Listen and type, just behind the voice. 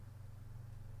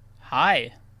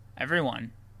Hi,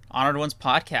 everyone. Honored Ones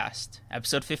Podcast,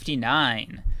 episode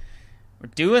 59. We're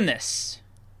doing this.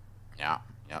 Yeah,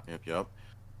 yep. Man,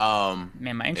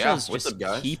 my Yeah, intros what's just up,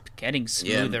 guys? keep getting Yeah,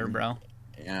 smoother, bro.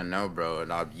 yeah, no, bro.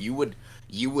 No, you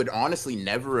would honestly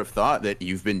never have thought that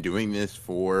you've been doing this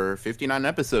for 59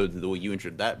 episodes the way you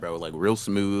introed that, bro. Like real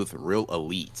smooth, real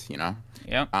elite, you know?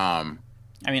 Yep. Um,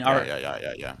 I mean,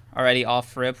 yeah. already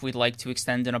off rip, we'd like to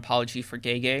extend an apology for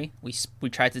Gege. We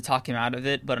tried to talk him out of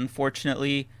it, but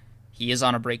unfortunately, he is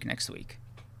on a break next week.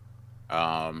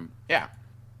 Yeah,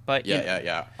 But, you know,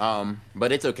 yeah.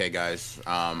 But it's okay, guys.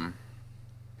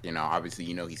 Obviously,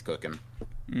 he's cooking.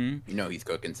 mm, He's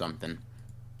cooking something.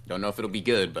 Don't know if it'll be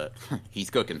good, but he's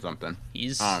cooking something.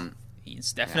 he's Um,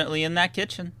 he's definitely in that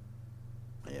kitchen.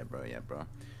 Yeah, bro.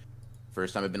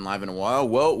 First time I've been live in a while.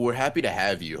 Well, we're happy to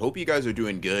have you. Hope you guys are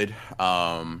doing good.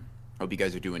 Hope you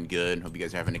guys are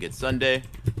having a good Sunday.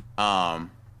 But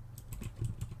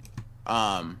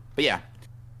yeah,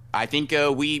 I think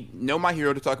we know My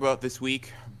Hero to talk about this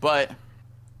week, but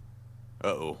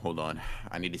hold on.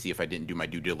 I need to see if I didn't do my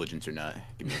due diligence or not.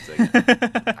 Give me a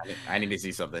second. I need to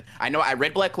see something. I know I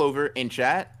read Black Clover in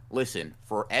chat. Listen,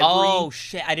 for every Oh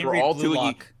shit! I didn't for read all Blue two of you-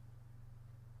 Lock.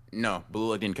 No, Blue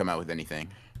Lock didn't come out with anything.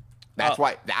 That's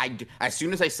why as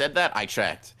soon as I said that, I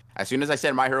checked. As soon as I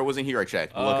said My Hero wasn't here, I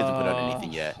checked. Blue Lock hasn't put out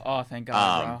anything yet. Oh, thank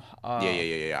God, bro.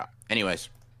 Yeah. Anyways,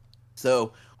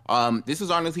 so this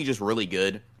is honestly just really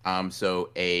good.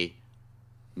 So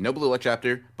no Blue Lock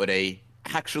chapter, but a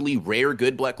actually rare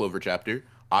good Black Clover chapter.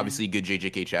 Obviously, good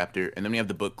JJK chapter, and then we have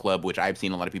the book club, which I've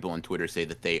seen a lot of people on Twitter say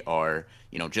that they are,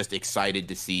 just excited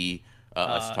to see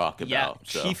us talk about. Yeah,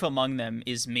 So. chief among them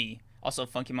is me. Also,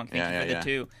 Funky Monk, thank you for the Yeah.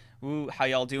 two. Ooh, how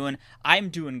y'all doing? I'm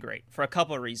doing great for a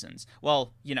couple of reasons.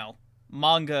 Well,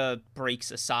 manga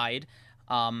breaks aside.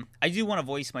 I do want to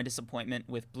voice my disappointment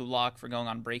with Blue Lock for going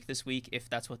on break this week, if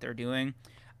that's what they're doing.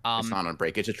 It's not on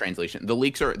break. It's a translation. The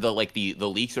leaks are the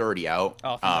leaks are already out.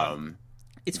 Oh,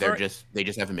 thank God. They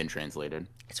just haven't been translated.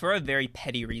 It's for a very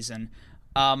petty reason.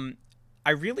 I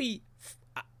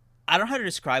don't know how to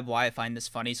describe why I find this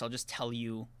funny, so I'll just tell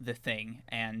you the thing.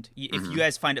 And if you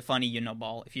guys find it funny,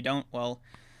 ball. If you don't, well,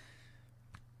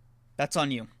 that's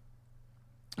on you.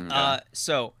 Okay.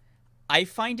 So I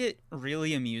find it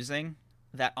really amusing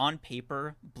that on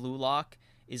paper, Blue Lock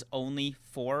is only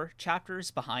 4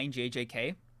 chapters behind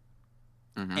JJK.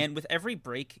 And with every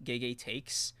break Gege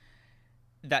takes,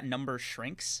 that number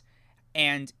shrinks.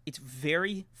 And it's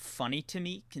very funny to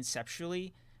me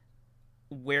conceptually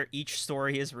where each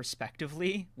story is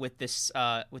respectively with this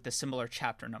with a similar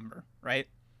chapter number, right?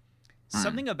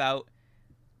 Something about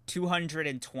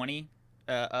 220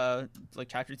 like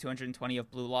chapter 220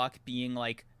 of Blue Lock being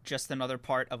like just another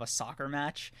part of a soccer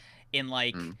match in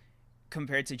like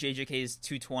compared to JJK's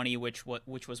 220 which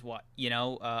was what,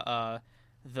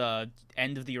 the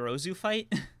end of the Orozu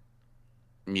fight.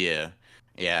 Yeah.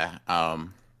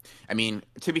 I mean,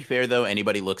 to be fair though,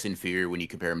 anybody looks inferior when you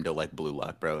compare him to like Blue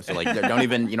Lock, bro. So like, don't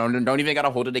even gotta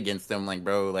hold it against them. Like,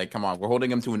 bro, like, come on, we're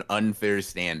holding him to an unfair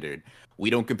standard. We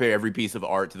don't compare every piece of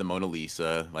art to the Mona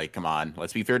Lisa. Like, come on,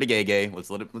 let's be fair to Gege. Let's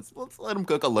let him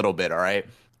cook a little bit, all right?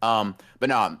 But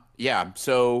no, yeah.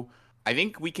 So I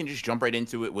think we can just jump right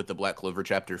into it with the Black Clover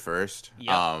chapter first.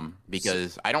 Yep.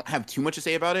 Because I don't have too much to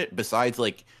say about it besides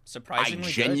like Surprisingly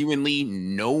I genuinely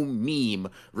no meme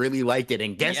really liked it,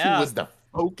 and guess who was the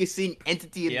focusing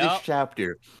entity in this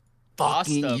chapter?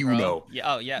 Fucking Asta, Yuno. bro.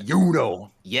 Yeah, oh yeah.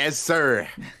 Yuno. Yes, sir.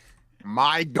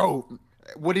 My goat.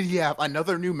 What did he have?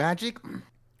 Another new magic?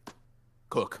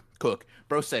 Cook.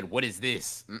 Bro said, what is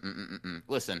this?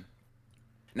 Listen.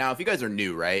 Now, if you guys are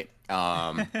new, right?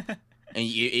 And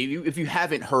if you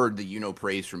haven't heard the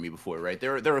praise from me before, right?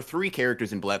 There are 3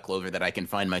 characters in Black Clover that I can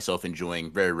find myself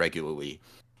enjoying very regularly.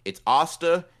 It's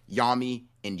Asta, Yami,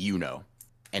 and Yuno.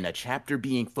 And a chapter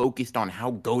being focused on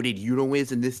how goated Yuno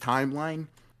is in this timeline,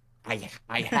 I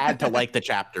had to like the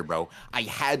chapter, bro. I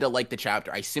had to like the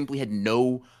chapter. I simply had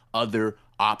no other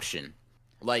option.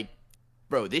 Like,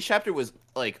 bro, this chapter was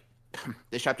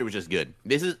just good.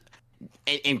 This is,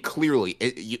 and clearly,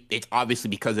 it's obviously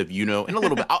because of Yuno, and a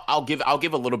little bit. I'll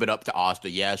give a little bit up to Asta.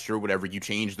 Yeah, sure, whatever. You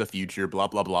changed the future, blah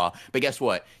blah blah. But guess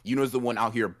what? Yuno's the one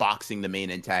out here boxing the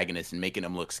main antagonist and making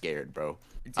him look scared, bro.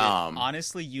 Dude,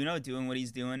 honestly, doing what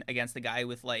he's doing against the guy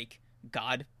with like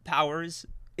god powers,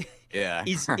 yeah,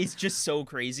 is just so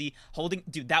crazy. Holding,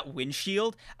 dude, that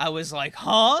windshield, I was like,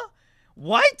 huh?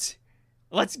 What?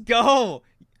 Let's go,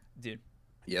 dude.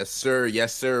 Yes,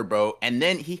 sir, bro. And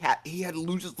then he had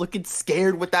Lucius looking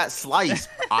scared with that slice.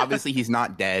 Obviously, he's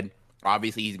not dead.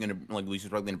 Obviously, he's gonna like Lucius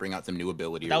probably gonna bring out some new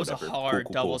ability. That or was a whatever. hard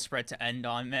Cool, double cool. spread to end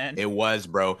on, man. It was,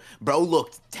 bro. Bro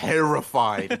looked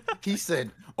terrified. He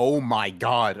said, "Oh my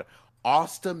god,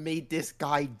 Asta made this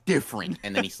guy different,"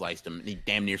 and then he sliced him. He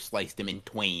damn near sliced him in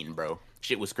twain, bro.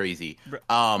 Shit was crazy.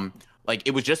 Like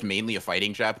it was just mainly a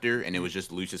fighting chapter, and it was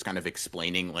just Lucius kind of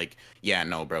explaining, like, yeah,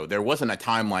 no, bro, there wasn't a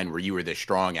timeline where you were this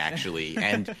strong, actually,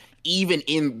 and even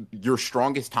in your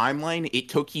strongest timeline, it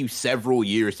took you several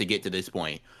years to get to this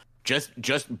point.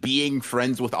 Just being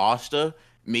friends with Asta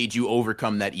made you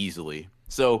overcome that easily.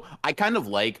 So I kind of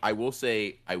like, I will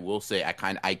say,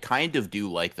 I kind of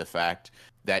do like the fact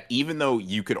that even though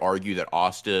you could argue that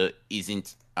Asta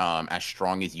isn't as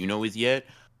strong as Yuno is yet,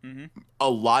 a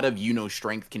lot of Yuno's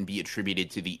strength can be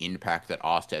attributed to the impact that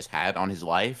Asta has had on his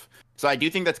life. So I do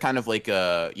think that's kind of like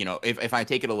if I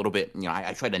take it a little bit,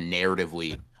 I try to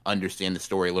narratively understand the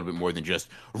story a little bit more than just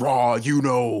raw,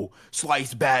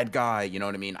 slice bad guy. You know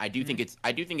what I mean? I do think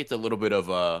it's a little bit of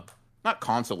a not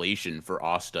consolation for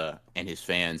Asta and his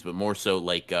fans, but more so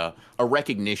like a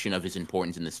recognition of his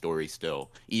importance in the story still,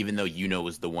 even though Yuno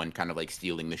was the one kind of like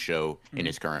stealing the show in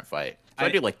his current fight. So I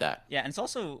do like that. Yeah, and it's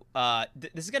also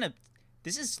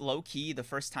this is low key the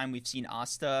first time we've seen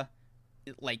Asta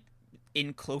like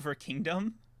in Clover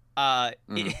Kingdom.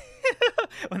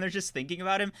 When they're just thinking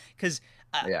about him, because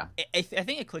I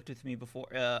think it clicked with me before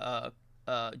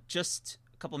just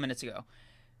a couple minutes ago.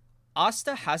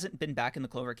 Asta hasn't been back in the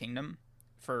Clover Kingdom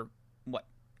for what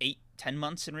 8-10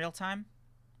 months in real time.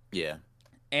 Yeah.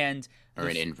 And or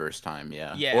in inverse time,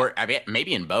 yeah. Yeah. Or I mean,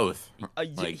 maybe in both.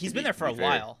 Like, he's been there for a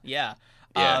while, yeah.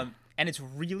 And it's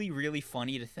really, really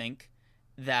funny to think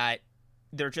that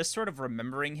they're just sort of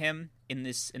remembering him in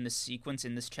this sequence,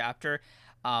 in this chapter,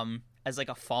 as like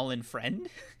a fallen friend.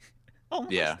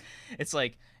 Almost. Yeah. It's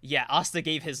like, yeah, Asta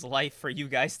gave his life for you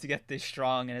guys to get this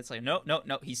strong, and it's like, no,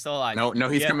 he's still alive. No,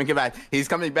 he's coming back. He's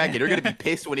coming back, and you're gonna be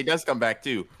pissed when he does come back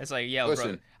too. It's like, yeah,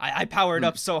 listen, bro, I powered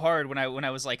up so hard when I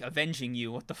was like avenging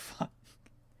you. What the fuck?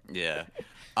 Yeah.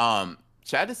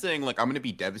 Chad is saying like I'm gonna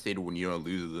be devastated when Yuno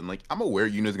loses, and like I'm aware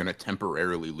Yuno's gonna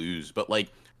temporarily lose, but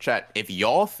like Chad, if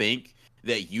y'all think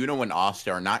that Yuno and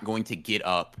Asta are not going to get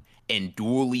up and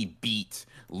dually beat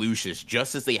Lucius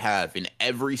just as they have in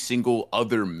every single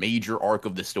other major arc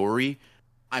of the story,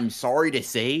 I'm sorry to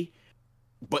say,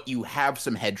 but you have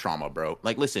some head trauma, bro.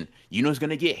 Like, listen, Yuno's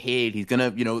gonna get hit. He's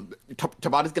gonna,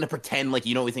 Tabata's gonna pretend like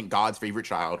Yuno isn't God's favorite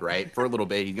child, right? For a little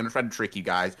bit. He's gonna try to trick you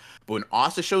guys. But when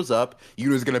Asta shows up,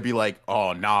 Yuno's gonna be like,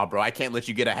 oh, nah, bro, I can't let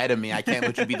you get ahead of me. I can't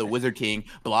let you be the Wizard King,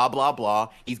 blah, blah, blah.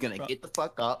 He's gonna get the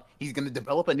fuck up. He's gonna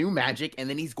develop a new magic, and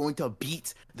then he's going to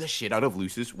beat the shit out of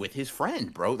Lucius with his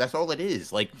friend, bro. That's all it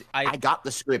is. Like, I got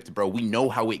the script, bro. We know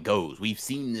how it goes. We've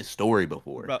seen this story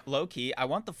before. But low-key, I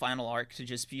want the final arc to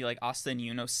just be like Asta and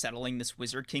Yuno settling this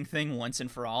Wizard King thing once and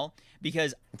for all,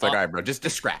 because it's like, all right, bro, just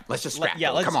scrap. Let's just scrap.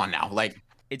 Yeah, come on now. Like,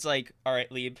 it's like, all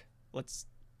right, Lieb,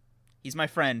 he's my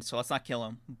friend, so let's not kill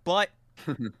him. But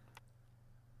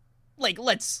like,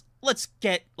 let's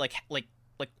get like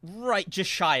right just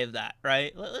shy of that,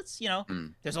 right? Let's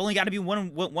there's only got to be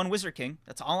one Wizard King.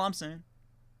 That's all I'm saying.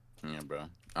 Yeah, bro.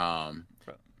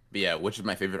 But yeah, which is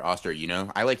my favorite Asta or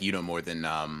Yuno? I like Yuno more than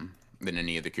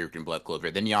any other character in Black Clover.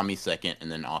 Then Yami's second,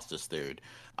 and then Asta's third.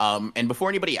 And before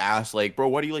anybody asks, like, bro,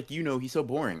 why do you like Yuno? He's so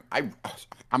boring. I'm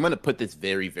gonna put this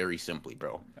very, very simply,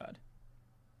 bro. God.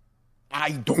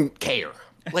 I don't care.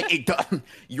 Like,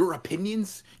 your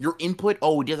opinions, your input.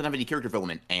 Oh, he doesn't have any character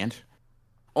development, and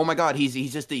oh my god,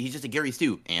 he's just a Gary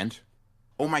Stu, and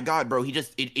oh my god, bro, he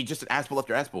just an Aspel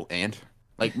after Aspel, and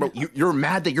like, bro, you're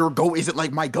mad that your goat isn't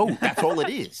like my goat. That's all it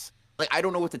is. Like, I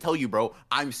don't know what to tell you, bro.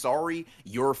 I'm sorry,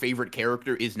 your favorite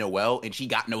character is Noelle, and she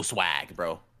got no swag,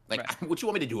 bro. Like, right. What you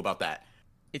want me to do about that?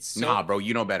 Nah, bro,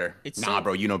 you know better.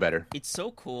 Bro, you know better. It's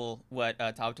so cool what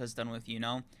Tabata's done with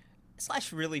Yuno.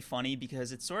 / really funny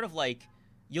because it's sort of like,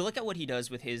 you look at what he does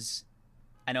with his,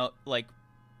 I know, like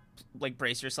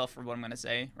brace yourself for what I'm gonna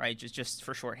say, right? Just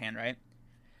for shorthand, right?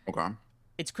 Okay.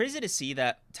 It's crazy to see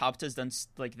that Tabata's done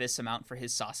like this amount for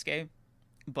his Sasuke,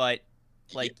 but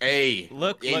like, hey,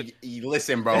 look,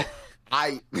 listen, bro.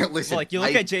 Listen. Like, you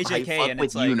look at JJK and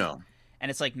it's like, Yuno. And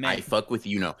it's like, man, I fuck with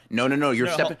Yuno. No, you're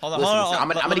stepping. Hold on. I'm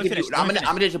gonna give you. I'm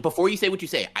gonna before you say what you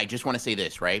say. I just want to say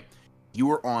this, right? You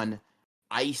are on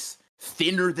ice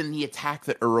thinner than the attack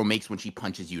that Uro makes when she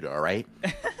punches Yuta. All right.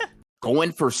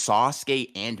 Going for Sasuke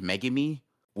and Megumi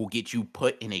will get you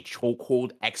put in a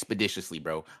chokehold expeditiously,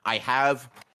 bro. I have,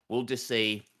 we'll just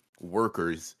say,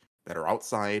 workers that are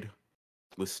outside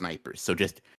with snipers. So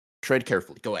just tread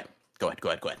carefully. Go ahead.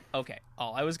 Okay.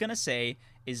 All I was gonna say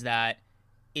is that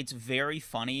it's very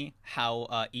funny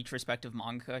how each respective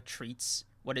manga treats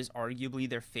what is arguably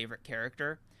their favorite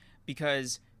character,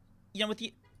 because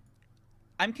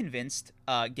I'm convinced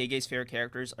Gege's favorite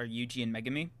characters are Yuji and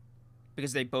Megumi,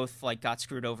 because they both like got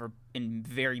screwed over in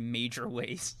very major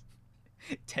ways.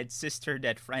 Dead sister,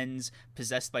 dead friends,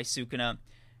 possessed by Sukuna.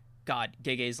 God,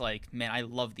 Gege's like, man, I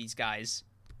love these guys.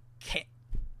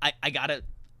 I gotta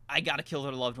kill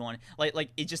their loved one. Like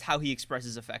it's just how he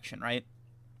expresses affection, right?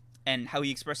 And how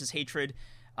he expresses hatred.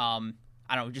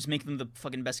 I don't know, just make them the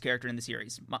fucking best character in the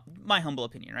series. My humble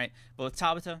opinion, right? But with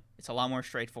Tabata, it's a lot more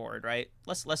straightforward, right?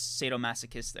 Less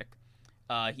sadomasochistic.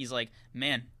 He's like,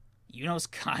 man, it's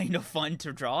kind of fun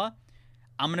to draw.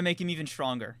 I'm gonna make him even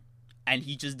stronger, and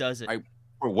he just does it.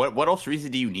 What else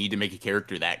reason do you need to make a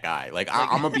character that guy? Like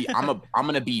I'm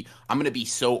gonna be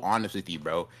so honest with you,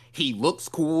 bro. He looks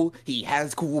cool. He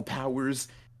has cool powers.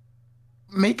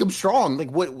 Make him strong. Like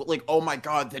what? Like, oh my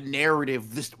god, the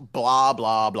narrative. This blah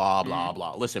blah blah blah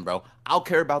blah. Listen, bro. I'll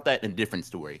care about that in a different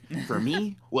story. For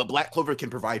me, what Black Clover can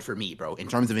provide for me, bro, in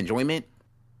terms of enjoyment,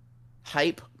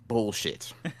 hype,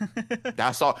 bullshit.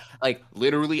 That's all. Like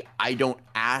literally, I don't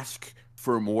ask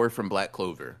for more from Black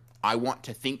Clover. I want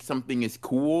to think something is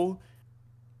cool,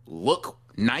 look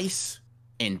nice,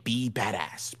 and be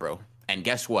badass, bro. And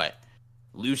guess what?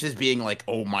 Lucius being like,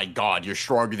 oh my god, you're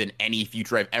stronger than any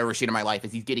future I've ever seen in my life,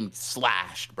 as he's getting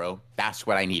slashed, bro. That's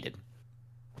what I needed.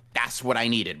 That's what I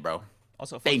needed, bro.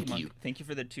 Also, thank you. Thank you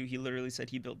for the 2. He literally said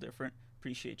he built different.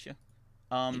 Appreciate you.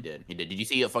 He did. Did you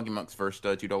see Funky Monk's first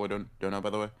 $2 donut,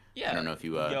 by the way? Yeah. I don't know if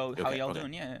you... Yo, how y'all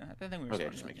doing? Yeah, I think we were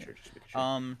just making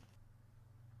sure.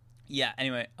 Yeah,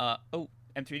 anyway,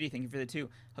 M3D, thank you for the 2.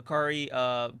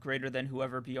 Hakari, greater than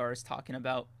whoever BR is talking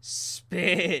about.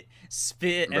 Spit, bro.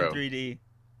 M3D.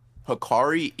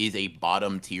 Hakari is a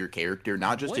bottom tier character,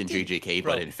 not just in JJK,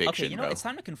 but in fiction, okay, bro. It's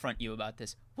time to confront you about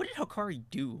this. What did Hakari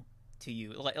do to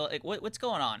you? Like what's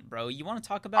going on, bro? You want to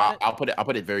talk about it? I'll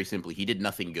put it very simply. He did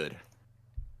nothing good.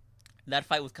 That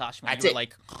fight with Kashima, you were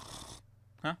like,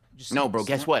 huh? No, bro,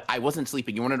 guess what? I wasn't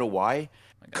sleeping. You want to know why?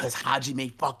 Because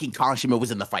Hajime fucking Kashima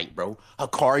was in the fight, bro.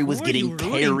 Hakari was getting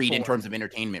carried in terms of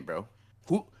entertainment, bro.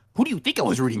 Who do you think I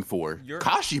was rooting for?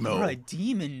 Kashimo. You're a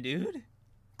demon, dude.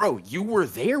 Bro, you were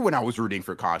there when I was rooting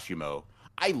for Kashimo.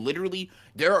 I literally...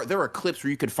 There are clips where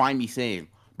you could find me saying,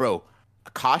 bro,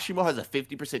 Kashimo has a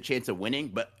 50% chance of winning,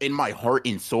 but in my heart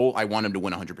and soul, I want him to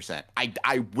win 100%.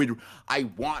 I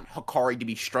want Hakari to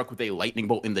be struck with a lightning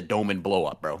bolt in the dome and blow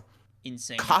up, bro.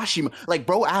 Insane. Kashimo, like,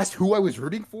 bro asked who I was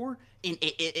rooting for in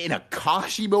a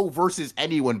Kashimo versus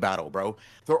anyone battle, bro.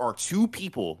 There are 2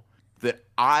 people that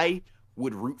I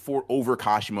would root for over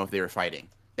Kashimo if they were fighting.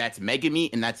 That's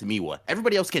Megumi and that's Miwa.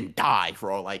 Everybody else can die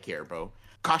for all I care, bro.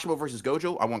 Kashimo versus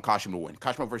Gojo, I want Kashimo to win.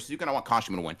 Kashimo versus Sukuna, I want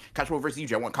Kashimo to win. Kashimo versus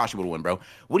Yuji, I want Kashimo to win, bro.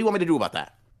 What do you want me to do about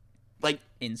that? Like,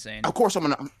 insane. Of course I'm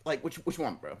gonna, like, which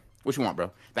one, bro? Which one, bro?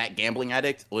 That gambling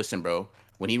addict? Listen, bro.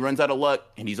 When he runs out of luck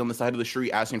and he's on the side of the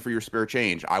street asking for your spare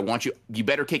change, you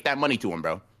better kick that money to him,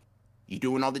 bro. You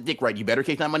doing all the dick right. You better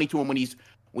kick that money to him when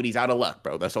he's out of luck,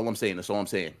 bro. That's all I'm saying.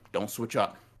 Don't switch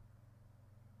up.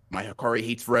 My Hakari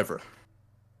hates forever.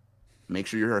 Make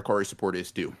sure your Hakari support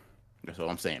is too. That's all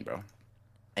I'm saying, bro.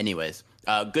 Anyways,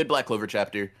 good Black Clover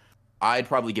chapter. I'd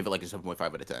probably give it like a 7.5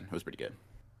 out of 10. It was pretty good.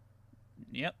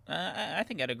 Yep, I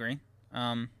think I'd agree.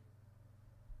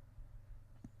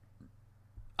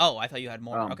 Oh, I thought you had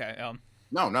more. Okay.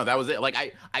 No, that was it. Like,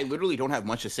 I literally don't have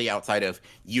much to say outside of,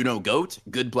 GOAT,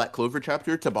 good Black Clover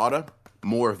chapter, Tabata,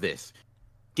 more of this.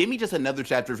 Give me just another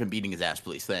chapter of him beating his ass,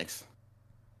 please. Thanks.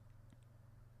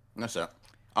 That's it.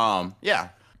 Yeah.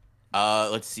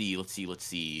 Let's see.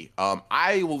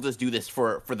 I will just do this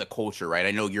for the culture, right?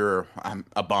 I know I'm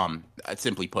a bum,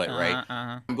 simply put, right?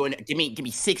 I'm going to give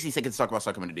me 60 seconds to talk about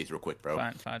Sakamoto Days real quick, bro.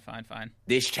 Fine.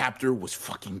 This chapter was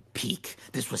fucking peak.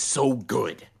 This was so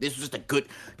good. This was just a good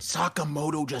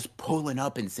Sakamoto just pulling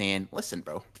up and saying, listen,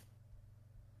 bro,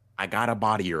 I gotta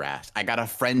body your ass. I got a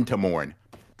friend to mourn.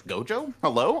 Gojo?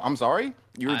 Hello? I'm sorry?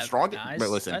 You're strong? But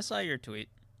listen. I saw your tweet.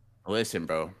 Listen,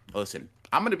 bro. Listen.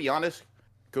 I'm gonna be honest.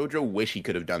 Gojo wish he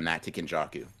could have done that to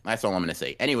Kenjaku. That's all I'm gonna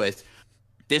say. Anyways,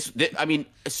 this I mean,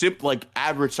 like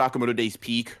average Sakamoto Days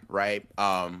peak, right?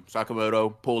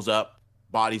 Sakamoto pulls up,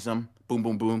 bodies him, boom,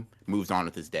 boom, boom, moves on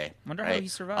with his day. Wonder right? how he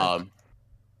survived.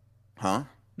 Huh?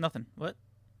 Nothing. What?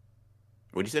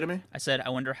 What'd you say to me? I said I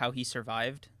wonder how he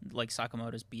survived, like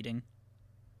Sakamoto's beating.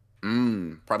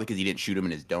 Probably because he didn't shoot him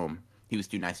in his dome. He was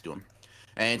too nice to him.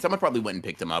 And someone probably went and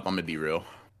picked him up. I'm gonna be real.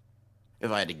 If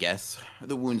I had to guess,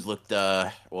 the wounds looked,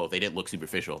 well, they didn't look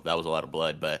superficial. That was a lot of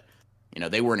blood, but,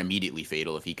 they weren't immediately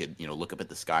fatal if he could, look up at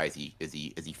the sky as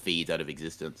he fades out of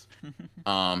existence.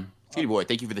 Skinny boy,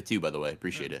 thank you for the 2, by the way.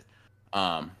 Appreciate it.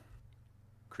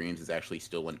 Supremes is actually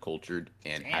still uncultured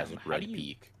and hasn't read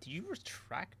Peak. Did you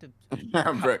retract it?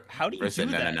 How do you do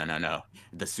that? No.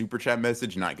 The super chat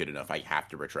message, not good enough. I have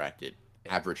to retract it.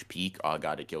 Average Peak, oh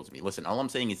god, it kills me. Listen, all I'm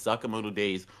saying is Sakamoto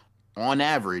Days, on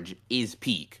average, is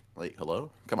Peak. Like, hello?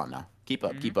 Come on now. Keep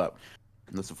up.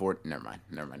 Let's afford. Never mind.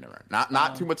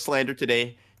 Not too much slander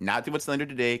today. Not too much slander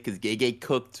today, because Gege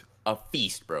cooked a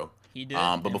feast, bro. He did.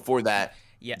 But before that,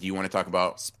 yeah. Do you want to talk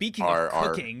about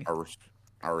of cooking,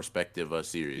 our respective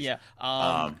series? Yeah.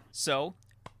 So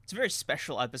it's a very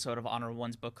special episode of Honor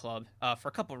One's Book Club for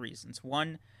a couple reasons.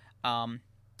 One,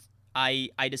 I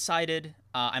decided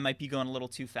I might be going a little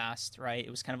too fast, right? It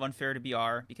was kind of unfair to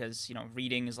BR because,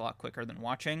 reading is a lot quicker than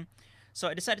watching. So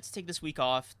I decided to take this week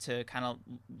off to kind of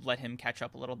let him catch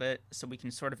up a little bit so we can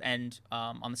sort of end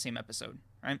on the same episode,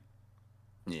 right?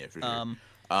 Yeah, for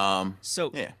sure.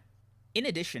 So yeah. In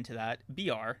addition to that,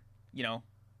 BR,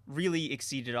 really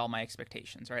exceeded all my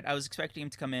expectations, right? I was expecting him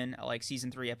to come in at like season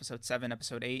 3, episode 7,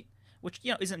 episode 8, which,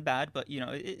 isn't bad, but,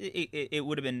 it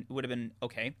would have been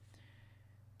okay.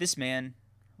 This man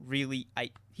really,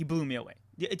 he blew me away.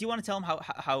 Do you want to tell him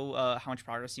how much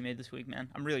progress he made this week, man?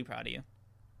 I'm really proud of you.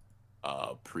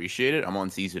 Appreciate it. I'm on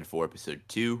season 4, episode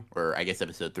 2, or I guess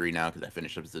episode 3 now because I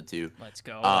finished episode 2. Let's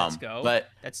go.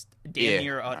 But that's damn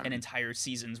near an entire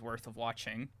season's worth of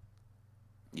watching.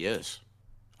 Yes.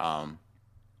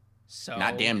 So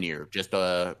not damn near, just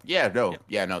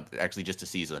actually just a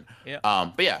season. Yeah.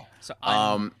 But yeah. So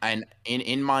and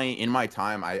in my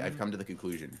time, I've come to the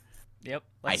conclusion. Yep.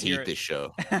 I hate this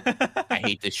show. I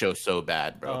hate this show so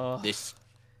bad, bro. This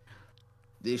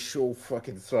show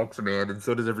fucking sucks, man, and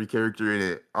so does every character in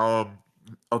it.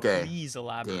 Okay. Please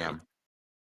elaborate. Damn.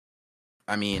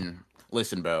 I mean,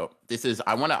 listen, bro.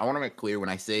 I want to make clear when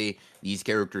I say these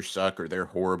characters suck or they're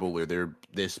horrible or they're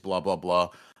this blah blah blah.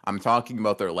 I'm talking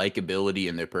about their likability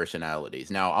and their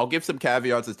personalities. Now, I'll give some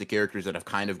caveats as to characters that have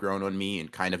kind of grown on me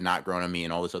and kind of not grown on me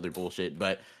and all this other bullshit.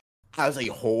 But as a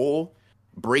whole,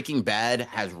 Breaking Bad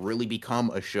has really become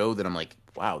a show that I'm like,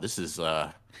 wow, this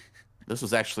isn't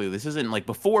like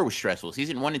before it was stressful.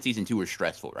 Season 1 and season 2 were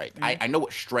stressful, right? Mm-hmm. I know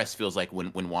what stress feels like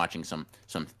when watching some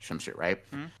shit, right?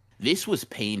 Mm-hmm. This was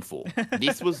painful.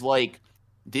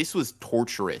 This was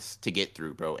torturous to get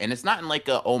through, bro. And it's not in like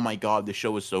oh my god, the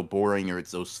show is so boring or it's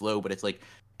so slow, but it's like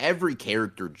every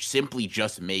character simply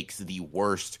just makes the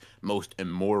worst, most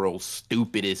immoral,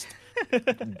 stupidest,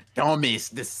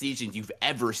 dumbest decisions you've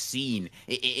ever seen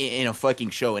in a fucking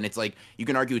show. And it's like, you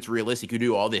can argue it's realistic, you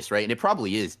do all this, right? And it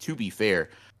probably is, to be fair.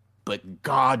 But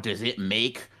god, does it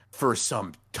make for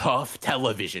some tough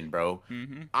television, bro.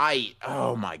 Mm-hmm.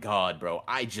 Oh my god, bro.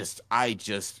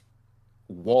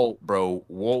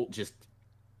 Walt just,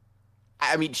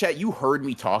 I mean, chat, you heard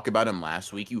me talk about him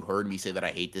last week. You heard me say that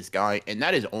I hate this guy. And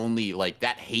that is only, like,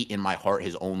 that hate in my heart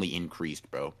has only increased,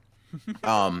 bro.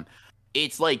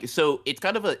 It's like, so it's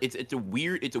kind of it's a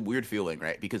weird feeling,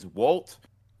 right? Because Walt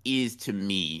is, to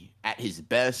me, at his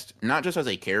best, not just as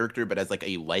a character, but as like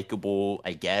a likable,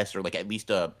 I guess, or like at least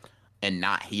a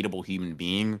not hateable human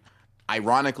being.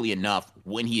 Ironically enough,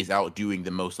 when he is out doing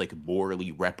the most like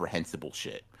morally reprehensible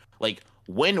shit. Like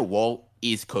when Walt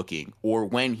is cooking, or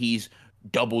when he's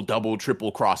double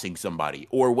triple crossing somebody,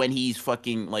 or when he's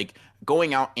fucking like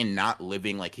going out and not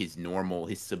living like his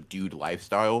subdued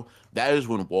lifestyle, that is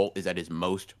when Walt is at his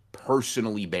most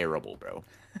personally bearable, bro.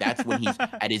 That's when he's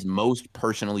at his most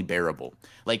personally bearable.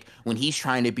 Like when he's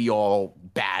trying to be all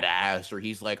badass, or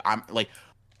he's like, I'm like,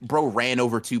 bro ran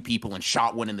over 2 people and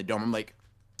shot one in the dome. I'm like,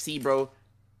 see, bro,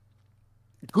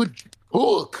 good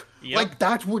hook. Yep. Like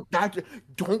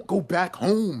don't go back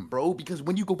home, bro, because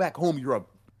when you go back home, you're a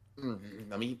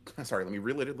let me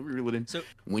reel it in. So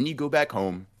when you go back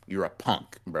home, you're a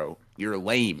punk, bro. You're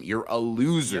lame. You're a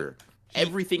loser. Yep.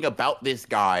 Everything about this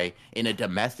guy in a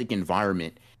domestic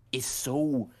environment is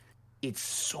so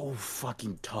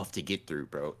fucking tough to get through,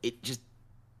 bro. It just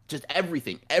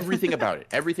everything about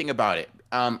it.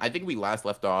 I think we last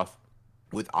left off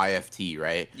with IFT,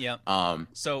 right? Yeah.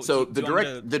 So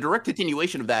the direct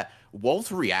continuation of that,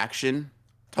 Walt's reaction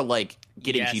to like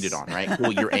getting cheated on, right?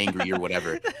 Well, you're angry or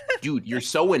whatever. Dude, you're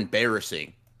so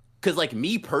embarrassing. Cause like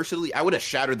me personally, I would have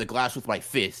shattered the glass with my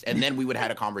fist and then we would have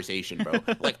had a conversation, bro.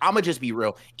 Like, I'ma just be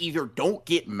real. Either don't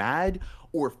get mad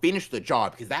or finish the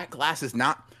job, because that glass is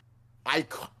not, I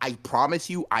promise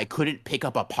you, I couldn't pick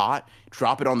up a pot,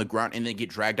 drop it on the ground, and then get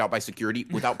dragged out by security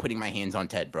without putting my hands on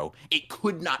Ted, bro. It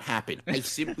could not happen. I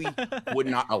simply would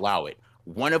not allow it.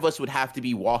 One of us would have to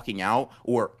be walking out,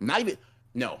 or not even,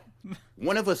 no.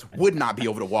 One of us would not be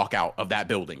able to walk out of that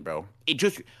building, bro. It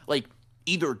just, like,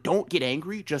 either don't get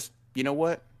angry, just, you know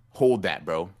what? Hold that,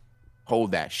 bro.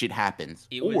 Hold that. Shit happens.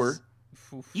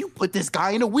 You put this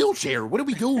guy in a wheelchair. What are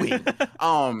we doing?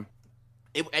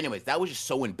 Anyways, that was just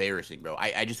so embarrassing, bro.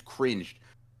 I just cringed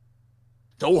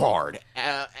so hard.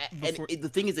 The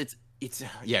thing is, it's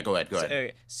yeah. Go ahead.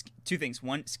 So, two things.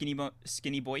 One, Skinny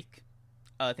Boyk.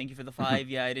 Thank you for the 5.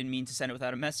 Yeah, I didn't mean to send it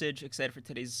without a message. Excited for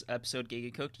today's episode. Gay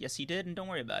Cooked. Yes, he did, and don't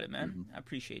worry about it, man. I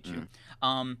appreciate you.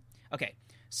 Okay,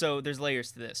 so there's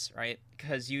layers to this, right?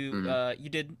 Because you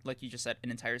did, like you just said,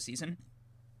 an entire season,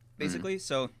 basically.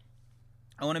 So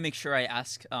I want to make sure I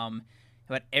ask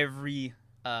about every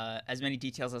as many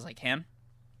details as I can.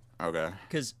 Okay.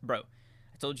 Because, bro,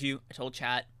 I told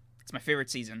chat, it's my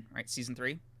favorite season, right? Season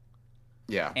 3.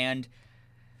 Yeah. And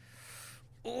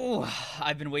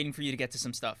I've been waiting for you to get to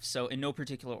some stuff. So in no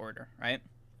particular order, right?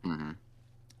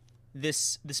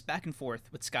 This back and forth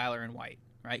with Skylar and White,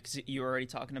 right? Because you were already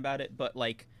talking about it, but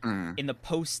like in the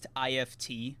post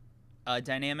IFT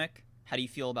dynamic, how do you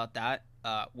feel about that?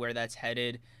 Where that's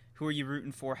headed? Who are you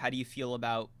rooting for? How do you feel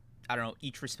about, I don't know,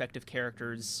 each respective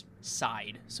character's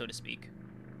side, so to speak?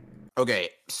 Okay,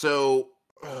 so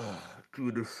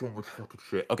dude, there's so much fucking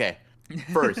shit. Okay.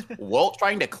 First, Walt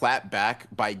trying to clap back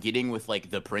by getting with like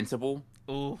the principal.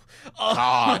 Ooh.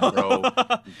 God,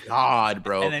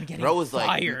 bro. And then getting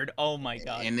fired. Like, oh my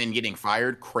god. And then getting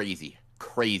fired. Crazy.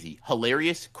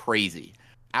 Hilarious. Crazy.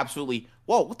 Absolutely.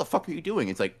 Whoa, what the fuck are you doing?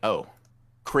 It's like, oh,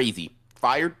 crazy.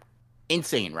 Fired.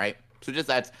 Insane, right? So just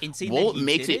that's insane. Walt that he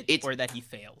makes did it or that he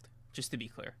failed. Just to be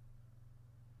clear.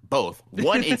 Both.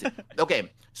 One is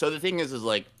okay. So the thing is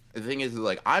like. The thing is,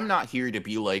 like, I'm not here to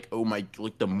be like, oh my,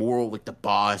 like the moral, like the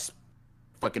boss,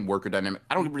 fucking worker dynamic.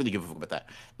 I don't really give a fuck about that.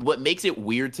 What makes it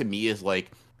weird to me is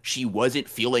like she wasn't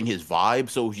feeling his vibe,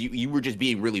 so you were just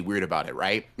being really weird about it,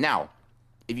 right? Now,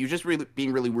 if you're just really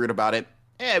being really weird about it,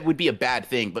 it would be a bad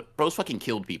thing. But bro's fucking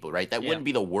killed people, right? That wouldn't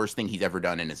be the worst thing he's ever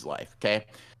done in his life, okay?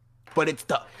 But it's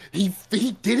he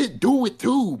didn't do it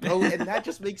too, bro, and that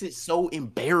just makes it so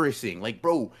embarrassing. Like,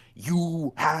 bro,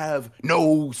 you have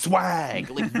no swag.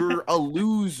 Like, you're a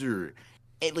loser.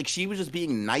 And like, she was just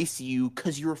being nice to you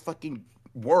because you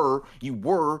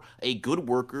were a good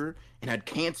worker and had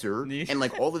cancer and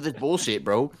like all of this bullshit,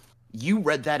 bro. You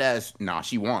read that as, nah,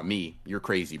 she want me. You're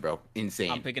crazy, bro.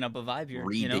 Insane. I'm picking up a vibe here.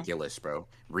 Ridiculous, bro.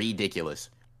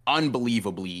 Ridiculous.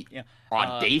 Unbelievably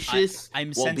audacious.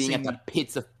 I'm while sensing being at the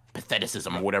pits of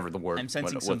patheticism or whatever the word. I'm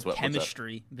sensing some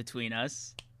chemistry between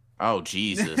us. Oh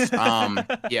Jesus.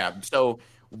 Yeah. So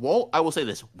Walt, I will say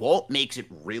this: Walt makes it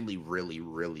really, really,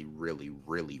 really, really,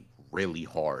 really, really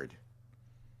hard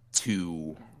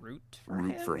to root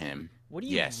for him. What are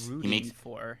you rooting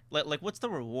for? Like, what's the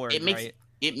reward? It makes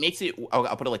it.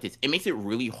 I'll put it like this: it makes it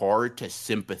really hard to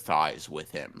sympathize with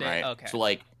him, right? Okay. So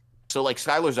like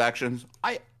Skylar's actions,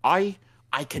 I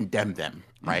condemn them,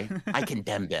 right? I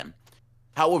condemn them.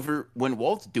 However, when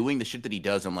Walt's doing the shit that he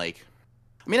does, I'm like,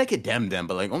 I mean, I condemn them,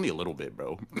 but like only a little bit,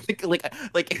 bro. like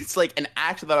it's like an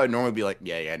action that I would normally be like,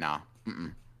 yeah, nah,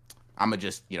 I'ma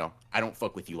just, I don't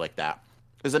fuck with you like that.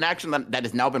 There's an action that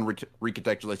has now been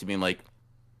recontextualized to being like,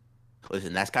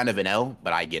 listen, that's kind of an L,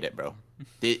 but I get it, bro.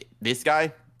 This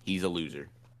guy, he's a loser.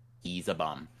 He's a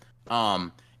bum.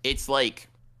 It's like,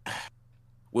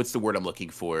 what's the word I'm looking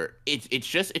for?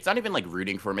 It's not even like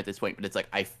rooting for him at this point, but it's like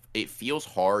it feels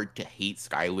hard to hate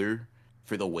Skylar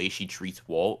for the way she treats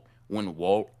Walt when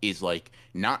Walt is like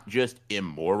not just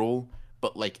immoral,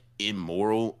 but like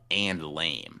immoral and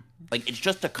lame. Like it's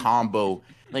just a combo.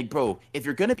 Like, bro, if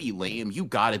you're gonna be lame, you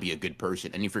gotta be a good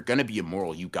person, and if you're gonna be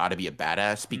immoral, you gotta be a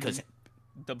badass because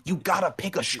you gotta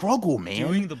pick a struggle, man.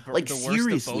 Doing the seriously,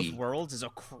 worst of both worlds is a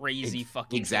crazy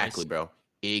fucking exactly, choice. Bro.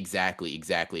 Exactly,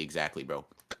 bro.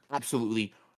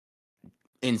 Absolutely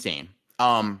insane.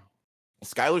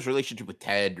 Skylar's relationship with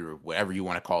Ted, or whatever you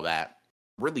want to call that,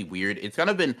 really weird. It's kind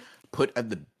of been put at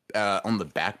the on the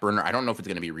back burner. I don't know if it's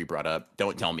going to be re-brought up.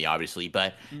 Don't tell me, obviously,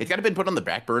 but it's kind of been put on the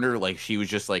back burner. Like she was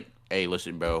just like, "Hey,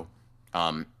 listen, bro.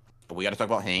 We got to talk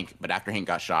about Hank." But after Hank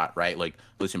got shot, right? Like,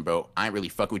 listen, bro, I ain't really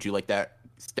fucking with you like that.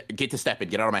 Get to stepping.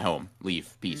 Get out of my home.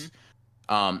 Leave. Peace.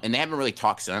 And they haven't really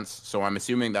talked since, so I'm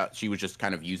assuming that she was just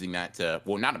kind of using that to,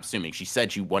 well, not assuming, she said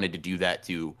she wanted to do that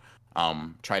to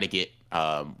try to get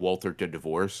Walter to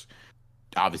divorce.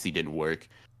 Obviously didn't work.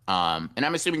 And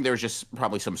I'm assuming there was just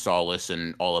probably some solace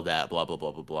and all of that, blah, blah,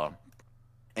 blah, blah, blah.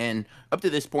 And up to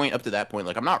that point,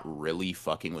 like, I'm not really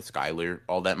fucking with Skylar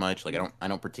all that much. Like, I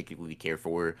don't particularly care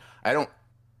for her. I don't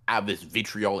have this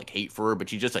vitriolic hate for her, but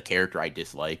she's just a character I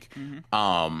dislike.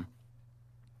 And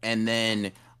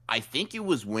then I think it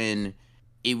was when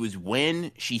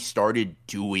she started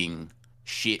doing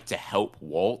shit to help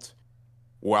Walt,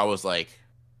 where I was like,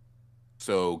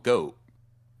 so GOAT.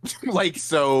 Like,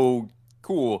 so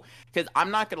cool. Because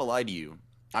I'm not gonna lie to you,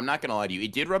 I'm not gonna lie to you.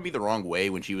 It did rub me the wrong way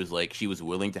when she was like she was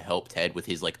willing to help Ted with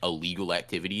his like illegal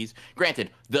activities. Granted,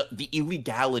 the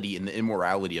illegality and the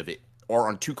immorality of it are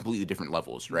on two completely different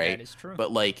levels, right? That is true.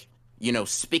 But like, you know,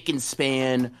 spick and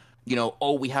span, you know,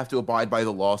 oh, we have to abide by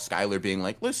the law. Skylar being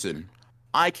like, listen,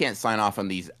 I can't sign off on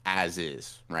these as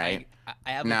is, right?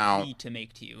 I have now, a plea to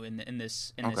make to you in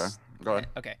this. Okay, go ahead.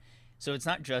 Okay, so it's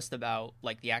not just about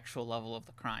like the actual level of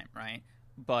the crime, right?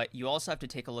 But you also have to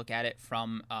take a look at it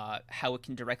from how it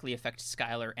can directly affect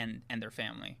Skylar and their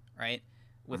family, right?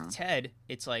 With Ted,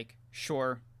 it's like,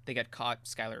 sure, they get caught,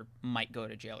 Skylar might go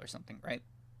to jail or something, right?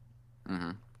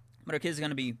 But our kids are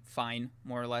going to be fine,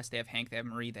 more or less. They have Hank, they have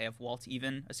Marie, they have Walt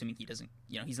even, assuming he doesn't,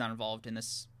 you know, he's not involved in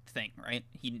this thing, right?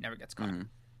 He never gets caught.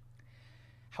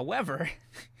 However,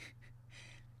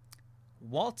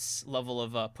 Walt's level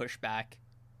of pushback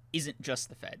isn't just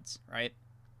the feds, right?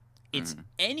 It's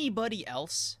anybody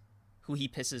else who he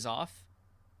pisses off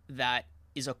that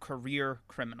is a career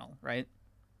criminal, right?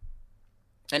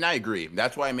 And I agree.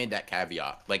 That's why I made that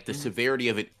caveat. Like, the severity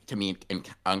of it, to me,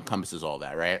 encompasses all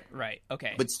that, right? Right,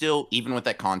 okay. But still, even with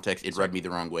that context, it rubbed me the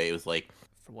wrong way. It was like...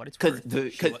 For what it's worth,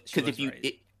 because if you...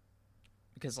 Right.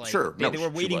 Because, like, sure, they were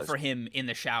waiting for him in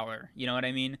the shower. You know what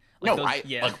I mean? Like, no, like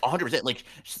 100%. Like,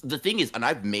 the thing is, and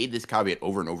I've made this caveat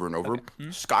over and over and over,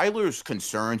 Skylar's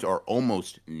concerns are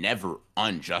almost never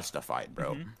unjustified,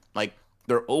 bro. Like,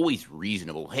 they're always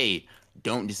reasonable. Hey,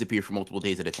 don't disappear for multiple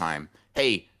days at a time.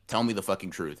 Hey, tell me the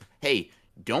fucking truth. Hey,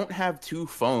 don't have two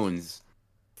phones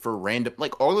for random...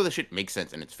 Like, all of the shit makes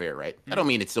sense and it's fair, right? I don't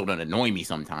mean it still doesn't annoy me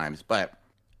sometimes, but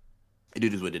it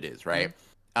is what it is, right?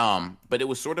 But it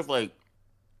was sort of like...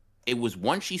 It was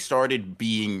once she started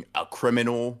being a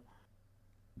criminal,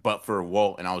 but for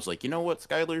Walt, and I was like, you know what,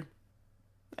 Skylar?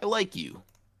 I like you.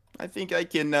 I think I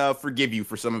can forgive you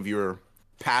for some of your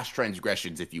past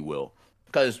transgressions, if you will.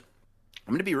 Because,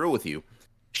 I'm going to be real with you,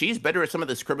 she's better at some of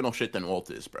this criminal shit than Walt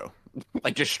is, bro.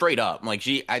 Like, just straight up. Like,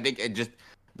 I think it just,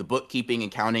 the bookkeeping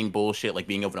and counting bullshit, like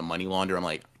being able to money launder, I'm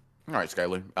like, all right,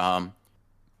 Skylar.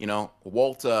 You know,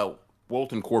 Walt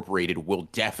Incorporated will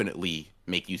definitely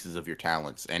make uses of your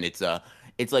talents, and it's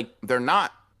like they're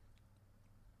not.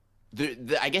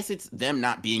 I guess it's them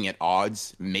not being at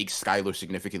odds makes Skylar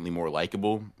significantly more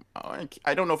likable.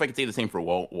 I don't know if I could say the same for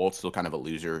Walt. Walt's still kind of a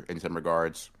loser in some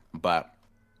regards, but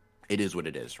it is what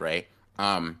it is, right? So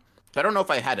I don't know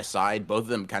if I had a side. Both of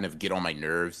them kind of get on my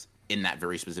nerves in that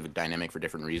very specific dynamic for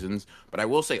different reasons. But I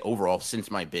will say overall, since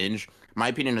my binge, my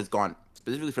opinion has gone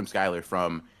specifically from Skylar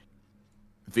from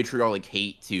vitriolic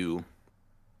hate to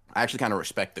I actually kind of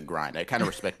respect the grind. I kind of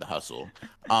respect the hustle.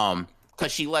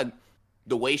 Because she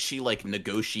the way she like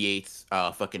negotiates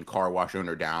fucking car wash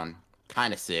owner down,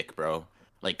 kind of sick, bro.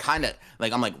 Like kind of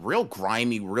like I'm like real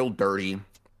grimy, real dirty,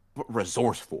 but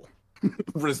resourceful.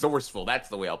 Resourceful. That's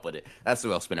the way I'll put it. That's the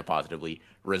way I'll spin it positively.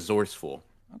 Resourceful.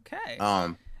 Okay.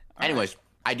 Anyways,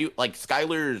 I do like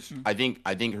Skylar's. I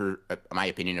think her. My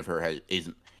opinion of her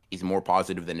is more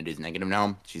positive than it is negative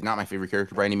now. She's not my favorite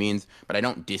character by any means, but I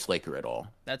don't dislike her at all.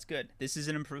 That's good. This is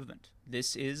an improvement.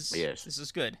 This is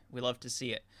good. We love to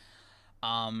see it.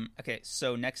 Okay,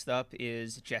 so next up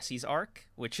is Jesse's arc,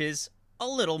 which is a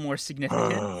little more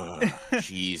significant.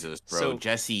 Jesus, bro. So,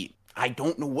 Jesse, I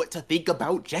don't know what to think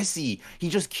about Jesse. He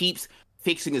just keeps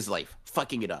fixing his life,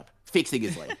 fucking it up, fixing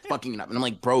his life, fucking it up. And I'm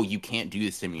like, bro, you can't do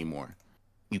this to me anymore.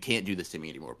 You can't do this to me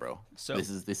anymore, bro. So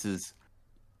this is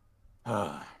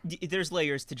there's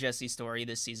layers to Jesse's story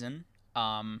this season.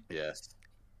 Yes.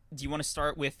 Do you want to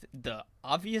start with the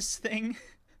obvious thing,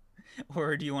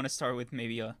 or do you want to start with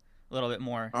maybe a little bit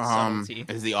more subtlety?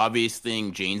 Is the obvious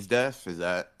thing Jane's death? Is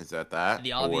that?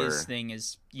 The obvious thing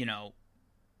is, you know,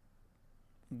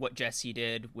 what Jesse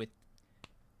did with.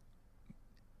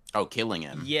 Oh, killing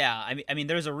him. Yeah, I mean,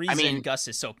 there's a reason Gus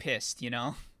is so pissed, you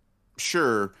know.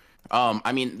 Sure.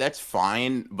 I mean, that's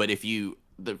fine, but if you.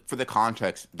 For the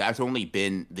context, that's only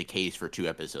been the case for 2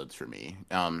 episodes for me.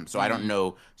 So I don't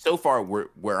know. So far,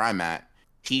 where I'm at,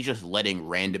 he's just letting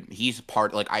random. He's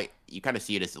part you kind of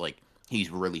see it as like he's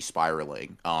really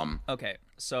spiraling. Okay,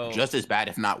 so just as bad,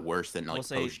 if not worse, than like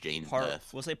post Jane's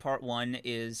death. We'll say part 1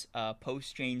 is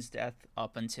post Jane's death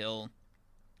up until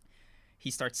he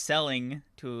starts selling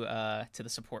to the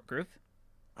support group.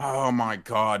 Oh my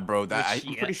god, bro! I'm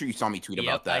pretty sure you saw me tweet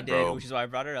about that, bro. I did, which is why I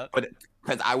brought it up. But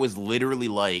because I was literally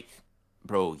like,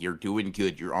 bro, you're doing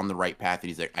good. You're on the right path. And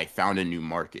he's like, I found a new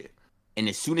market. And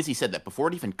as soon as he said that, before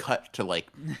it even cut to like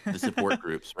the support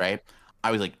groups, right? I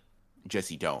was like,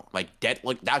 Jesse, don't. Like that's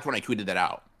when I tweeted that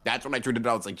out. That's when I tweeted it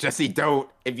out. I was like, Jesse, don't.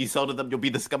 If you sell to them, you'll be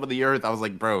the scum of the earth. I was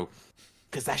like, bro,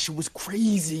 because that shit was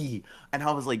crazy. And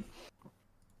I was like,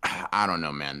 I don't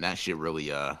know, man. That shit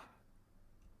really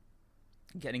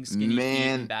Getting Skinny Pete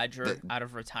and Badger out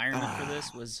of retirement for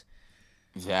this was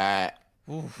that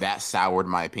soured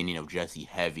my opinion of Jesse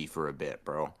heavy for a bit,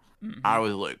 bro. Mm-hmm. I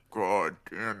was like, God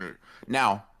damn it.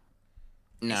 Now,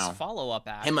 his follow-up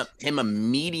act. Him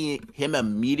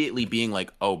immediately being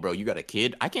like, oh, bro, you got a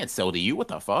kid? I can't sell to you. What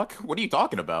the fuck? What are you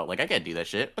talking about? Like, I can't do that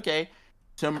shit. Okay.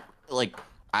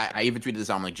 I even tweeted this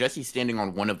out. I'm like, Jesse's standing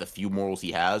on one of the few morals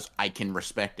he has. I can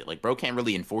respect it. Like, bro can't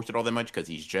really enforce it all that much because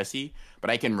he's Jesse, but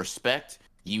I can respect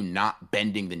you not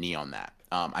bending the knee on that.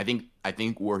 I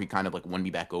think where he kind of like won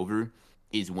me back over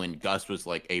is when Gus was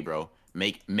like, hey, bro,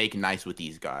 make nice with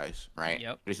these guys, right?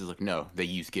 Yep. This is like, no, they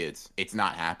use kids. It's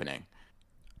not happening.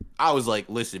 I was like,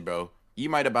 listen, bro, you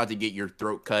might about to get your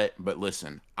throat cut, but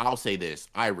listen, I'll say this.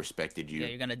 I respected you. Yeah,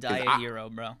 you're gonna die a hero,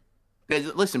 bro.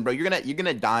 Listen, bro, you're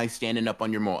gonna die standing up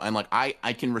on your mole, and like I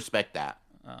can respect that.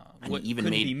 What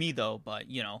couldn't be me though, but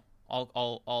you know,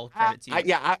 all credit to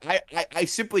you. I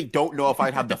simply don't know if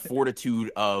I'd have the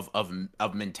fortitude of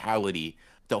mentality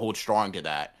to hold strong to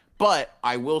that. But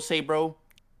I will say, bro,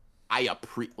 I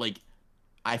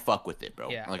fuck with it, bro.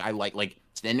 Yeah. Like I like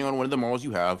standing on one of the morals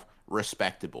you have,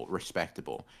 respectable,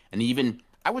 and even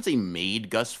I would say made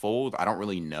Gus fold. I don't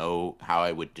really know how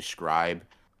I would describe,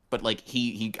 but like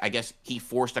he I guess he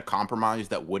forced a compromise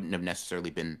that wouldn't have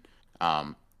necessarily been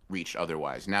reached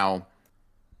otherwise. Now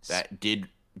that did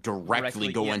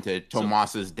directly go into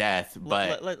Tomas's death,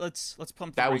 but let's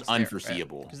pump. That was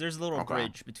unforeseeable because there's a little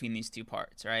bridge between these two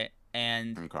parts, right?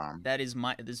 And that is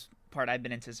this part I've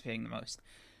been anticipating the most.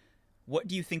 What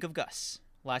do you think of Gus?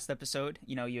 Last episode,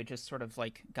 you know, you had just sort of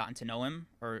like gotten to know him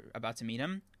or about to meet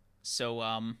him. So,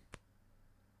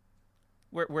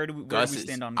 where do we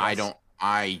stand on Gus?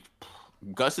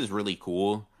 Gus is really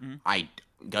cool.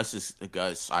 Mm-hmm.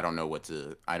 Gus. I don't know what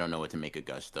to make of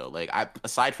Gus though. Like,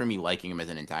 aside from me liking him as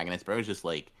an antagonist, bro's just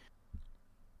like,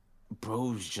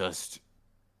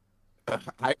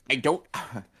 I don't.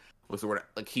 What's the word?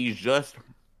 Like, he's just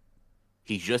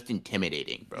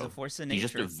intimidating, bro. He's a force of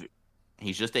nature.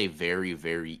 He's just a very,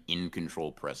 very in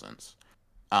control presence.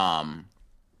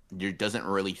 There doesn't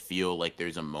really feel like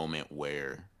there's a moment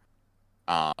where,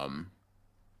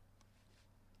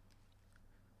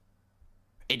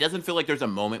 it doesn't feel like there's a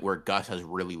moment where Gus has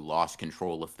really lost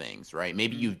control of things, right?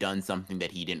 Maybe you've done something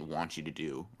that he didn't want you to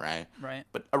do, right? Right.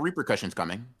 But a repercussion's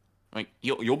coming. Like,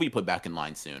 you'll be put back in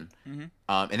line soon. Mm-hmm.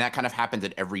 And that kind of happens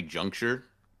at every juncture.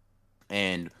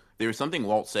 And there was something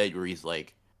Walt said where he's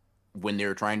like, when they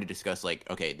were trying to discuss, like,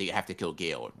 okay, they have to kill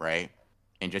Gale, right?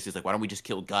 And Jesse's like, why don't we just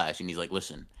kill Gus? And he's like,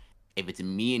 listen, if it's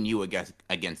me and you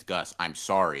against Gus, I'm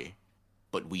sorry,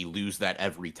 but we lose that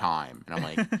every time. And I'm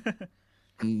like,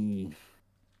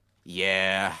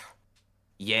 yeah.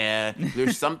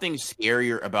 There's something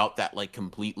scarier about that, like,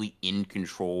 completely in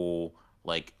control,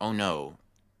 like, oh no,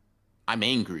 I'm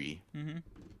angry,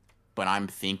 but I'm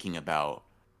thinking about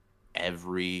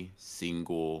every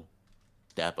single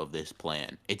step of this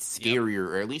plan. It's scarier,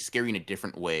 or at least scary in a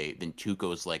different way than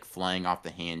Tuco's like flying off the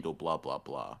handle, blah blah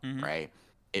blah. Right?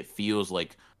 It feels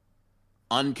like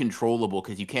uncontrollable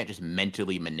because you can't just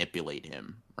mentally manipulate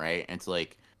him, right? And it's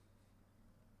like,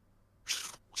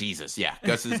 Jesus, yeah.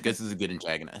 Gus is a good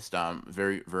antagonist.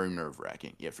 Very very nerve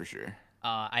wracking, yeah, for sure.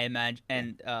 I imagine,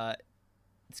 and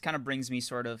this kind of brings me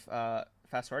sort of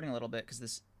fast forwarding a little bit because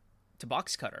this to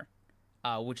Box Cutter.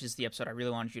 Which is the episode I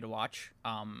really wanted you to watch,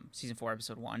 season 4,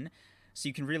 episode 1. So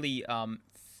you can really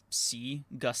see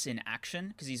Gus in action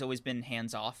because he's always been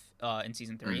hands off in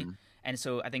season 3, and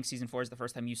so I think season 4 is the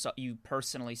first time you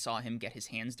personally saw him get his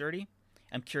hands dirty.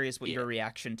 I'm curious what your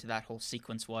reaction to that whole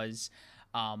sequence was,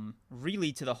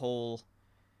 really to the whole,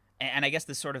 and I guess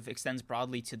this sort of extends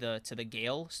broadly to the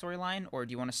Gale storyline, or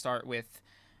do you want to start with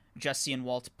Jesse and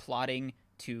Walt plotting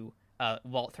to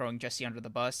Walt throwing Jesse under the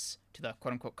bus to the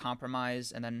quote-unquote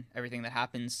compromise and then everything that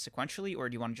happens sequentially, or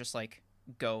do you want to just like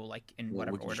go like in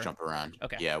whatever order? Just jump around.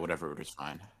 Okay. Yeah, whatever order is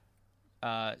fine.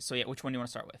 So yeah, which one do you want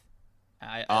to start with?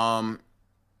 I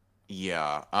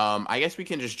guess we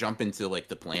can just jump into like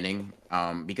the planning,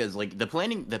 because like the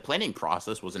planning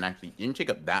process didn't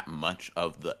take up that much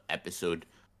of the episode,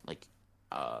 like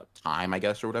time, I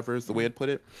guess, or whatever is the way I'd put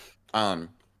it.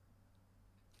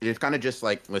 It's kind of just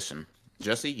like, listen,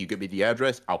 Jesse, you give me the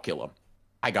address, I'll kill him.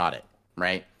 I got it,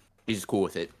 right? He's cool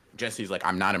with it. Jesse's like,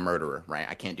 I'm not a murderer, right?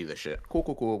 I can't do this shit. Cool,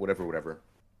 whatever.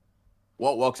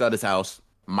 Walt walks out his house.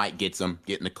 Mike gets him,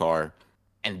 get in the car,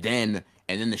 and then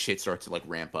the shit starts to like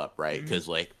ramp up, right? Because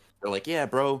like they're like, yeah,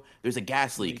 bro, there's a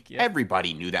gas leak. Yeah.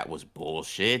 Everybody knew that was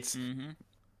bullshit.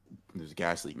 There's a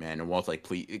gas leak, man. And Walt's like,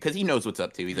 please, because he knows what's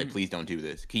up too. He's like, please don't do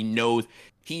this. He knows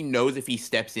if he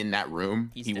steps in that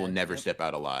room, he will never step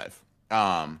out alive.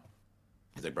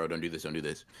 He's like, bro, don't do this.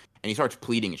 and he starts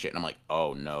pleading and shit. And I'm like,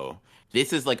 oh no,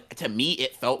 this is like, to me,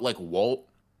 it felt like Walt.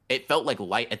 It felt like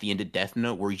Light at the end of Death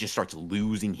Note, where he just starts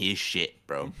losing his shit,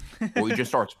 bro. Where he just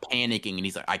starts panicking, and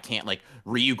he's like, I can't, like,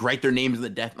 Ryuk, write their names in the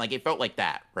death. Like, it felt like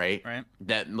that, right? Right.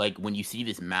 That, like, when you see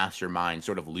this mastermind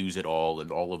sort of lose it all,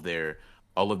 and all of their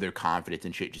confidence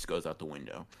and shit just goes out the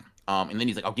window. And then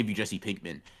he's like, I'll give you Jesse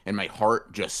Pinkman. And my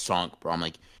heart just sunk, bro. I'm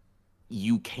like,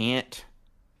 you can't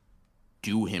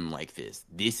do him like this.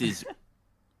 This is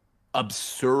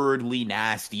absurdly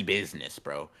nasty business,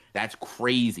 bro. That's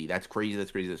crazy. That's crazy.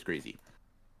 That's crazy. That's crazy.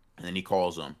 And then he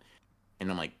calls him, and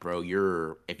I'm like, bro,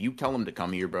 if you tell him to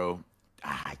come here, bro,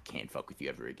 I can't fuck with you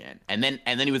ever again. And then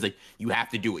he was like, you have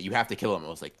to do it. You have to kill him. I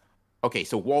was like, okay,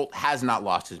 so Walt has not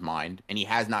lost his mind, and he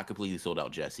has not completely sold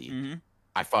out Jesse. Mm-hmm.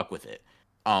 I fuck with it.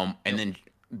 And then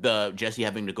the Jesse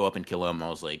having to go up and kill him, I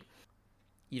was like,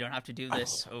 you don't have to do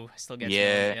this. Oh, I still get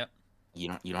Yep. You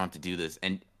don't have to do this.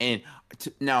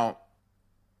 Now,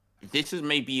 this is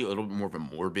maybe a little bit more of a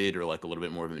morbid or like a little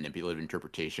bit more of a manipulative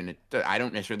interpretation. I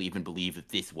don't necessarily even believe that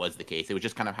this was the case. It was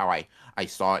just kind of how I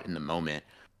saw it in the moment.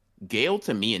 Gale,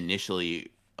 to me, initially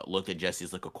looked at Jesse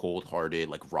as like a cold-hearted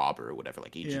like robber or whatever,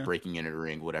 like he's just breaking into the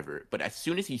ring, whatever. But as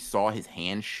soon as he saw his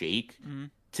hand shake,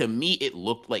 to me it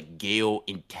looked like Gale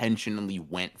intentionally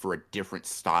went for a different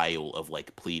style of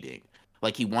like pleading.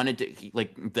 Like he wanted to,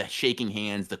 like the shaking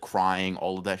hands, the crying,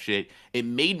 all of that shit. It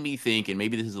made me think, and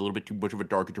maybe this is a little bit too much of a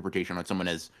dark interpretation on someone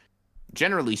as,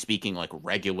 generally speaking, like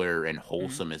regular and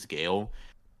wholesome as Gale,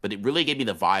 but it really gave me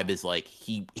the vibe as like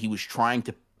he was trying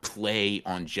to play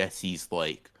on Jesse's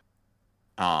like,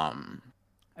 I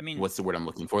mean, what's the word I'm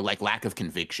looking for? Like lack of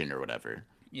conviction or whatever.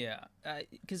 Yeah,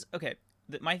 because okay,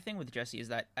 my thing with Jesse is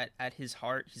that at his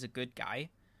heart, he's a good guy.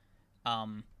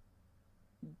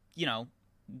 You know,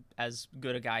 as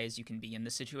good a guy as you can be in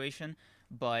this situation,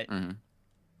 but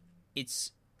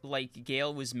it's like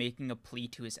Gale was making a plea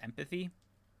to his empathy.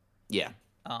 Yeah.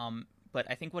 But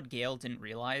I think what Gale didn't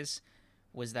realize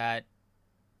was that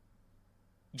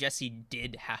Jesse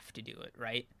did have to do it,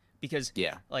 right? Because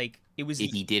like it was,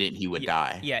 if he didn't, he would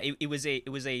die. Yeah, it was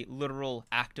a literal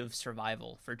act of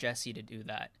survival for Jesse to do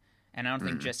that, and I don't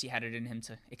think Jesse had it in him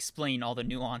to explain all the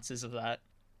nuances of that.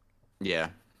 Yeah.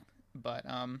 But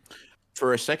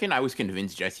for a second, I was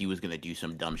convinced Jesse was gonna do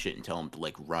some dumb shit and tell him to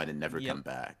like run and never come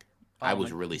back. I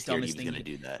was really scared he was gonna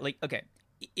do that. Like, okay,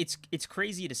 it's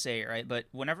crazy to say, right? But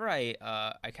whenever I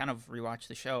kind of rewatch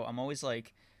the show, I'm always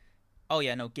like, oh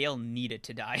yeah, no, Gale needed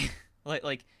to die.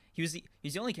 like he's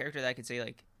the only character that I could say,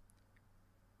 like,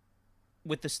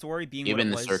 with the story being given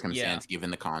what it the was, circumstance,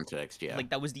 given the context, like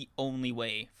that was the only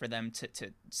way for them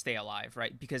to stay alive,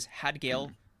 right? Because had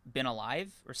Gale been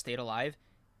alive or stayed alive,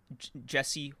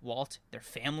 Jesse, Walt, their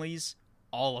families,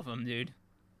 all of them, dude,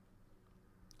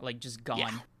 like just gone.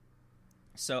 Yeah.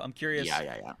 So I'm curious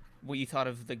what you thought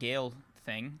of the Gale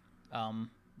thing.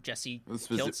 Jesse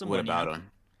killed someone. What about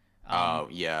him? Oh,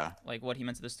 yeah. Like what he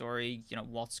meant to the story, you know,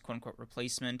 Walt's quote-unquote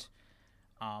replacement.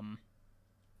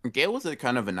 Gale was a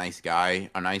kind of a nice guy,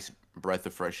 a nice breath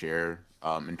of fresh air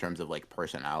in terms of like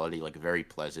personality, like very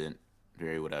pleasant,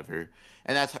 very whatever.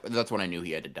 And that's when I knew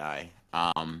he had to die.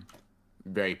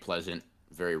 Very pleasant,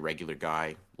 very regular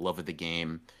guy, love of the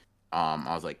game.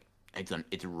 I was like,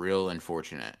 it's real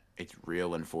unfortunate. It's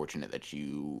real unfortunate that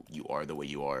you are the way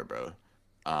you are, bro.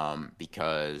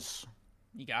 Because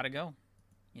you gotta go,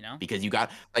 you know? Because you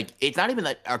got, like, it's not even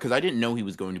that, because I didn't know he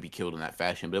was going to be killed in that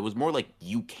fashion, but it was more like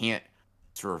you can't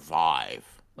survive.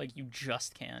 Like, you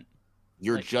just can't.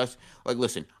 You're just, like,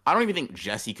 listen, I don't even think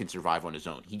Jesse can survive on his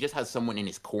own. He just has someone in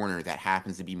his corner that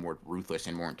happens to be more ruthless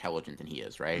and more intelligent than he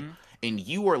is, right? And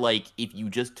you are like, if you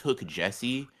just took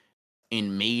Jesse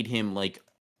and made him, like,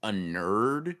 a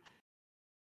nerd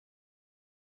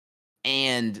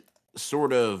and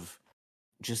sort of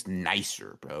just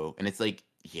nicer, bro. And it's like,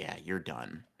 yeah, you're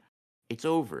done. It's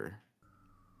over.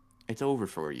 It's over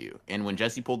for you. And when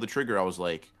Jesse pulled the trigger, I was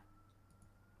like,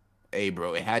 hey,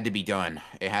 bro, it had to be done.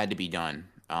 It had to be done.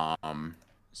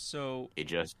 So it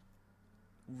just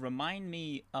remind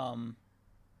me,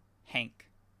 Hank.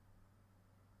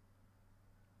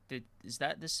 Is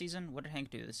that this season? What did Hank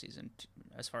do this season,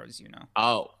 as far as you know?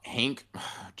 Oh, Hank,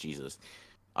 Jesus.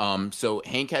 So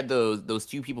Hank had those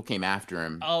two people came after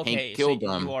him. Okay, Hank killed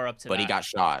them, but he got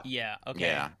shot. Yeah. Okay.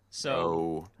 Yeah.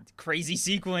 So crazy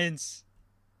sequence.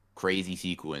 Crazy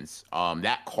sequence.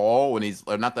 That call when he's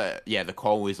not the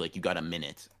call was like, you got a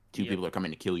minute. Two people are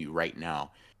coming to kill you right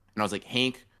now. And I was like,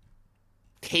 Hank,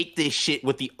 take this shit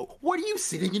with the. What are you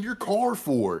sitting in your car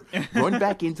for? Run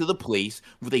back into the place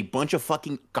with a bunch of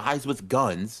fucking guys with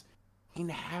guns and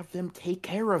have them take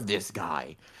care of this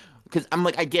guy. Because I'm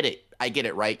like, I get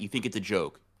it, right? You think it's a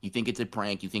joke. You think it's a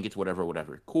prank. You think it's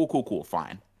whatever. Cool.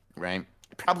 Fine, right?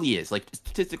 It probably is. Like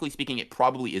statistically speaking, it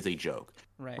probably is a joke,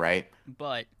 right?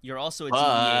 But you're also a DEA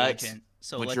But agent,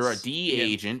 but you're a DEA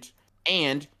agent,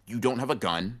 and you don't have a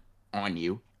gun on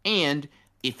you. And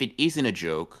if it isn't a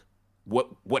joke,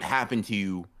 what happened to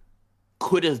you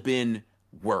could have been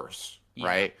worse,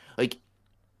 right? Like,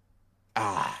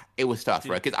 it was tough,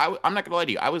 right? Because I'm not gonna lie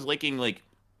to you, I was liking like.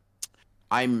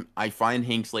 I find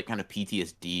Hank's like kind of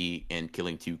PTSD and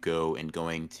killing Tuco and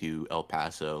going to El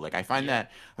Paso. Like I find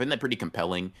that pretty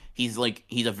compelling. He's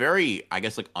a very, I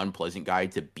guess, like unpleasant guy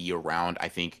to be around, I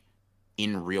think,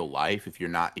 in real life if you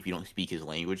don't speak his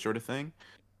language sort of thing.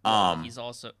 He's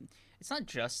also, it's not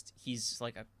just he's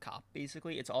like a cop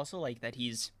basically. It's also like that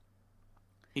he's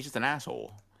just an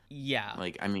asshole. Yeah.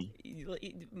 Like I mean,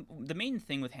 the main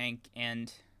thing with Hank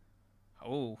and I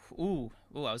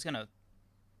was gonna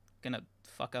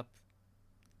fuck up.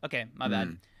 Okay, my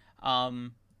bad. I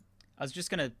was just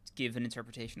gonna give an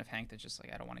interpretation of Hank that's just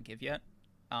like I don't want to give yet.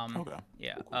 Okay.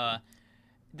 Yeah. Cool.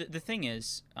 The thing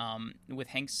is, with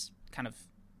Hank's kind of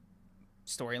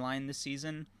storyline this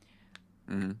season,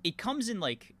 it comes in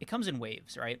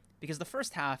waves, right? Because the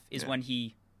first half is when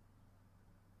he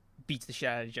beats the shit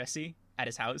out of Jesse at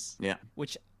his house. Yeah.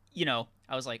 Which, I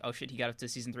was like, oh shit, he got up to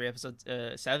season 3, episode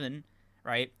 7.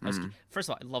 Right? First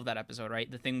of all, I love that episode, right?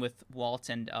 The thing with Walt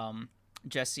and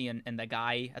Jesse and the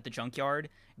guy at the junkyard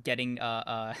getting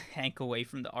Hank away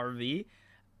from the RV.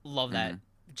 Love that.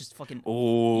 Just fucking...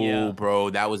 Oh, yeah. Bro,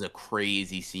 that was a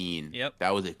crazy scene. Yep.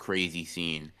 That was a crazy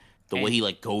scene. The way he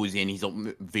like goes in, he's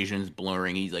vision's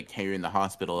blurring, he's like tearing the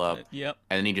hospital up. Yep.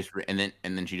 And then he just and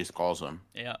then she just calls him.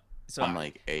 Yeah. So I'm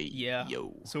like, hey,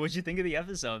 yo. So what'd you think of the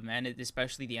episode, man?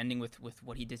 Especially the ending with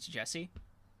what he did to Jesse?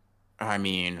 I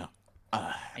mean...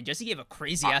 and Jesse gave a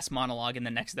crazy ass monologue in the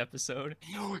next episode.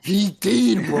 He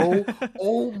did, bro.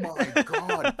 Oh my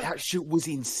god, that shit was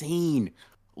insane.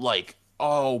 Like,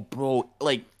 oh, bro,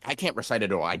 like I can't recite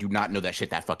it all. I do not know that shit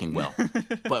that fucking well.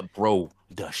 But bro,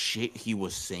 the shit he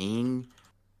was saying.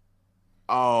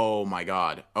 Oh my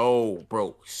god. Oh,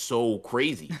 bro, so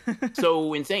crazy,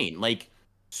 so insane, like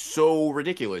so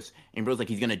ridiculous. And bro's like,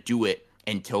 he's gonna do it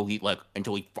until he was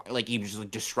just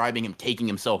like describing him taking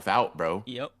himself out, bro.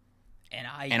 Yep. And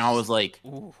I was like,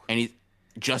 ooh. And he's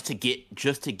just to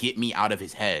get me out of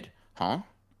his head, huh?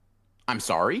 I'm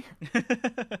sorry.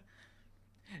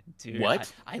 Dude,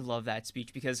 what? I love that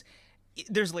speech because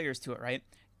there's layers to it, right?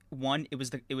 One, it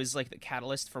was like the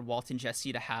catalyst for Walt and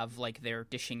Jesse to have like their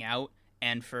dishing out,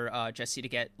 and for Jesse to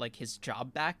get like his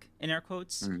job back in air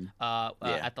quotes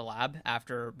at the lab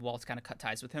after Walt kind of cut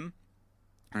ties with him.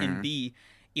 And B,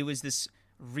 it was this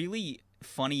really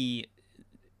funny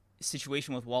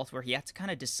situation with Walt where he had to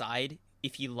kind of decide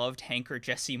if he loved Hank or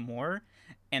Jesse more.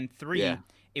 And 3,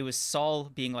 it was Saul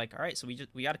being like, all right, so we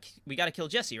gotta kill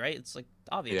Jesse, right? It's like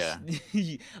obvious.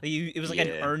 It was like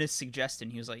an earnest suggestion.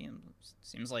 He was like,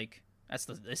 seems like that's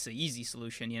the easy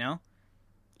solution,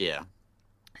 Yeah.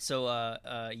 So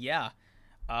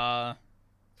I'll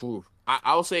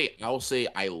say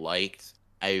I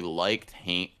liked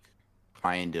Hank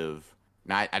kind of.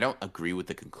 Now, I don't agree with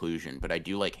the conclusion, but I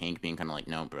do like Hank being kind of like,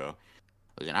 no, bro.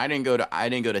 Listen, I didn't go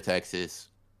to Texas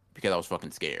because I was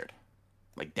fucking scared,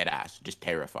 like dead ass, just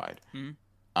terrified.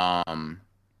 And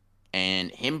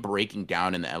him breaking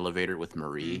down in the elevator with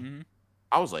Marie,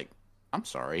 I was like, I'm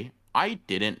sorry, I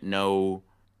didn't know.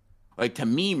 Like, to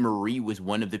me, Marie was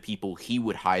one of the people he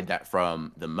would hide that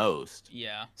from the most.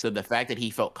 Yeah. So the fact that he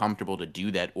felt comfortable to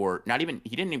do that, or he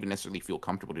didn't even necessarily feel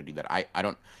comfortable to do that. I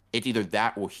don't, it's either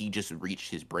that or he just reached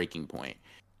his breaking point.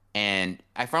 And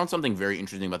I found something very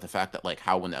interesting about the fact that, like,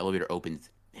 how when the elevator opens,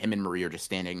 him and Marie are just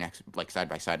standing next, like, side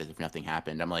by side as if nothing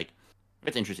happened. I'm like,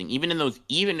 that's interesting. Even in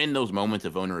those moments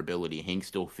of vulnerability, Hank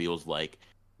still feels like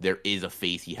there is a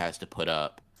face he has to put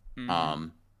up.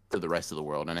 To the rest of the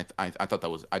world, and I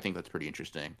think that's pretty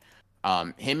interesting.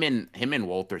 Him and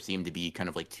Walter seem to be kind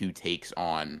of like two takes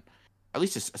on at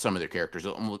least just some of their characters,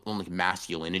 on like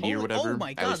masculinity or whatever. Oh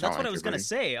my god, that's what I was gonna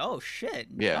say. Oh shit,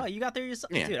 yeah, you got there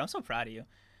yourself, dude. I'm so proud of you.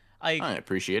 I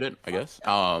appreciate it, I guess.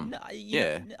 I'm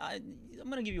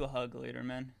gonna give you a hug later,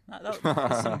 man. That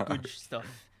was some good stuff.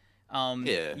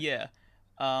 Man,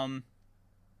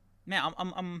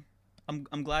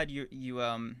 I'm glad you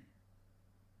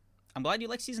I'm glad you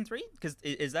like season 3 because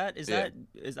is that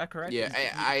correct? Yeah,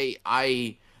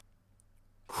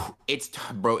 it's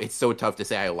so tough to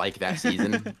say I like that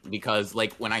season because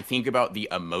like when I think about the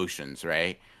emotions,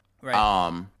 right?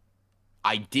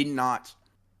 I did not.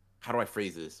 How do I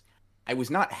phrase this? I was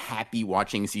not happy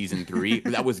watching season 3,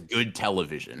 but that was good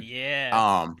television.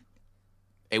 Yeah.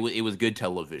 It was good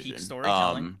television. Peak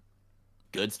storytelling.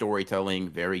 good storytelling,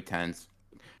 very tense.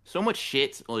 So much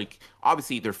shit. Like,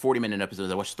 obviously, they're 40-minute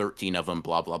episodes. I watched 13 of them,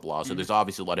 blah, blah, blah. So there's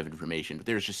obviously a lot of information, but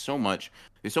there's just so much.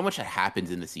 There's so much that happens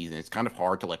in the season. It's kind of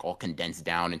hard to, like, all condense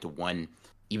down into one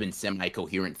even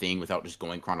semi-coherent thing without just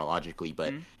going chronologically.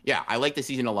 But, yeah, I like the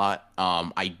season a lot.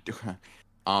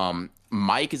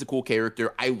 Mike is a cool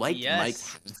character. I liked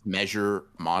Mike's half-measure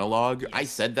monologue. I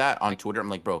said that on Twitter. I'm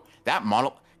like, bro, that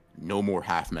no more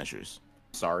half measures.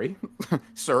 Sorry,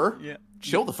 sir. Yeah.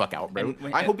 Chill the fuck out, bro.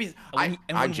 I hope he's. I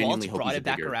genuinely hope brought he's it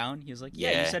back bigger. around. He was like,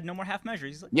 "Yeah, you said no more half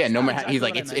measures." He's like, "Yeah, no more." Exactly he's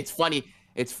like, "It's funny.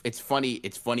 It's funny.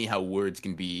 It's funny how words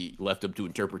can be left up to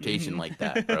interpretation like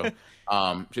that, bro."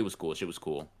 Shit was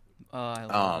cool. Oh, I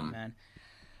love it, man.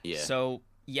 Yeah. So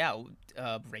yeah,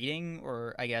 rating,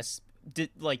 or I guess,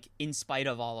 like, in spite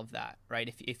of all of that,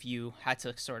 right? If you had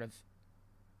to sort of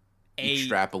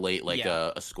extrapolate like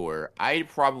a score, I'd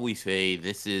probably say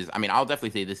this is. I mean, I'll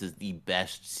definitely say this is the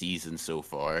best season so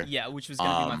far. Yeah, which was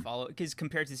gonna be my follow, because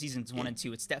compared to seasons 1 and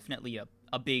 2, it's definitely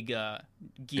a big gear.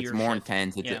 It's more shift.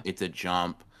 intense. It's a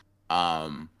jump.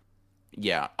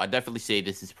 Yeah, I'd definitely say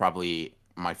this is probably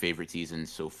my favorite season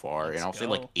so far, and I'll say,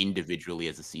 like, individually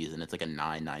as a season, it's like a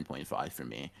 9.5 for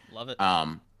me. Love it.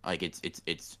 Like,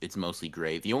 it's mostly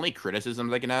great. The only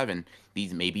criticisms I can have, and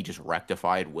these may be just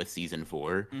rectified with season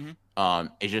 4,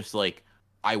 is just like,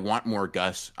 I want more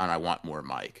Gus and I want more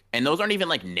Mike, and those aren't even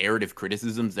like narrative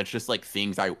criticisms. That's just like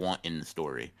things I want in the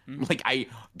story. Like,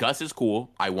 Gus is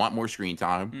cool. I want more screen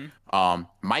time.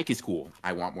 Mike is cool.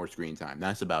 I want more screen time.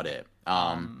 That's about it.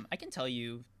 I can tell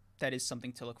you that is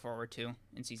something to look forward to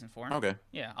in season 4. Okay.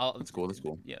 Yeah, that's cool.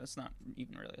 Yeah, it's not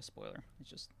even really a spoiler. It's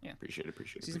just, yeah. Appreciate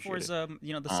it. Season 4 is the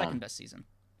second best season,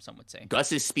 some would say.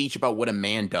 Gus's speech about what a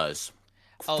man does,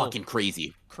 fucking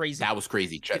crazy. That was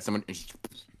crazy. Someone,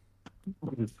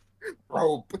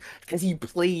 bro, because he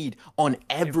played on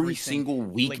every single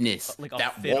weakness like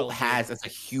that Walt has as a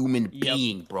human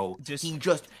being, bro. He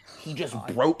just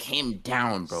broke him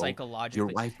down, bro. Psychologically. Your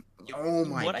wife. Oh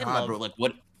my god, bro! Like,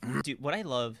 what? Dude, what I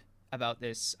love about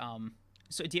this,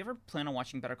 so do you ever plan on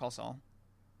watching Better Call Saul?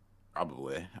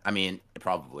 Probably. I mean,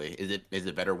 probably. Is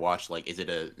it better watched? Like, is it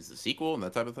a sequel and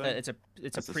that type of thing?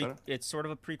 It's sort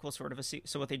of a prequel, sort of a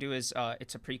so what they do is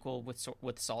it's a prequel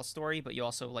with Saul's story, but you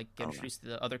also, like, get introduced to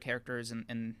the other characters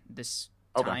in this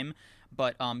time.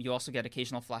 But you also get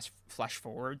occasional flash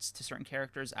forwards to certain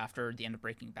characters after the end of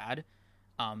Breaking Bad.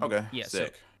 Yeah.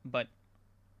 Sick. But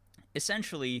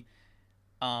essentially,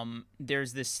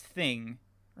 there's this thing,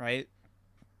 right?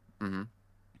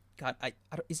 God, I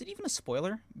don't, is it even a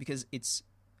spoiler? Because it's.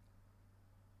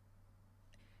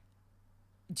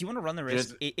 Do you want to run the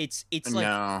risk? It's like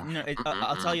no.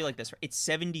 I'll tell you like this. It's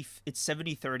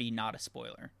 70-30, not a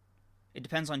spoiler. It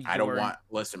depends on. I don't want.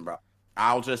 Listen, bro.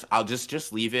 I'll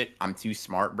just leave it. I'm too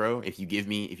smart, bro. If you give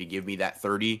me that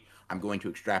 30, I'm going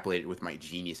to extrapolate it with my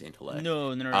genius intellect.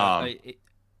 No.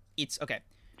 It's okay.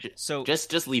 So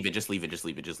just leave it.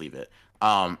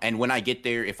 And when I get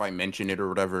there, if I mention it or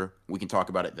whatever, we can talk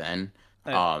about it then.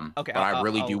 Okay. But I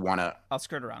really do want to. I'll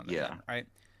skirt around that. Yeah.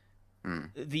 Then,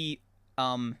 right.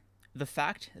 The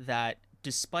fact that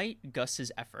despite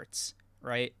Gus's efforts,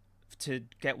 right, to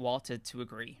get Walt to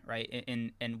agree, right,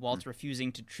 and Walt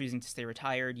choosing to stay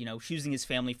retired, choosing his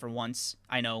family for once.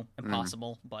 I know,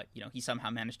 impossible, but he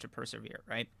somehow managed to persevere,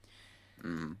 right.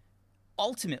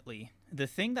 Ultimately, the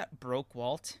thing that broke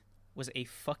Walt was a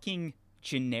fucking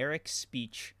generic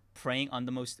speech preying on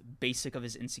the most basic of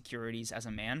his insecurities as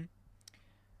a man.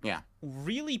 Yeah.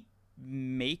 Really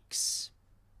makes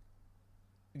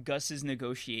Gus's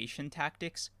negotiation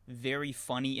tactics very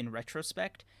funny in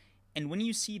retrospect. And when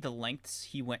you see the lengths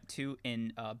he went to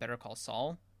in Better Call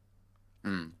Saul,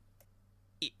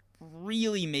 it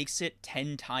really makes it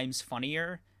 10 times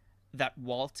funnier that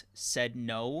Walt said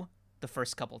no the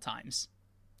first couple times.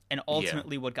 And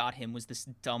ultimately what got him was this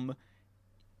dumb,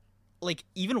 like,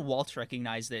 even Walt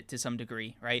recognized it to some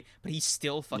degree, right? But he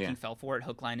still fucking fell for it,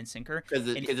 hook, line, and sinker. Because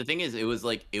the thing is, it was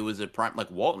a prime,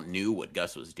 like, Walt knew what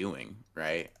Gus was doing,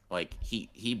 right? Like,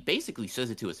 he basically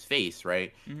says it to his face,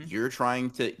 right? You're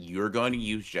going to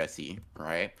use Jesse,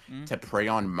 right? To prey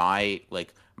on my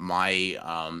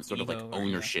sort of like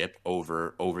ownership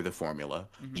over the formula.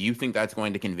 You think that's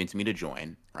going to convince me to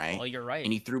join, right? Well, you're right.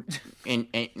 And he threw,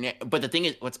 but the thing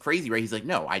is, what's crazy, right? He's like,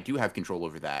 no, I do have control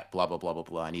over that, blah, blah, blah, blah,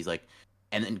 blah. And he's like,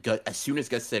 and then as soon as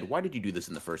Gus said, why did you do this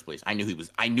in the first place? I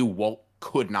knew Walt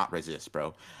could not resist,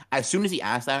 bro. As soon as he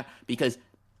asked that, because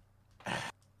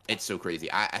it's so crazy.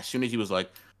 As soon as he was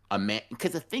like, a man,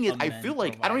 because the thing is, I feel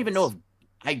like, I don't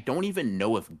even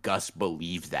know if Gus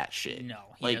believes that shit. No,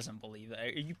 he doesn't believe that. Are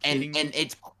you kidding me?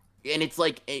 And it's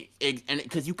like, and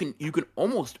because you can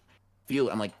almost feel.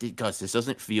 I'm like, Gus, this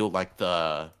doesn't feel like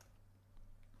the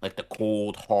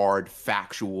cold, hard,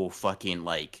 factual, fucking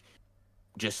like,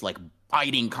 just like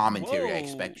biting commentary I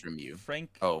expect from you. Frank.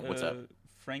 Oh, what's up?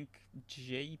 Frank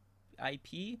JIP.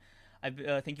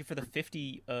 Thank you for the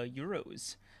 50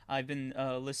 euros. I've been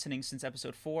listening since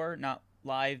episode 4, not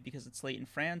live because it's late in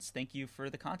France. Thank you for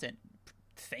the content.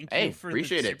 Thank you for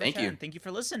appreciate the it. Thank you. Thank you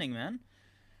for listening, man.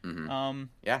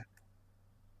 Yeah.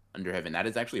 Under Heaven. That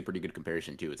is actually a pretty good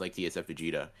comparison too. It's like TSF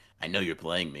Vegeta. I know you're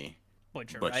playing me,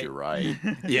 but you're right.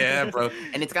 Yeah, bro.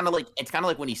 And it's kind of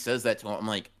like when he says that to him, I'm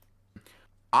like,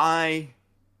 and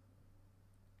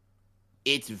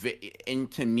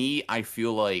to me, I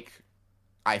feel like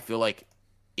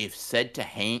if said to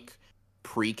Hank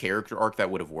pre-character arc,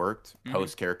 that would have worked.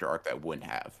 Post-character arc, that wouldn't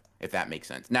have, if that makes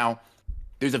sense. Now,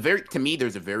 there's a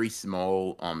very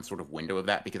small sort of window of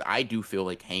that, because I do feel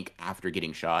like Hank, after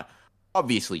getting shot,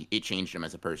 obviously it changed him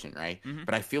as a person, right?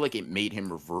 But I feel like it made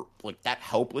him revert, like that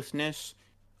helplessness,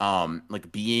 like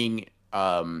being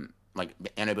like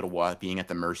unable to walk, being at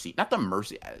the mercy, not the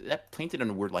mercy, that painted in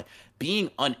a word, like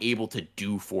being unable to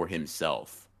do for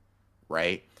himself,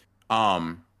 right?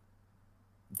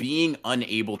 Being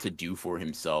unable to do for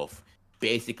himself,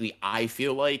 basically, I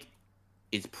feel like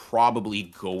is probably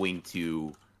going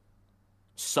to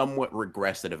somewhat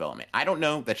regress the development. I don't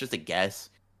know, that's just a guess.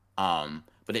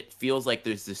 But it feels like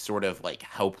there's this sort of like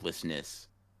helplessness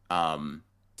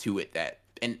to it that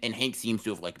and Hank seems to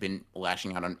have like been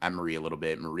lashing out on Marie a little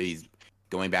bit. Marie's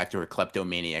going back to her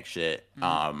kleptomaniac shit.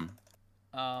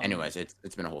 Anyways,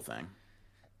 it's been a whole thing.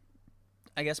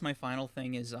 I guess my final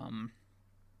thing is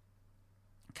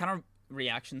kind of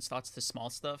reactions, thoughts to small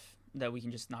stuff that we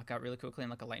can just knock out really quickly in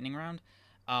like a lightning round.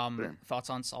 Sure. Thoughts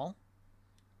on Saul?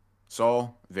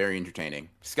 Saul, very entertaining.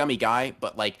 Scummy guy,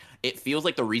 but like it feels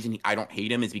like the reason I don't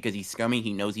hate him is because he's scummy.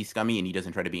 He knows he's scummy, and he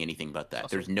doesn't try to be anything but that.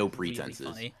 Also, there's no pretenses.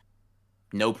 Really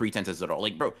no pretenses at all.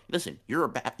 Like, bro, listen, you're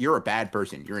a bad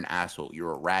person. You're an asshole.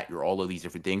 You're a rat. You're all of these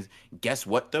different things. Guess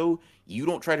what, though? You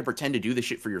don't try to pretend to do this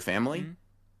shit for your family.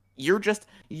 You're just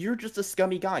a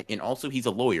scummy guy. And also, he's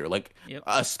a lawyer. Like,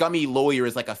 a scummy lawyer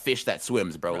is like a fish that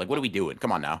swims, bro. Like, what are we doing?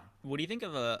 Come on now. What do you think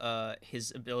of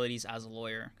his abilities as a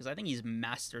lawyer? Because I think he's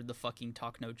mastered the fucking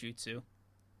talk no jutsu.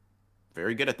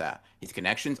 Very good at that. His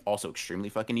connections also extremely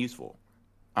fucking useful.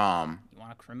 You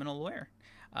want a criminal lawyer?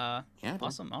 Yeah.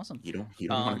 Awesome. You don't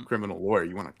want a criminal lawyer.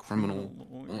 You want a criminal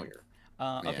lawyer.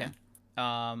 Okay.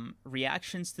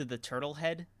 Reactions to the turtle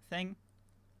head thing.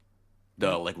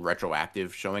 The like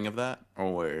retroactive showing of that,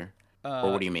 or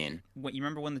what do you mean? What you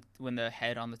remember when the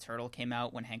head on the turtle came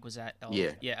out when Hank was at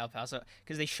El Paso,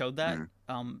 because they showed that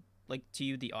like to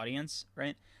you, the audience,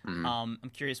 right? I'm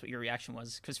curious what your reaction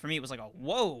was, because for me it was like,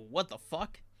 whoa, what the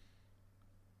fuck?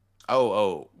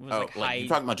 Like you're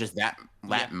talking about just that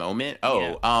moment?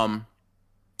 To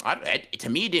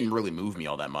me it didn't really move me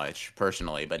all that much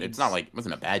personally, but it's not like it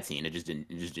wasn't a bad scene. It just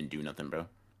didn't do nothing, bro.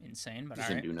 Insane, but it just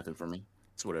didn't do nothing for me.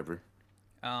 It's whatever.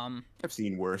 I've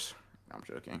seen worse. No, I'm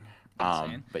joking.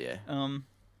 But yeah.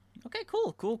 Okay,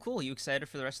 cool. You excited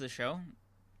for the rest of the show?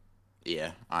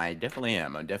 Yeah, I definitely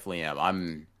am.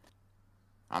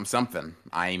 I'm something.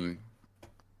 I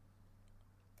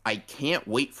can't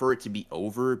wait for it to be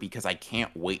over, because I can't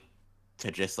wait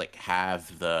to just like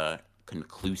have the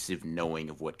conclusive knowing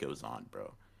of what goes on,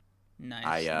 bro.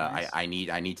 Nice. I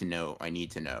need to know. I need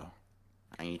to know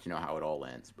how it all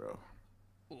ends, bro.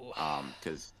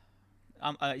 Because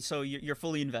so you're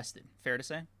fully invested, fair to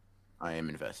say? I am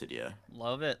invested, yeah.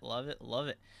 Love it.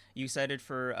 You excited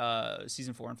for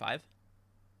season 4 and 5?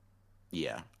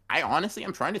 Yeah.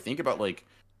 I'm trying to think about like,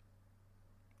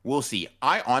 we'll see.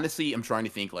 I honestly am trying to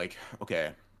think like,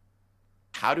 okay,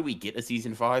 how do we get a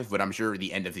season 5? But I'm sure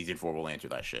the end of season 4 will answer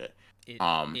that shit. It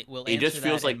will answer just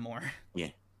feels like more. Yeah.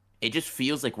 It just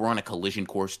feels like we're on a collision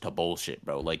course to bullshit,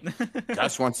 bro. Like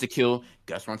Gus wants to kill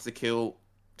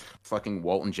fucking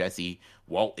Walt and Jesse.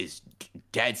 Walt is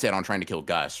dead set on trying to kill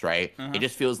Gus, right? It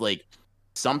just feels like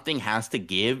something has to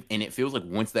give, and it feels like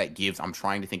once that gives, I'm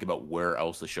trying to think about where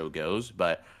else the show goes.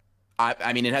 But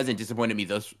I mean, it hasn't disappointed me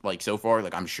so far.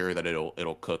 Like, I'm sure that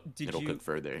it'll cook. Cook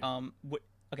further.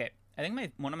 Okay, I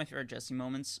think one of my favorite Jesse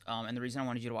moments, and the reason I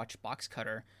wanted you to watch Box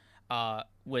Cutter,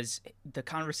 was the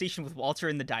conversation with Walter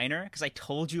in the diner, because I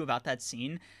told you about that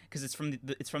scene because it's from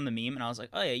the meme, and I was like,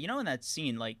 oh yeah, in that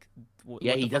scene, like,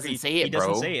 he doesn't say it, bro. He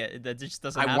doesn't say it. That just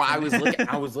doesn't happen.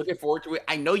 I was looking forward to it.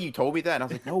 I know you told me that, and I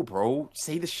was like, no, bro,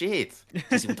 say the shit.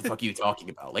 What the fuck are you talking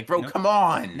about? Like, bro, come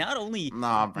on. Not only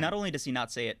does he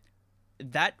not say it,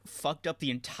 that fucked up the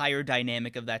entire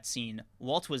dynamic of that scene.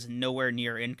 Walt was nowhere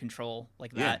near in control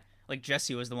like that. Yeah. Like,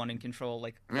 Jesse was the one in control.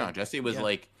 Like, Jesse was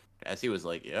like,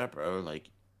 yeah, bro, like,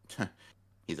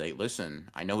 He's like, listen,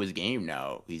 I know his game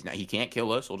now. He can't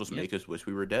kill us. He'll just make us wish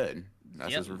we were dead.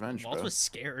 That's his revenge, Walt bro. was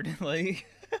scared. Like,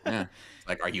 yeah.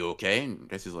 Like, are you okay? And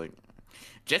Jesse's like,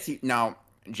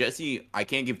 Jesse, I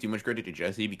can't give too much credit to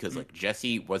Jesse because like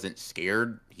Jesse wasn't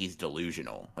scared. He's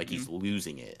delusional. Like he's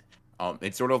losing it.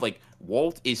 It's sort of like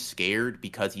Walt is scared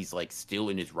because he's like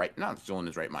not still in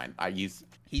his right mind.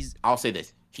 I'll say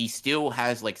this. He still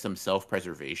has like some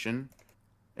self-preservation,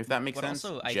 if that makes sense.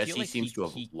 Also, Jesse seems to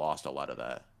have lost a lot of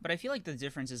that. But I feel like the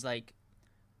difference is like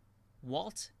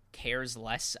Walt cares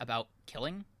less about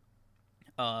killing.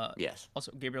 Yes.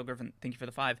 Also, Gabriel Griffin, thank you for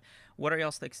the 5. What are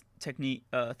y'all's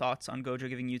thoughts on Gojo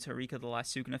giving Yuta Rika the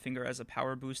last Sukuna finger as a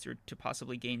power booster to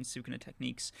possibly gain Sukuna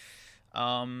techniques?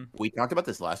 We talked about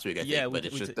this last week, I think, but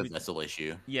it's just the vessel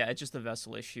issue. Yeah, it's just the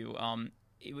vessel issue.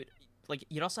 It would like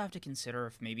you'd also have to consider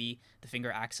if maybe the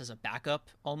finger acts as a backup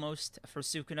almost for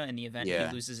Sukuna in the event he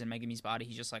loses in Megumi's body.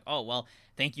 He's just like, oh well,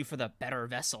 thank you for the better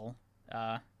vessel.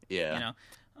 You know.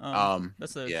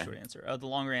 That's the short answer. The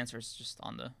longer answer is just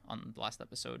on the last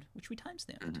episode, which we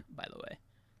timestamped, by the way.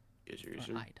 Yes,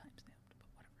 sir. I timestamped, but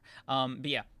whatever.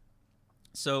 But yeah.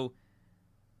 So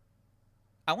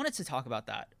I wanted to talk about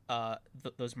that.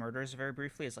 Those murders very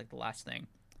briefly is like the last thing.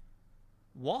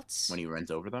 Walt's when he runs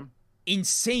over them.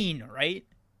 Insane, right?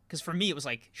 Because for me it was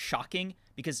like shocking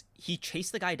because he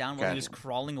chased the guy down while he was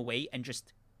crawling away and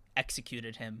just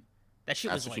executed him. That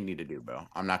shit That's was what like... you need to do, bro.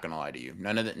 I'm not gonna lie to you.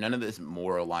 None of this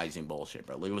moralizing bullshit,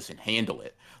 bro. Like, listen, handle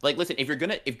it. Like, listen, if you're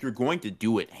going to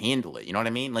do it, handle it. You know what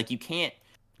I mean? Like, you can't.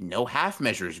 No half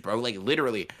measures, bro. Like,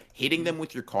 literally, hitting them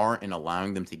with your car and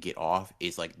allowing them to get off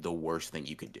is like the worst thing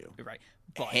you could do. You're right.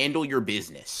 But handle your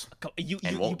business. You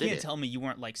can't tell me you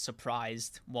weren't like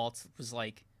surprised. Walt was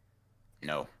like,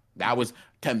 no, that was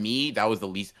the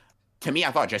least. To me,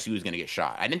 I thought Jesse was going to get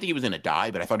shot. I didn't think he was going to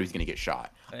die, but I thought he was going to get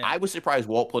shot. Yeah. I was surprised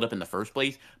Walt pulled up in the first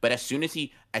place, but as soon as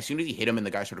he hit him and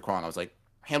the guy started crawling, I was like,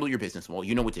 handle your business, Walt.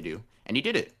 You know what to do. And he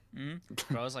did it.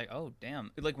 Bro, I was like, oh,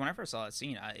 damn. Like, when I first saw that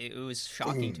scene, it was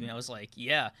shocking to me. I was like,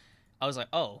 yeah. I was like,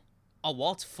 oh,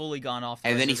 Walt's fully gone off the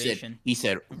reservation. And then he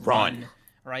said, run.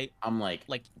 Right? I'm like,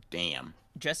 damn.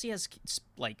 Jesse has,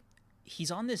 like,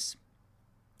 he's on this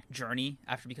journey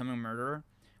after becoming a murderer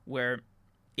where...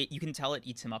 you can tell it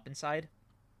eats him up inside.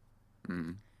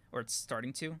 Or it's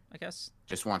starting to, I guess.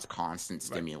 Just wants constant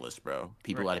stimulus, bro.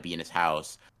 People got to be in his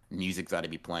house. Music's got to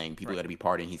be playing. People got to be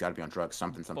partying. He's got to be on drugs.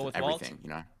 Something, everything, Walt, you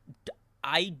know?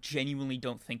 I genuinely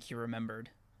don't think he remembered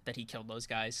that he killed those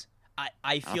guys.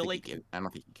 I feel like... I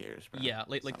don't think he cares, bro. Yeah,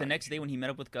 like the next day when he met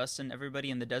up with Gus and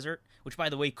everybody in the desert, which, by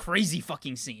the way, crazy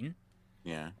fucking scene.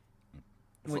 Yeah.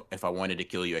 If I wanted to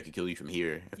kill you, I could kill you from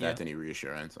here. If that's any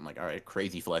reassurance, I'm like, all right,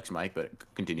 crazy flex, Mike, but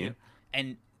continue. Yeah.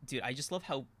 And dude, I just love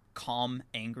how calm,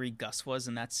 angry Gus was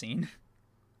in that scene.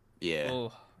 Yeah.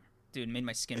 Oh, dude, made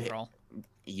my skin crawl.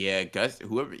 Yeah,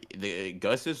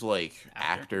 Gus's like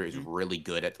actor is really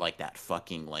good at like that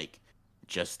fucking like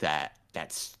just that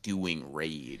stewing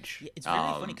rage. Yeah, it's really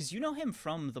funny because you know him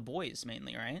from The Boys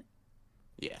mainly, right?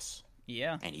 Yes.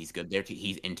 Yeah. And he's good there too.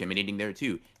 He's intimidating there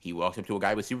too. He walks up to a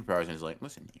guy with superpowers and is like,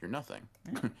 listen, you're nothing.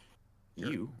 Yeah.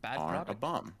 You are a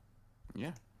bum.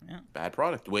 Yeah. Bad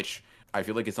product, which I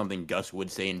feel like is something Gus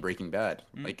would say in Breaking Bad.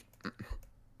 Like,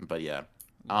 but yeah.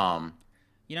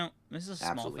 You know, this is a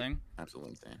small thing.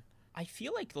 Absolutely insane. I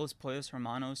feel like those Pollos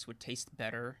Hermanos would taste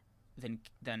better than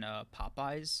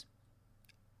Popeyes.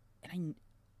 And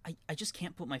I just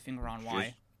can't put my finger on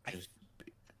why.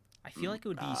 I feel like it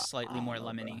would be slightly more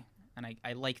lemony. And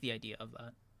I like the idea of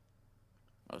that.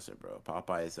 Listen, bro,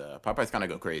 Popeyes kind of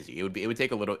go crazy. It would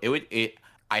take a little.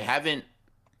 I haven't.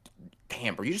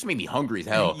 Damn, bro, you just made me hungry as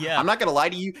hell. Yeah. I'm not gonna lie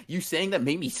to you. You saying that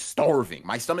made me starving.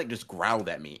 My stomach just growled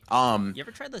at me. You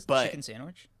ever tried the chicken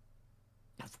sandwich?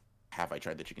 Have I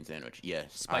tried the chicken sandwich?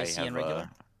 Yes. Spicy and regular.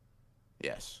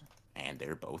 Yes, and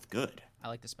they're both good. I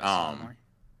like the spicy one more.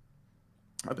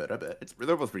 I bet.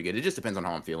 They're both pretty good. It just depends on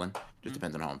how I'm feeling.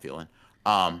 Depends on how I'm feeling.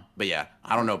 But yeah,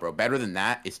 I don't know, bro. Better than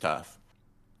that is tough.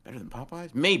 Better than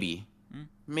Popeyes? Maybe.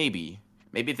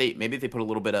 Maybe if they put a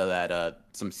little bit of that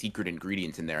some secret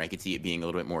ingredients in there, I could see it being a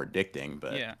little bit more addicting.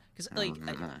 But yeah, because like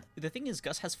the thing is,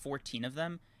 Gus has 14 of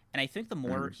them, and I think the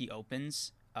more he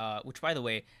opens, which by the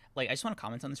way, like I just want to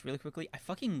comment on this really quickly. I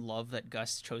fucking love that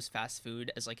Gus chose fast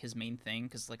food as like his main thing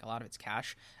because like a lot of it's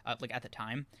cash, like at the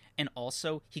time, and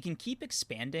also he can keep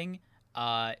expanding.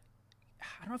 I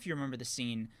don't know if you remember the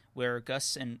scene where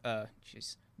Gus and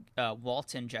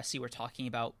Walt and Jesse were talking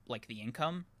about like the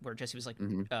income, where Jesse was like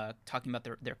talking about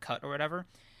their cut or whatever.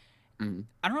 I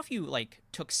don't know if you like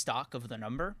took stock of the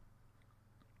number,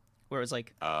 where it was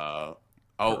like,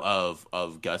 Oh,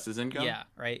 of Gus's income? Yeah,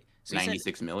 right. So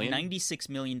 96 million? $96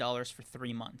 million for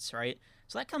 3 months, right?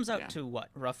 So that comes out to what,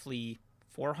 roughly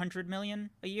 400 million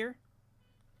a year?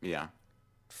 Yeah.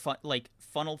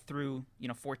 Funneled through,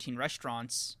 14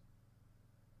 restaurants.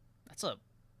 That's a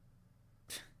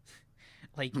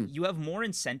you have more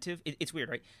incentive. It's weird,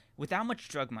 right? With that much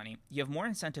drug money, you have more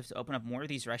incentive to open up more of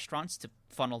these restaurants to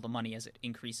funnel the money as it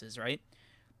increases, right?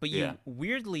 But you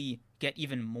weirdly get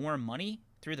even more money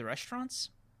through the restaurants.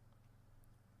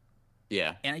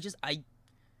 Yeah. And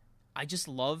I just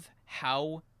love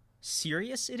how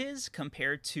serious it is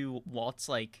compared to Walt's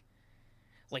like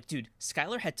dude,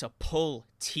 Skylar had to pull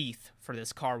teeth for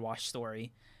this car wash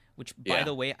story, which by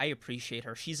the way, I appreciate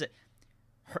her. She's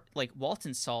Walt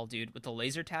and Saul, dude, with the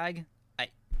laser tag,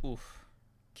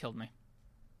 killed me.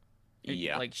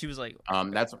 Yeah. She was like,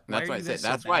 that's why I said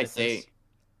that's why I say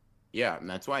yeah, and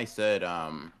that's why I said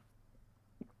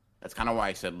that's kind of why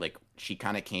I said like she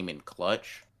kind of came in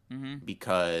clutch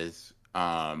because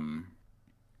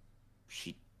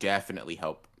she definitely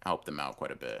helped them out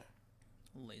quite a bit.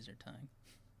 Laser tag.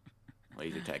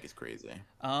 Laser tag is crazy.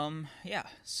 Yeah.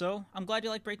 So I'm glad you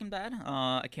like Breaking Bad.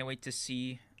 I can't wait to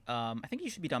see. I think you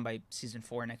should be done by season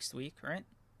 4 next week, right?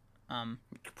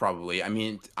 Probably. I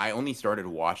mean, I only started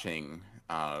watching.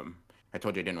 I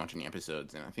told you I didn't watch any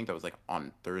episodes, and I think that was like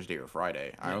on Thursday or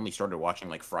Friday. I only started watching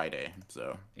like Friday,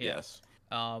 so yes.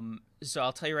 So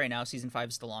I'll tell you right now, season 5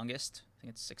 is the longest. I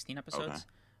think it's 16 episodes.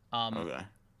 Okay.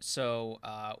 So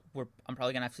I'm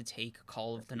probably gonna have to take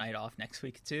Call of the Night off next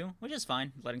week too, which is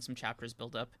fine, letting some chapters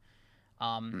build up.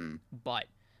 But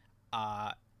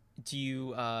do you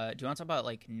want to talk about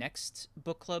like next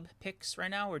book club picks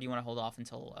right now, or do you want to hold off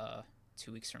until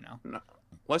 2 weeks from now? No,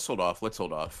 let's hold off.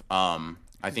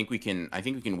 I think we can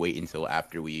wait until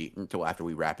after we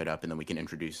wrap it up, and then we can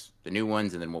introduce the new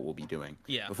ones and then what we'll be doing.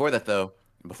 Yeah. Before that though,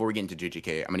 before we get into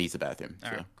JJK, I'm gonna use the bathroom.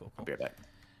 All right, cool. I'll be right back.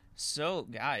 So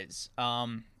guys,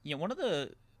 one of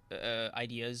the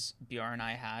ideas BR and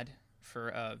I had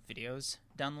for videos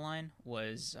down the line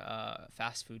was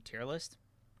fast food tier list,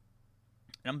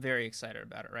 and I'm very excited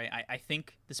about it. Right, I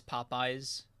think this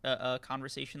Popeyes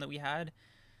conversation that we had,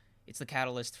 it's the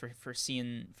catalyst for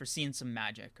seeing some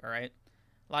magic. All right,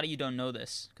 a lot of you don't know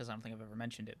this because I don't think I've ever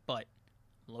mentioned it, but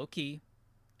low key,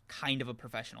 kind of a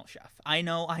professional chef. I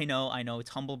know, it's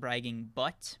humble bragging,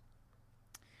 but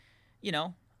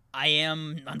I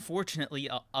am, unfortunately,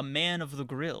 a man of the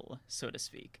grill, so to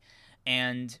speak.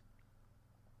 And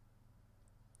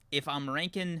if I'm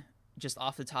ranking just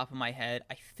off the top of my head,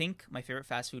 I think my favorite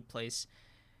fast food place...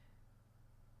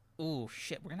 Oh,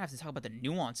 shit, we're going to have to talk about the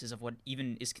nuances of what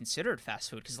even is considered fast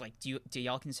food. Because, do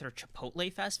y'all consider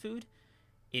Chipotle fast food?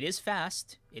 It is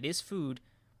fast, it is food,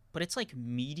 but it's,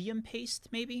 medium paced,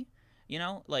 maybe?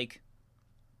 Y'all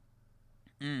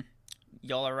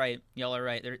are right.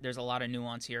 There's a lot of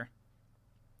nuance here.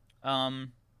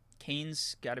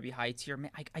 Cane's got to be high tier.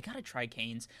 Man, I gotta try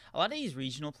Cane's. A lot of these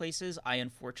regional places, I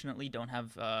unfortunately don't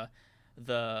have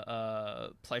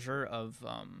the pleasure of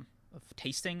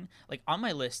tasting. Like on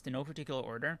my list, in no particular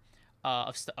order,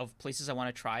 of places I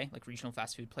want to try, like regional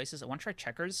fast food places. I want to try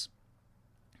Checkers,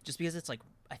 just because it's I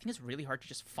think it's really hard to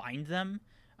just find them,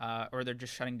 or they're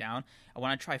just shutting down. I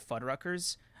want to try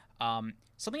Fuddruckers.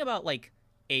 Something about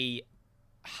a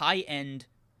high-end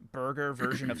burger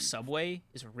version of Subway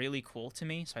is really cool to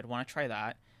me, so I'd want to try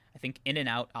that. I think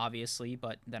In-N-Out, obviously,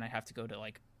 but then I'd have to go to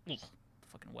the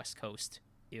fucking West Coast.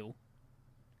 Ew.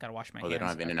 Gotta wash my hands. Oh, they don't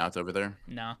have In-N-Outs over there?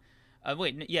 No.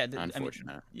 Wait, yeah.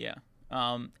 Unfortunate. Yeah.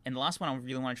 And the last one I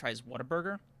really want to try is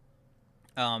Whataburger.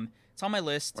 It's on my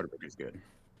list. Whataburger's good.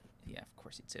 Yeah, of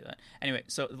course you'd say that. Anyway,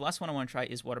 so the last one I want to try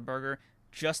is Whataburger,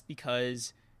 just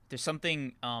because there's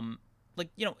something...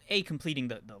 A, completing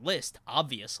the list,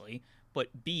 obviously,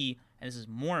 but B, and this is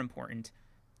more important,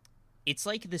 it's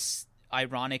this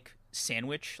ironic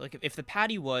sandwich. If the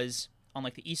patty was on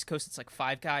the East Coast, it's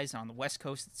Five Guys, and on the West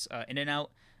Coast, it's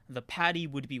In-N-Out, the patty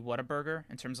would be Whataburger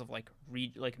in terms of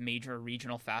major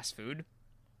regional fast food.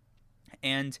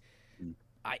 And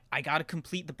I gotta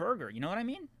complete the burger. You know what I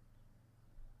mean?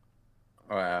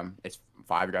 It's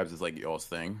Five Guys is y'all's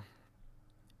thing.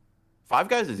 Five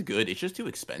Guys is good. It's just too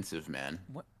expensive, man.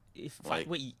 What?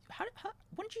 Wait, how?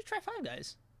 When did you try Five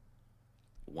Guys?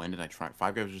 When did I try?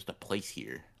 Five Guys was just a place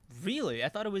here. Really? I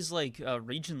thought it was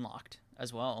region locked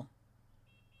as well.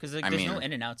 Because there's no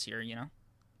In-N-Outs here, There's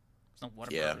no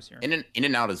Whataburgers here.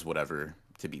 In-N-Out is whatever.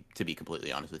 To be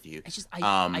completely honest with you, it's just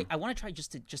I want to try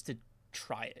just to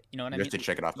try it. You know what I mean? Just to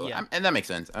check it off. And that makes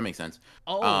sense.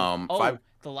 The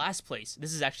last place.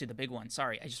 This is actually the big one.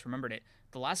 Sorry, I just remembered it.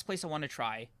 The last place I want to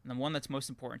try, and the one that's most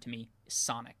important to me, is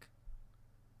Sonic.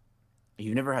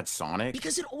 You never had Sonic?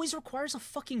 Because it always requires a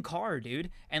fucking car, dude.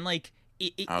 And like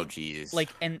Oh, jeez. like,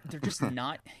 and they're just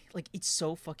not like, it's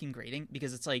so fucking grating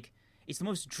because it's like it's the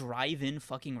most drive-in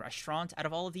fucking restaurant out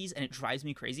of all of these, and it drives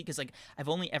me crazy because like I've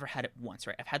only ever had it once,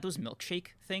 right? I've had those milkshake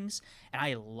things, and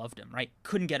I loved them, right?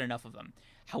 Couldn't get enough of them.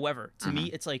 However, to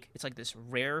me, it's like this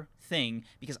rare thing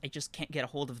because I just can't get a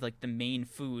hold of like the main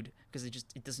food because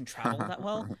it doesn't travel that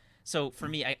well. So for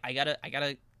me, I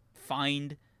gotta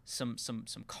find some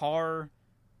car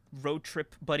road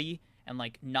trip buddy and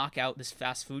like knock out this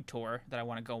fast food tour that I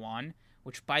want to go on,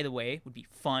 which by the way would be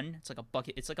fun. It's like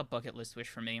a bucket list wish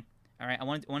for me. All right, I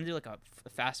want to do like a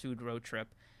fast food road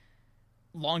trip.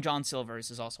 Long John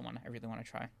Silver's is also one I really want to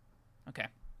try. Okay,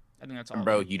 I think that's all.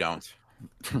 Bro, you don't.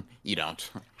 You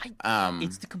don't.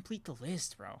 It's to complete the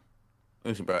list, bro.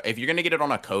 Listen, bro. If you're gonna get it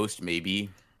on a coast, maybe.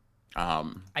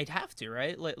 I'd have to,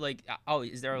 right? Like oh,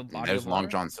 is there a body There's of water? Long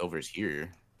John Silver's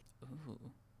here. Ooh,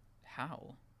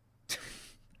 how?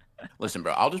 Listen,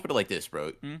 bro. I'll just put it like this,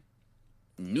 bro.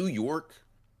 New York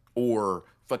or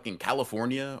fucking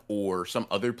California or some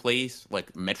other place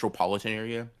like metropolitan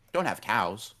area don't have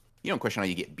cows. You don't question how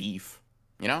you get beef.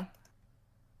 You know.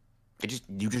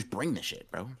 You just bring the shit,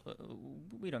 bro.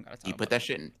 We don't gotta talk. You put that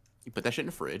shit in. You put that shit in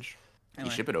the fridge. Anyway.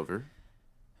 You ship it over.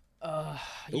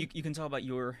 You can talk about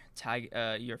your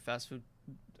your fast food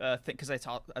thing because I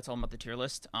told them about the tier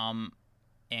list.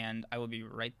 And I will be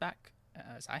right back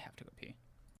as I have to go pee.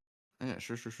 Yeah,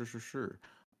 sure.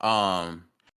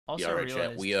 Also, I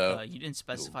realized you didn't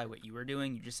specify what you were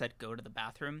doing. You just said go to the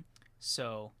bathroom.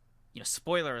 So,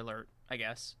 spoiler alert, I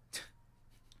guess.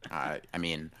 I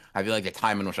mean, I feel like the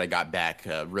time in which I got back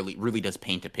really does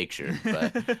paint a picture.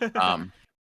 But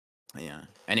yeah.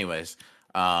 Anyways,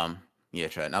 yeah,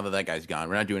 try it. Now that guy's gone,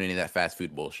 we're not doing any of that fast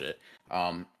food bullshit.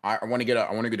 I want to get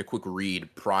a quick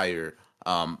read prior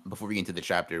before we get into the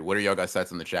chapter. What are y'all guys'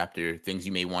 thoughts on the chapter? Things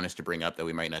you may want us to bring up that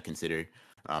we might not consider.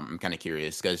 I'm kind of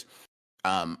curious because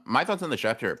my thoughts on the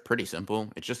chapter are pretty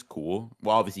simple. It's just cool.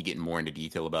 We'll obviously get more into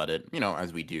detail about it,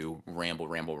 as we do, ramble.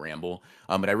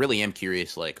 But I really am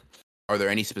curious, like, are there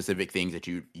any specific things that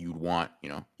you'd want,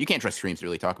 you can't trust Screams to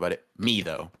really talk about it. Me,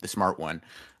 though, the smart one,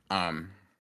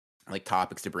 like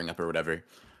topics to bring up or whatever.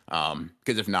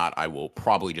 Because if not, I will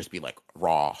probably just be like,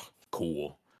 raw,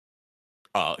 cool,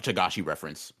 Togashi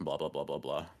reference, blah, blah, blah, blah,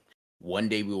 blah. One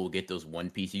day we will get those One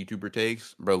Piece YouTuber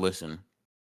takes. Bro, listen.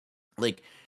 Like,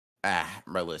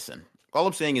 bro, listen. All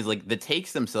I'm saying is, like, the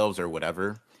takes themselves or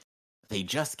whatever, they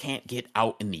just can't get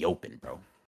out in the open, bro.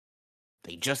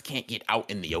 They just can't get out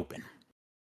in the open.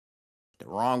 The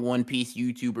wrong One Piece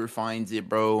YouTuber finds it,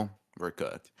 bro. We're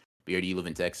cooked. BRD, you live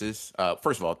in Texas.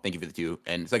 First of all, thank you for the 2.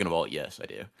 And second of all, yes, I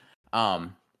do.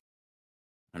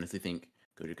 Honestly think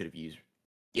Gojo could have used...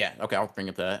 Yeah, okay, I'll bring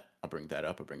that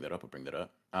up.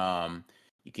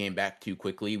 You came back too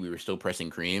quickly. We were still pressing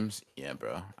creams. Yeah,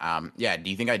 bro. Yeah, do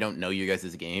you think I don't know you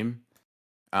guys' game?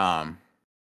 You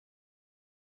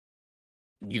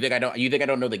think I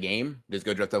don't know the game? Does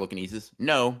Gojo have telekinesis?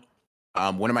 No.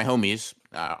 One of my homies,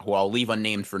 who I'll leave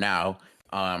unnamed for now,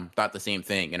 thought the same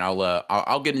thing, and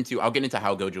I'll get into how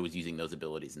Gojo was using those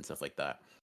abilities and stuff like that.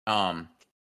 I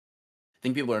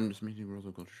think people are just making rules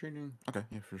of culture trading. Okay,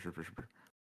 yeah, for sure.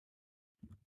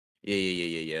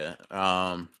 Yeah.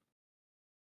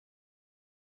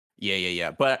 Yeah.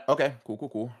 But okay,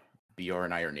 cool. BR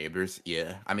and I are neighbors.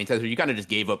 Yeah, I mean, Tessa, you kind of just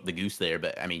gave up the goose there,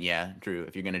 but I mean, yeah, true.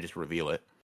 If you're gonna just reveal it,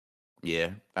 yeah.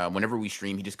 Whenever we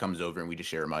stream, he just comes over and we just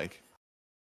share a mic.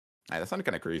 That sounded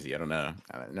kind of crazy. I don't know.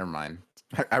 Never mind.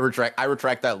 I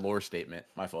retract that lore statement.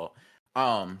 My fault.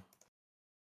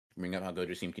 Bring up how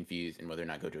Gojo seemed confused and whether or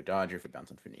not Gojo dodged or if it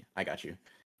bounced on Finny. I got you.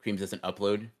 Creams doesn't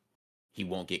upload. He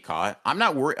won't get caught. I'm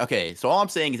not worried. Okay, so all I'm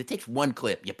saying is it takes one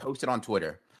clip. You post it on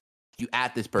Twitter. You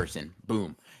at this person.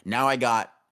 Boom. Now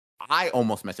I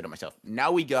almost messed it up myself.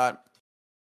 Now we got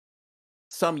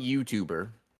some YouTuber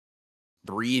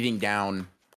breathing down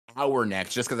our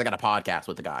necks just because I got a podcast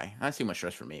with the guy. That's too much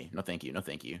stress for me. No, thank you.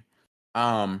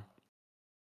 Jerome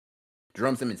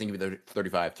Simmons, thank you for the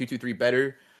 35. 223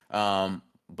 better.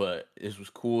 But this was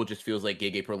cool. Just feels like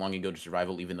Gege prolonging Gojo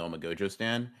survival, even though I'm a Gojo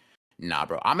stan. Nah,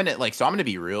 bro. I'm gonna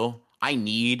be real. I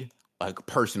need 10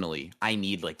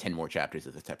 more chapters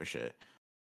of this type of shit.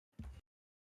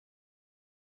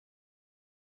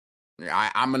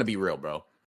 I'm gonna be real, bro.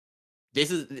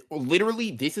 This is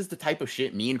the type of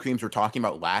shit me and Creams were talking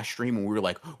about last stream when we were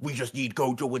like, we just need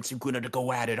Gojo and Sukuna to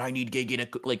go at it. I need Gege to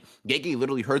like. Gege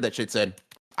literally heard that shit, said,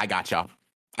 I got y'all.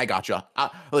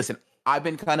 Listen, I've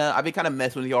been kind of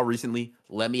messing with y'all recently.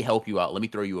 Let me help you out. Let me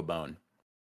throw you a bone.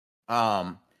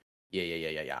 Yeah.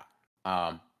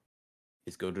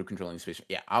 Is Gojo controlling the space?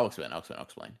 Yeah, I'll explain.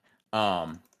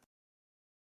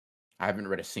 I haven't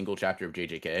read a single chapter of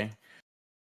JJK.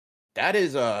 That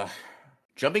is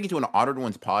jumping into an Honored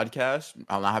Ones podcast.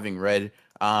 I'm not having read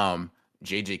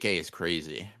JJK is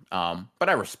crazy. But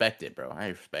I respect it, bro. I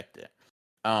respect it.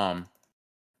 How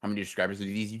many subscribers do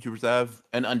these YouTubers have?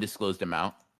 An undisclosed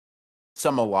amount.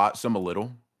 Some a lot, some a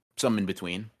little, some in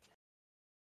between.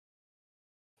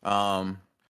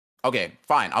 Okay,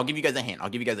 fine. I'll give you guys a hint.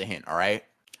 All right.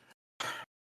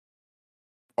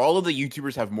 All of the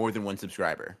YouTubers have more than one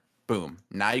subscriber. Boom.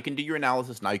 Now you can do your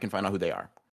analysis. Now you can find out who they are.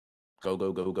 Go,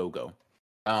 go, go, go, go.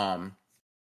 Yeah.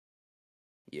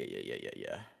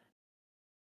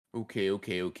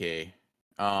 Okay.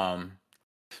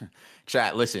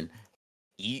 Chat, listen.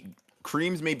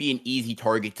 Creams may be an easy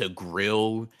target to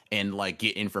grill and like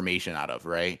get information out of,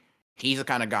 right? He's the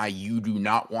kind of guy you do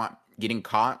not want getting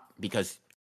caught because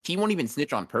he won't even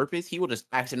snitch on purpose. He will just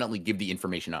accidentally give the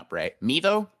information up, right? Me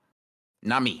though,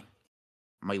 not me.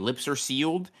 My lips are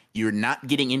sealed. You're not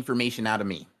getting information out of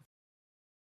me.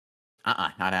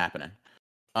 Not happening.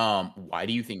 Why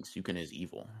do you think Sukuna is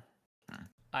evil?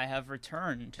 I have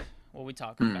returned. What are we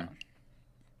talking about?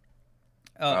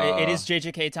 It is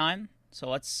JJK time, so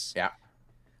let's. Yeah.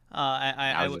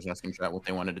 I was just asking chat what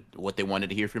they wanted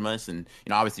to hear from us, and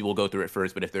obviously we'll go through it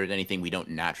first. But if there's anything we don't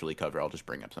naturally cover, I'll just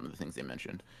bring up some of the things they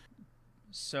mentioned.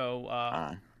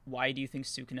 So, why do you think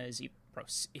Sukuna is evil? Bro,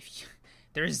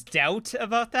 there's doubt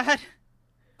about that.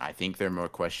 I think they're more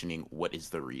questioning what is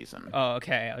the reason. Oh,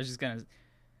 okay. I was just gonna.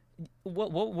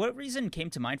 What reason came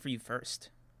to mind for you first?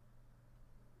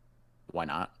 Why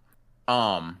not?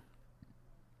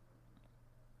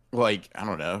 Like, I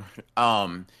don't know.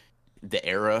 The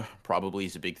era probably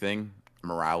is a big thing.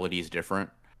 Morality is different.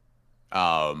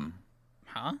 Huh?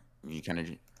 You kind of.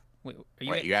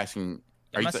 Wait, you're asking?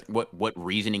 What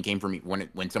reasoning came from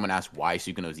when someone asked why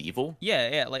Sukuna was evil?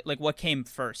 Yeah. Like what came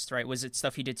first, right? Was it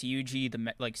stuff he did to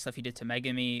Yuji, stuff he did to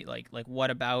Megami? Like what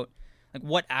about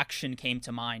what action came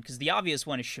to mind? Because the obvious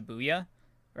one is Shibuya,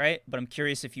 right? But I'm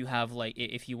curious if you have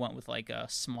if you went with a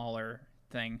smaller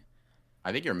thing.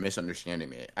 I think you're misunderstanding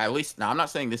me. At least now, I'm not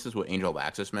saying this is what Angel of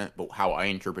Access meant, but how I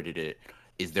interpreted it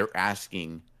is they're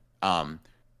asking,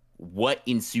 what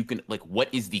in Sukuna, what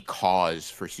is the cause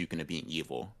for Sukuna being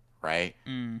evil, right?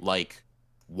 Like,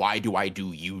 why do I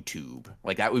do YouTube?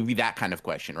 Like, that would be that kind of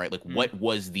question, right? Like, what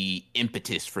was the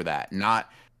impetus for that? Not,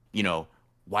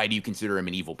 why do you consider him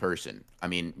an evil person? I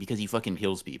mean, because he fucking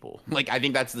kills people. I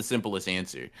think that's the simplest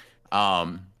answer.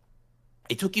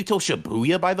 It took you till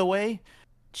Shibuya, by the way.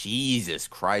 Jesus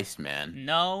Christ, man.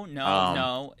 No.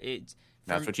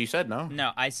 That's what you said, no?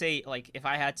 No, I say, if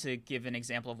I had to give an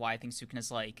example of why I think Sukuna's,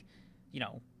 I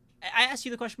asked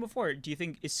you the question before. Do you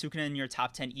think, is Sukuna in your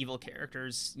top 10 evil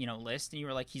characters, list? And you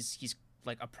were like, he's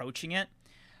approaching it.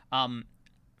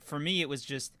 For me, it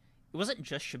wasn't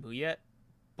just Shibuya,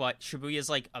 but Shibuya is,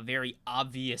 a very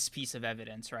obvious piece of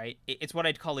evidence, right? It's what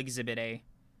I'd call Exhibit A.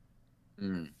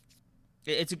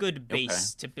 It's a good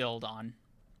base to build on.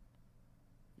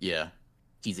 Yeah.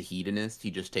 He's a hedonist. He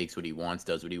just takes what he wants,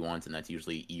 does what he wants, and that's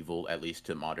usually evil, at least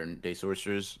to modern day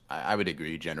sorcerers. I would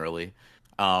agree generally.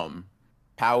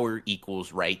 Power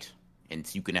equals right, and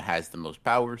Sukuna has the most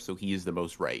power, so he is the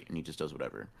most right, and he just does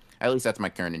whatever. At least that's my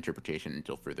current interpretation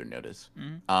until further notice.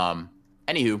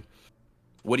 Anywho,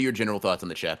 what are your general thoughts on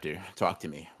the chapter? Talk to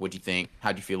me. What'd you think?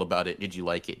 How'd you feel about it? Did you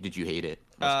like it? Did you hate it?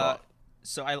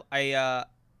 So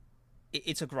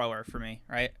it's a grower for me,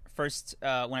 right? First,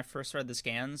 when I first read the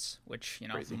scans, which,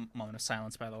 moment of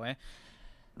silence, by the way,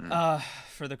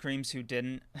 for the creams who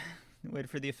didn't wait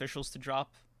for the officials to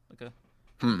drop, like a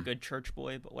good church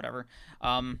boy, but whatever.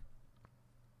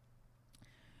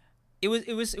 It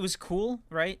was cool,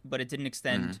 right? But it didn't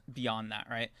extend beyond that,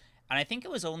 right? And I think it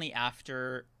was only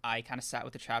after I kind of sat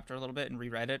with the chapter a little bit and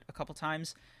reread it a couple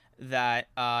times that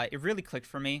it really clicked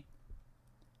for me.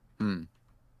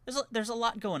 There's a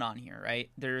lot going on here, right?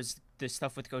 There's this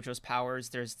stuff with Gojo's powers.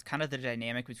 There's kind of the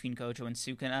dynamic between Gojo and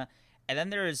Sukuna, and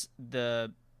then there's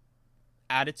the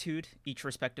attitude each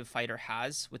respective fighter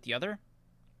has with the other.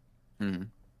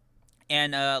 And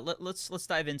let's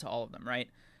dive into all of them, right?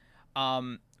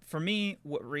 For me,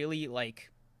 what really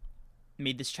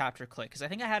made this chapter click, because I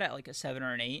think I had it at a 7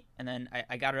 or an 8, and then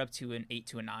I got it up to an 8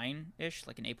 to a 9 ish,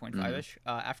 an 8.5 ish,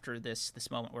 after this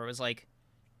moment where it was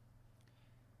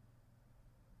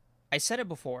I said it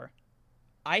before.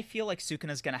 I feel like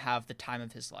Sukuna's going to have the time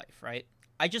of his life, right?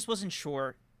 I just wasn't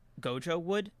sure Gojo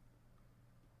would.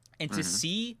 And to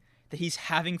see that he's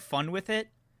having fun with it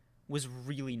was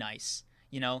really nice.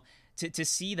 To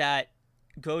see that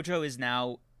Gojo is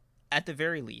now, at the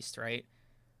very least, right,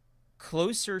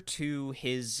 closer to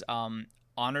his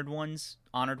honored one.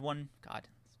 God,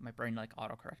 my brain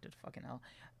auto-corrected. Fucking hell.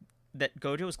 that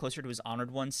Gojo was closer to his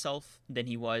Honored One self than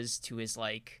he was to his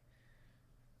like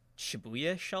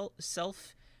Shibuya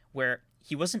self, where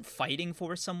he wasn't fighting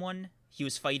for someone, he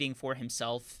was fighting for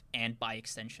himself and by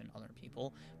extension other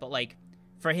people. But like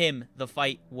for him, the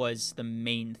fight was the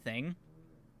main thing.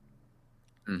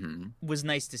 Was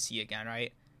nice to see again,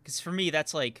 right? Because for me,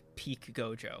 that's like peak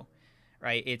Gojo,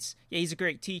 right? It's he's a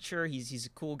great teacher, he's a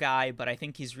cool guy, but I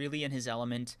think he's really in his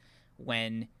element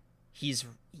when he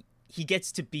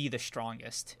gets to be the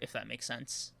strongest, if that makes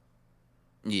sense.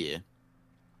 Yeah.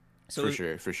 So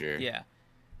for sure. Yeah.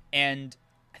 And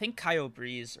I think Kaio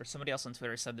Breeze or somebody else on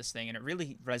Twitter said this thing, and it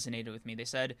really resonated with me. They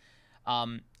said,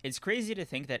 it's crazy to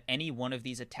think that any one of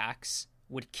these attacks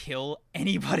would kill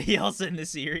anybody else in the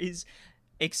series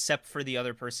except for the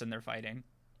other person they're fighting.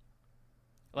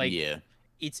 Like, yeah.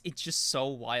 It's just so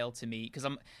wild to me, because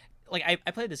I'm like,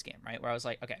 I played this game, right, where I was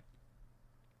like, okay,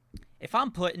 if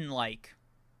I'm putting like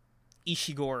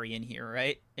Ishigori in here,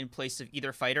 right, in place of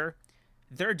either fighter,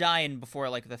 they're dying before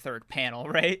like the third panel,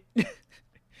 right?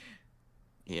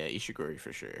 Yeah, Ishigori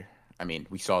for sure. I mean,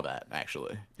 we saw that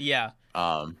actually. Yeah.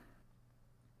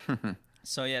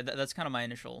 So yeah, that's kind of my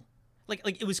initial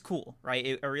like it was cool,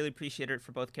 right? I really appreciated it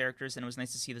for both characters, and it was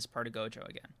nice to see this part of Gojo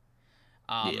again.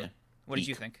 Yeah. What did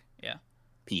you think? Yeah.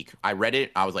 Peak. I read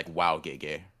it. I was like, wow,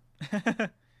 Gege.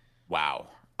 Wow.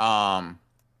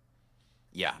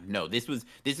 Yeah. No, this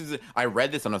is. I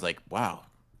read this and I was like, wow.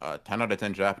 10 out of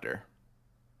 10 chapter.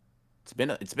 It's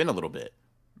been a little bit.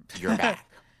 You're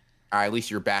back. Or at least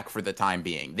you're back for the time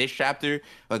being. This chapter,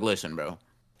 like, listen, bro.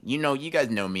 You guys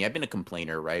know me. I've been a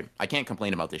complainer, right? I can't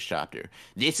complain about this chapter.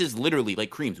 This is literally,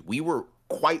 like, Creams, we were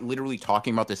quite literally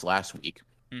talking about this last week.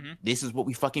 Mm-hmm. This is what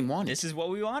we fucking wanted. This is what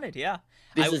we wanted, yeah.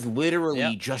 This is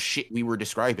literally just shit we were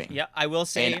describing. Yeah, I will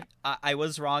say I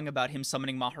was wrong about him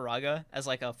summoning Maharaga as,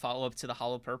 like, a follow-up to the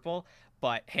Hollow Purple.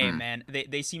 But, hey, man,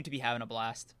 they seem to be having a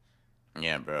blast.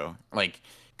 Yeah, bro. Like,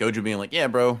 Gojo being like, yeah,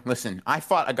 bro, listen, I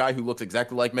fought a guy who looks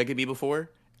exactly like Mega B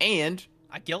before, and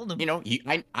I killed him. You know,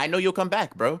 I know you'll come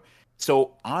back, bro.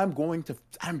 So I'm going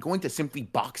to simply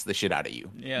box the shit out of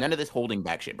you. Yeah. None of this holding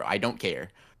back shit, bro. I don't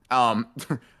care.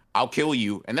 I'll kill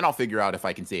you, and then I'll figure out if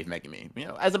I can save Megumi. You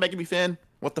know, as a Megumi fan,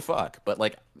 what the fuck? But,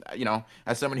 like, you know,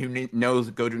 as someone who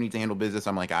knows Gojo needs to handle business,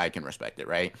 I'm like, I can respect it,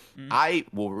 right?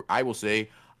 Mm-hmm. I will say,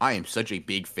 I am such a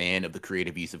big fan of the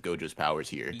creative use of Gojo's powers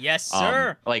here. Yes,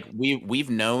 sir. Like, we've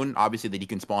known, obviously, that he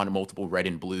can spawn multiple red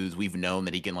and blues. We've known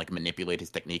that he can, like, manipulate his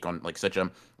technique on such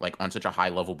a high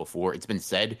level before. It's been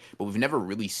said, but we've never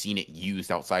really seen it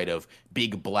used outside of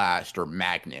Big Blast or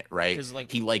Magnet, right? Because,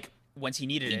 like, he once he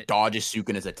needed it, he dodges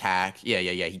Sukuna's attack. Yeah.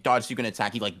 He dodges Sukuna's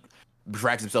attack. He, like,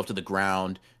 drags himself to the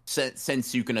ground, sends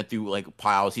Sukuna through, like,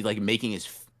 piles. He's, like, making his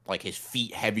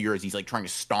feet heavier as he's, like, trying to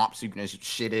stomp Sukuna's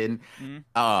shit in.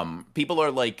 Mm-hmm. People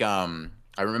are like, I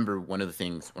remember one of the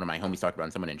things one of my homies talked about,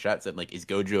 and someone in chat said, like, does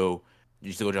Gojo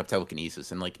have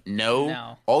telekinesis? And, like,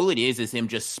 no. All it is him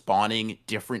just spawning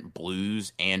different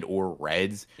blues and or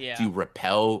reds to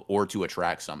repel or to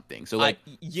attract something. So, like,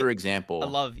 for example, I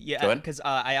love, because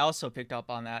I also picked up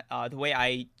on that. The way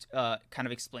I kind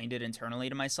of explained it internally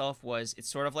to myself was it's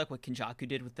sort of like what Kenjaku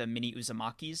did with the mini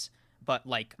Uzamakis, but,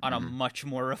 like, on a much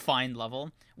more refined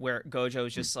level, where Gojo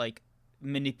is just, like,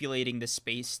 manipulating the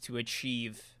space to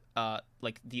achieve,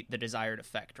 like, the desired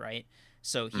effect, right?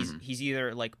 So he's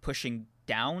either, like, pushing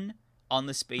down on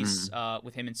the space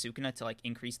with him and Sukuna to, like,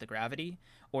 increase the gravity,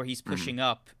 or he's pushing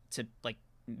up to, like,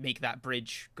 make that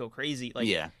bridge go crazy. Like,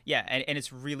 and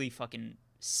it's really fucking,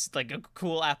 like, a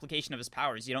cool application of his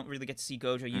powers. You don't really get to see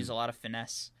Gojo use a lot of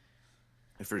finesse.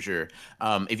 For sure.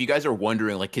 If you guys are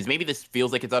wondering, like, because maybe this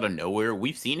feels like it's out of nowhere,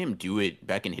 we've seen him do it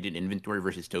back in Hidden Inventory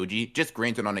versus Toji, just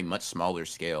granted on a much smaller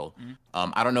scale.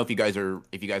 I don't know if you guys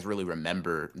really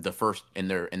remember in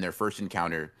their first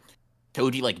encounter,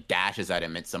 Toji, like, dashes at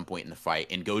him at some point in the fight,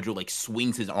 and Gojo, like,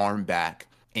 swings his arm back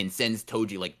and sends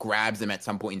Toji, like, grabs him at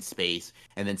some point in space,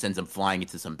 and then sends him flying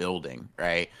into some building,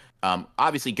 right?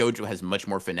 Obviously, Gojo has much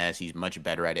more finesse. He's much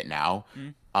better at it now.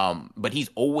 But he's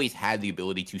always had the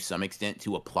ability to some extent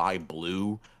to apply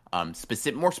blue,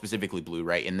 more specifically blue,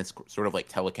 right, in this sort of, like,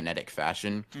 telekinetic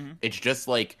fashion. It's just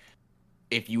like,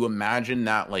 if you imagine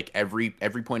that, like, every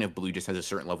point of blue just has a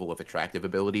certain level of attractive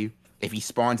ability. If he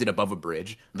spawns it above a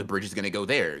bridge, the bridge is going to go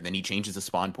there. Then he changes the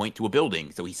spawn point to a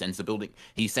building, so he sends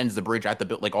the bridge at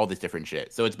the like, all this different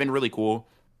shit. So it's been really cool.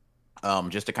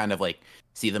 Just to kind of, like,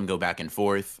 see them go back and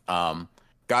forth.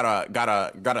 Got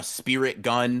a spirit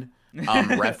gun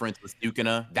reference with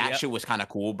Sukuna. That shit was kind of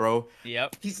cool, bro.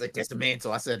 Yep. He's like, that's the man.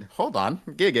 So I said, hold on,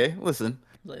 Gege, listen.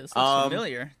 This looks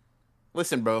familiar.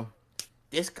 Listen, bro.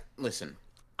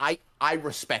 I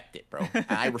respect it, bro.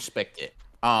 I respect it.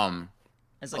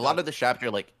 As a like lot of the chapter,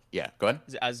 like, yeah, go ahead.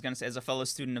 I was gonna say, as a fellow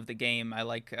student of the game, I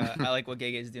like I like what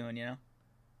Gege is doing. You know.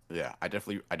 Yeah, I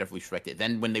definitely respect it.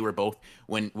 Then when they were both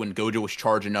when Gojo was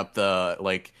charging up the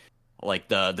like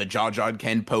the Jajad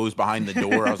Ken pose behind the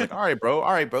door, I was like, all right,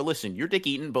 bro, listen, you're dick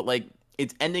eating, but like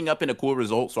it's ending up in a cool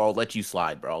result, so I'll let you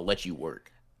slide, bro. I'll let you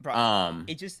work. Bro,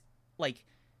 it just like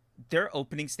their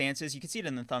opening stances. You can see it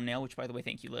in the thumbnail, which by the way,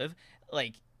 thank you, Liv.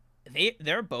 Like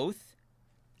they're both.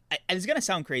 And it's gonna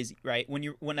sound crazy, right?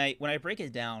 When I break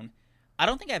it down, I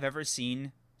don't think I've ever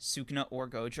seen Sukuna or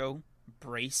Gojo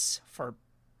brace for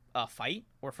a fight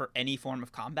or for any form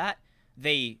of combat.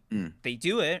 They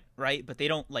do it, right, but they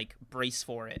don't like brace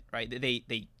for it, right?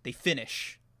 They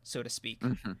finish, so to speak,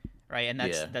 right? And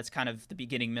that's kind of the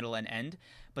beginning, middle, and end.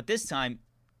 But this time,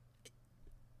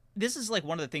 this is like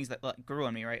one of the things that like, grew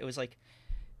on me, right? It was like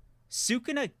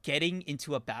Sukuna getting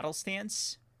into a battle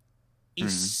stance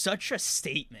is such a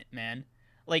statement, man.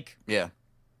 Like,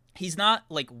 he's not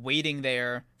like waiting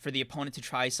there for the opponent to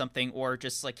try something or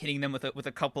just like hitting them with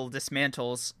a couple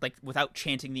dismantles, like without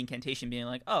chanting the incantation, being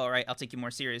like, "Oh, all right, I'll take you more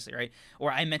seriously," right?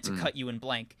 Or I meant to cut you in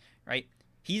blank, right?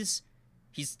 He's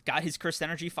got his cursed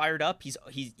energy fired up.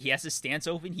 He has his stance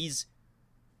open. He's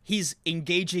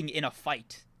engaging in a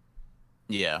fight.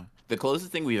 Yeah, the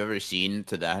closest thing we've ever seen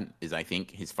to that is I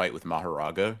think his fight with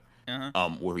Maharaga.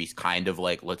 Where he's kind of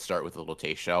like, let's start with a little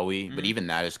taste, shall we? But even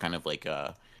that is kind of like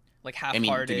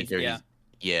half-hearted,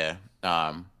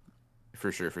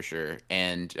 for sure.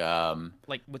 And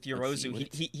like with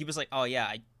Yorozu, he was like, oh yeah,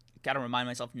 I gotta remind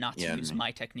myself not to use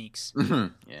my techniques. yeah,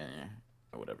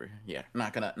 whatever. Yeah,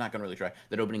 not gonna really try.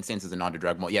 That opening stance is a nod to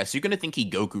Dragon Ball. Yeah, so you're gonna think he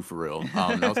Goku for real.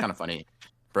 That was kind of funny.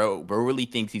 Bro really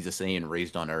thinks he's a Saiyan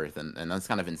raised on Earth, and that's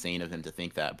kind of insane of him to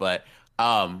think that. But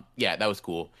yeah, that was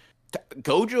cool.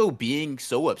 Gojo being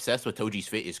so obsessed with Toji's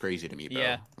fit is crazy to me, bro.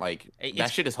 Yeah. Like,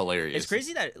 that shit is hilarious. It's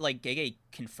crazy that, like, Gege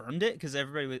confirmed it, because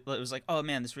everybody was like, oh,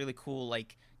 man, this really cool,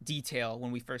 like, detail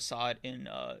when we first saw it in,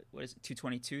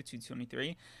 222,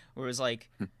 223, where it was like,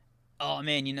 oh,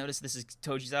 man, you notice this is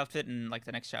Toji's outfit? And, like,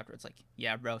 the next chapter, it's like,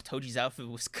 yeah, bro, Toji's outfit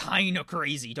was kind of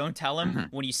crazy. Don't tell him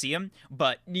when you see him.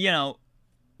 But, you know,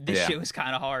 this shit was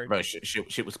kind of hard. Bro,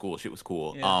 shit was cool. Shit was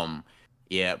cool. Yeah.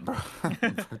 Yeah, bro.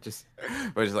 just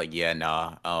like, yeah,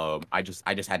 nah. I just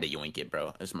had to yoink it,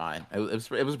 bro. It's mine. It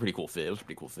was a pretty cool fit.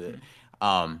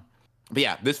 But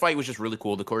yeah, this fight was just really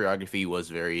cool. The choreography was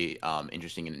very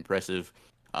interesting and impressive.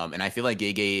 And I feel like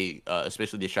Gege,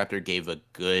 especially this chapter, gave a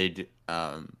good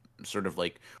sort of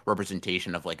like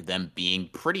representation of like them being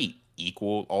pretty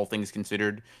equal, all things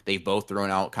considered. They've both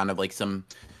thrown out kind of like some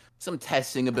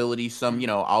testing ability. Some,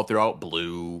 I'll throw out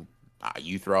blue.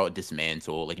 You throw out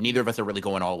dismantle. Like, neither of us are really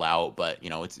going all out, but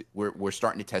we're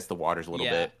starting to test the waters a little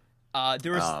bit.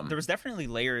 There was definitely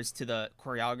layers to the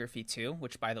choreography too,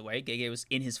 which, by the way, Gege was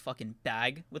in his fucking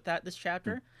bag with this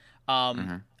chapter.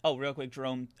 Oh, real quick,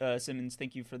 Jerome Simmons,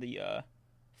 thank you for the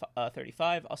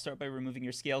 35. I'll start by removing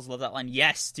your scales. Love that line.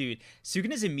 Yes, dude.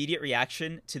 Sukuna's immediate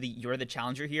reaction to the "you're the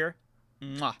challenger" here,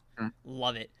 mwah,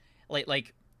 love it.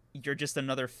 Like you're just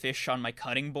another fish on my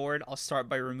cutting board. I'll start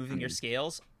by removing your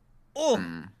scales.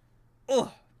 Oh,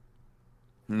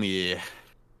 yeah.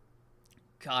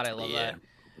 God, I love that.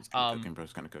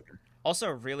 Bro's kind of cooking. Also,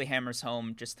 really hammers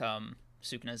home just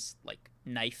Sukuna's like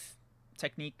knife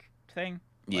technique thing.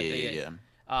 Yeah.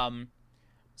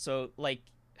 So like,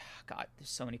 God, there's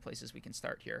so many places we can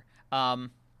start here.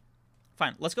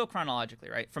 Fine, let's go chronologically,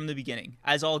 right, from the beginning,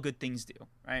 as all good things do,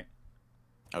 right?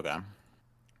 Okay.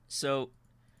 So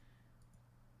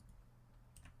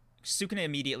Sukuna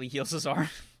immediately heals his arm.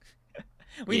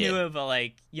 We knew it, but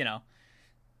like,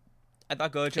 I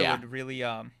thought Gojo would really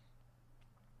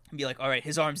be like, all right,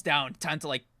 his arm's down, time to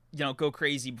like, go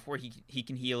crazy before he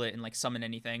can heal it and like summon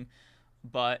anything.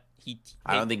 But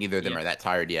I don't think either of them are that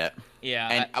tired yet.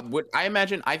 Yeah.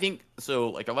 And I think so.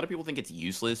 Like, a lot of people think it's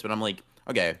useless, but I'm like,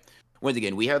 okay. Once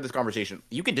again, we had this conversation.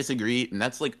 You can disagree, and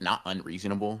that's like not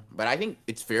unreasonable. But I think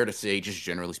it's fair to say, just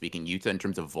generally speaking, Yuta in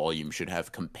terms of volume should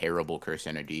have comparable curse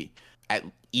energy,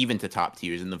 even to top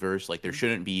tiers in the verse. Like, there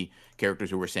shouldn't be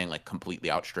characters who were saying like completely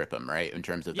outstrip him, right? In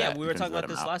terms of that. Yeah, we were talking about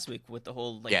this last week with the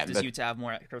whole like, does Yuta have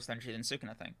more curse energy than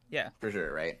Sukuna thing? Yeah, for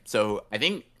sure, right? So I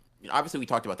think obviously we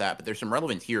talked about that, but there's some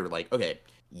relevance here. Like, okay,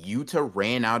 Yuta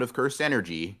ran out of cursed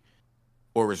energy,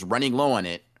 or was running low on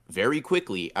it very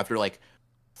quickly after like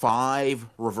 5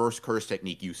 reverse curse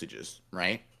technique usages,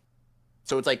 right?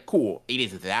 So it's like, cool, it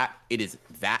is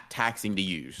that taxing to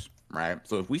use, right?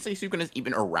 So if we say Sukuna's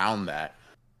even around that,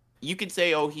 you could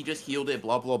say, oh, he just healed it,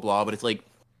 blah blah blah, but it's like,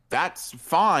 that's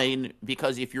fine,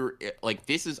 because if you're like,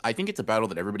 I think it's a battle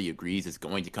that everybody agrees is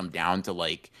going to come down to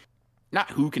like not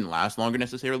who can last longer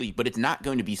necessarily, but it's not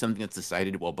going to be something that's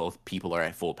decided while both people are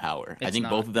at full power. I think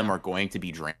both of them are going to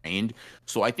be drained.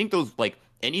 So I think those like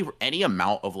any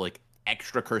amount of like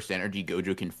extra cursed energy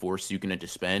Gojo can force Sukuna to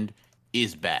spend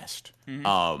is best.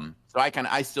 So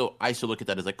I still look at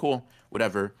that as like cool,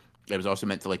 whatever. It was also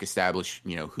meant to like establish,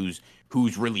 you know, who's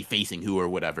really facing who or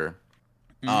whatever.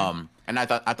 And I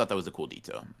thought that was a cool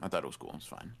detail. I thought it was cool. It's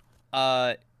fine.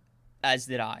 As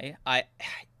did I.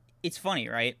 It's funny,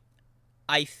 right?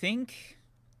 I think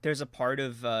there's a part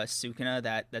of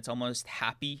Sukuna that's almost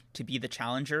happy to be the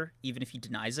challenger, even if he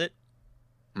denies it.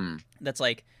 That's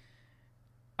like,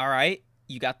 all right,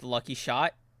 you got the lucky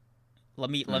shot. Let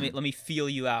me feel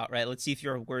you out, right? Let's see if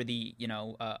you're a worthy, you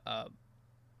know,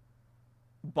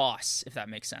 boss, if that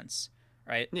makes sense,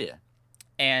 right? Yeah.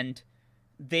 And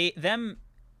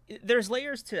there's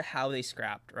layers to how they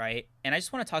scrapped, right? And I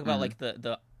just want to talk about like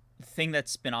the thing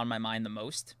that's been on my mind the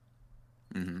most.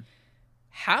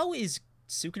 How is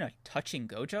Sukuna touching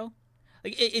Gojo?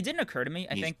 Like it didn't occur to me.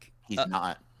 I think he's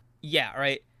not. Yeah,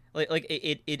 right. Like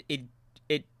it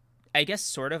I guess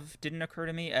sort of didn't occur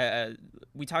to me.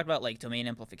 We talked about like domain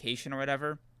amplification or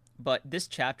whatever, but this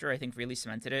chapter I think really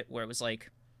cemented it, where it was like,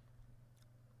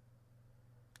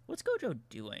 what's Gojo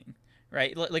doing?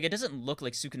 Right? Like it doesn't look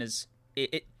like Sukuna's.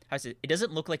 It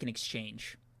doesn't look like an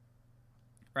exchange.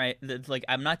 Right? Like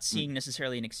I'm not seeing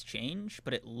necessarily an exchange,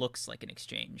 but it looks like an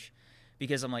exchange,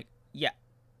 because I'm like, yeah,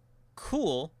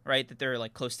 cool, right? That they're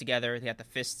like close together, they got the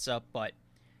fists up, but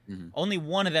only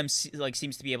one of them like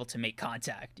seems to be able to make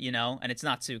contact, you know, and it's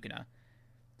not Sukuna.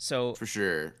 So for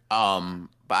sure. But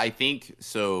I think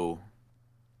so.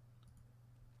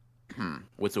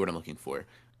 What's the word I'm looking for?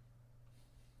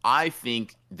 I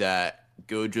think that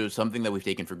Gojo, something that we've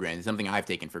taken for granted, something I've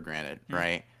taken for granted,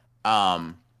 right?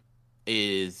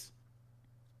 Is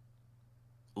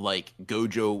like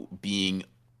Gojo being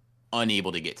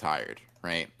unable to get tired,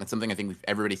 right? That's something I think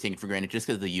everybody's taken for granted just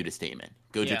because of the Yuta statement.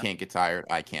 Gojo can't get tired,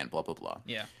 I can, blah, blah, blah.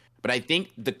 Yeah. But I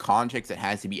think the context that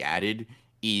has to be added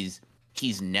is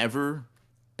he's never,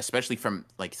 especially from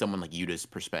like someone like Yuta's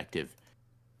perspective,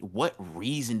 what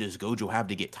reason does Gojo have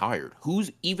to get tired?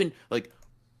 Who's even like,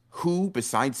 who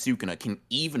besides Sukuna can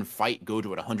even fight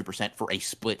Gojo at 100% for a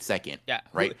split second? Yeah.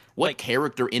 Right? What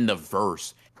character in the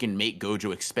verse can make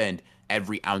Gojo expend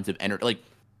every ounce of energy? Like,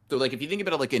 so like if you think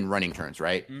about it like in running terms,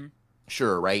 right?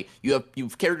 Sure, right? You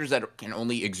have characters that can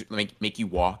only make you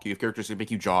walk. You have characters that make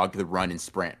you jog, the run, and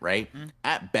sprint, right?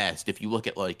 At best, if you look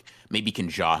at like maybe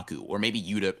Kenjaku or maybe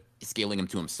Yuta scaling him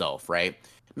to himself, right?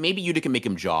 Maybe Yuta can make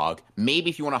him jog. Maybe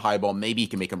if you want to highball, maybe you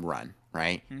can make him run,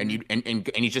 right? And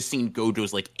he's just seen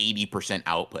Gojo's like 80%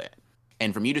 output.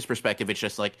 And from Yuta's perspective, it's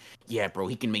just like, yeah, bro,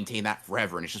 he can maintain that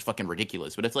forever, and it's just fucking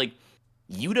ridiculous. But it's like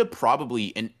Yuta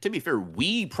probably, and to be fair,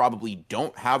 we probably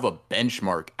don't have a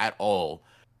benchmark at all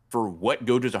for what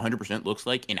Gojo's 100% looks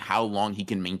like and how long he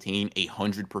can maintain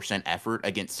 100% effort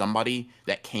against somebody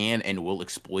that can and will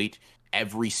exploit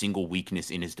every single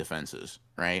weakness in his defenses,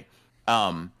 right?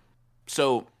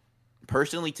 So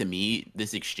personally, to me,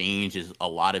 this exchange is a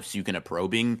lot of Sukuna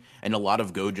probing and a lot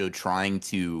of Gojo trying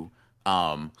to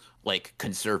like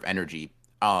conserve energy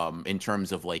in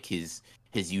terms of like his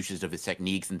uses of his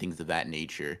techniques and things of that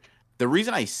nature. The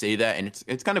reason I say that, and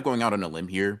it's kind of going out on a limb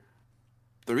here,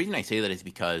 the reason I say that is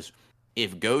because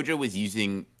if Gojo was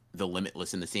using the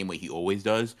Limitless in the same way he always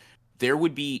does,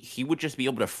 he would just be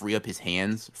able to free up his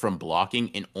hands from blocking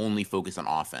and only focus on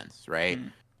offense, right?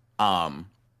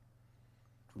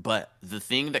 But the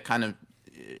thing that kind of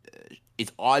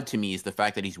is odd to me is the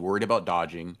fact that he's worried about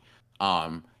dodging.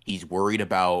 He's worried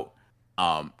about,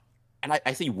 and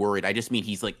I say worried, I just mean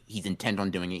he's intent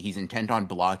on doing it. He's intent on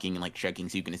blocking and like checking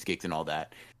Sukuna's kicks and all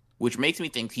that, which makes me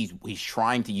think he's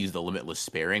trying to use the Limitless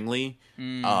sparingly,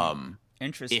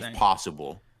 interesting, if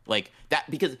possible, like that.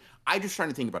 Because I'm just trying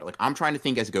to think about it. Like I'm trying to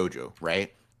think as Gojo,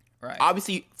 right? Right.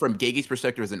 Obviously, from Gege's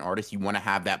perspective as an artist, you want to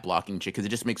have that blocking check because it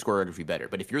just makes choreography better.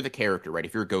 But if you're the character, right?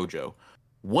 If you're Gojo,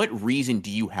 what reason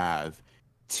do you have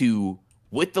to,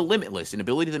 with the Limitless, an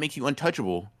ability that makes you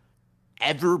untouchable,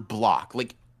 ever block?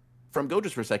 Like, from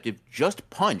Gojo's perspective, just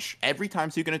punch every time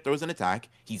Sukuna throws an attack.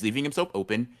 He's leaving himself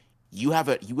open. You have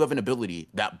an ability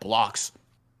that blocks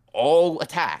all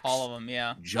attacks. All of them,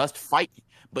 yeah. Just fight.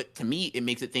 But to me, it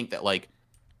makes it think that like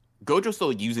Gojo's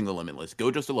still using the Limitless.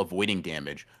 Gojo's still avoiding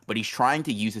damage, but he's trying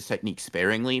to use his technique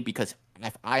sparingly because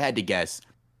if I had to guess,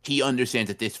 he understands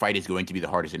that this fight is going to be the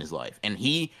hardest in his life. And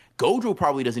Gojo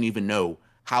probably doesn't even know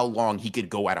how long he could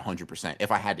go at 100%,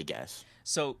 if I had to guess.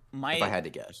 So if I had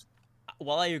to guess.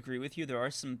 while I agree with you, there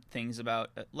are some things about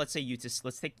let's say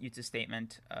let's take Yuta's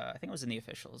statement. I think it was in the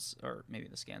officials or maybe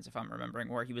the scans, if I'm remembering,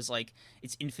 where he was like,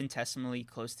 it's infinitesimally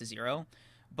close to zero,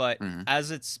 but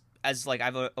as like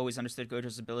I've always understood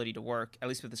Gojo's ability to work, at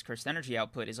least with his cursed energy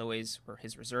output, is always, or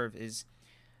his reserve is,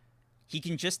 he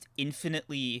can just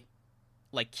infinitely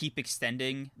like keep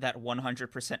extending that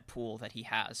 100% pool that he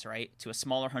has, right, to a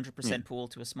smaller 100% pool,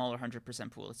 to a smaller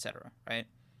 100% pool, etc. Right.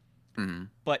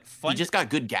 But he just got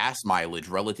good gas mileage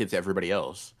relative to everybody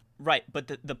else. Right,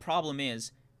 but the problem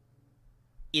is,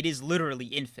 it is literally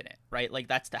infinite, right? Like,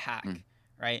 that's the hack,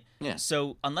 right? Yeah.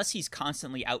 So unless he's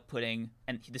constantly outputting,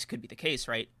 and this could be the case,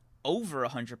 right, over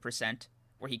 100%,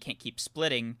 where he can't keep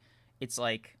splitting, it's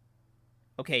like,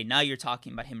 okay, now you're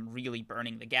talking about him really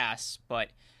burning the gas,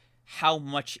 but how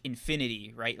much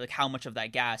infinity, right? Like, how much of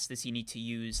that gas does he need to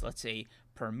use, let's say,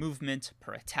 per movement,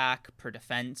 per attack, per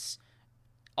defense,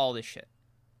 all this shit.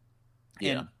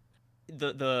 Yeah. And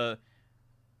the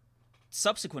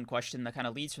subsequent question that kind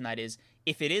of leads from that is,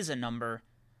 if it is a number,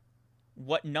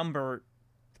 what number,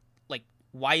 like,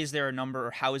 why is there a number,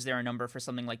 or how is there a number for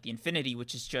something like the infinity,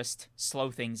 which is just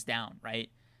slow things down, right?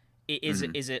 Is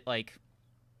it like,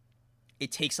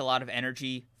 it takes a lot of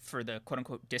energy for the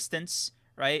quote-unquote distance,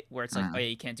 right? Where it's like, oh yeah,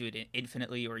 you can't do it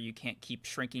infinitely, or you can't keep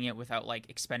shrinking it without, like,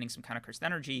 expending some kind of cursed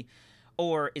energy.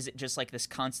 Or is it just like this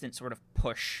constant sort of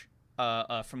push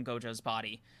from Gojo's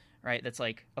body, right? That's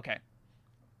like, okay,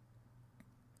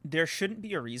 there shouldn't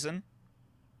be a reason,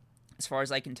 as far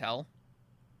as I can tell,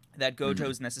 that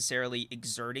Gojo's necessarily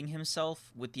exerting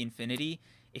himself with the infinity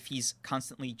if he's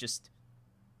constantly just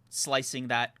slicing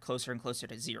that closer and closer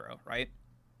to zero, right?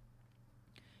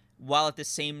 While at the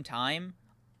same time,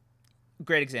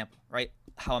 great example, right?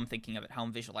 How I'm thinking of it, how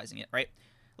I'm visualizing it, right?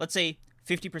 Let's say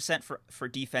 50% for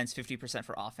defense, 50%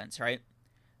 for offense, right?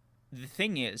 The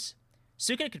thing is,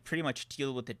 Sukuna could pretty much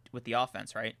deal with the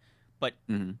offense, right? But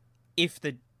if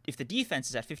the defense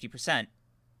is at 50%,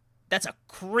 that's a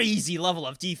crazy level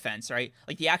of defense, right?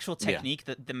 Like, the actual technique,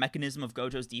 the mechanism of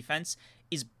Gojo's defense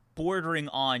is bordering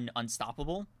on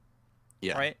unstoppable.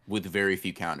 Yeah, right? With very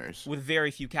few counters. With very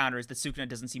few counters that Sukuna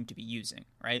doesn't seem to be using,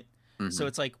 right? So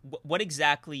it's like, what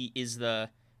exactly is the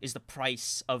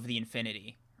price of the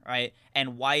infinity, right?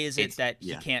 And why is it that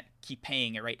he can't keep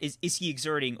paying it, right? Is he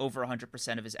exerting over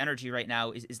 100% of his energy right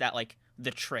now? Is that like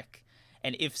the trick?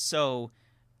 And if so,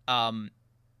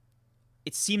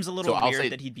 it seems a little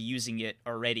weird that he'd be using it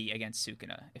already against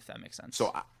Sukuna, if that makes sense.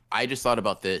 So I just thought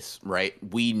about this, right?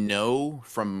 We know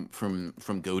from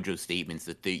Gojo's statements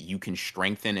that you can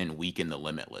strengthen and weaken the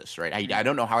limitless, right? I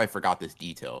don't know how I forgot this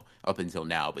detail up until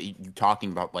now, but you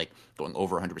talking about like going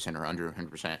over 100% or under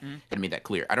 100%, it made that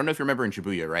clear. I don't know if you remember in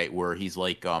Shibuya, right, where he's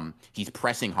like, he's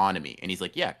pressing Hanami, and he's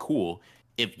like, yeah, cool.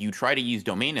 If you try to use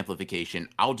domain amplification,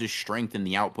 I'll just strengthen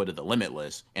the output of the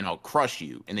limitless, and I'll crush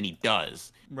you. And then he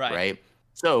does, right?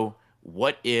 So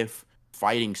what if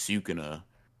fighting Sukuna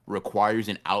requires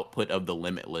an output of the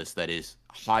limitless that is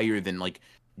higher than like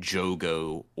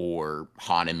Jogo or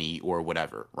Hanami or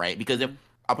whatever, right? Because if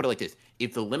I'll put it like this,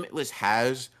 if the limitless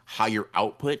has higher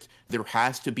output, there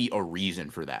has to be a reason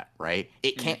for that, right?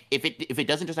 It can't if it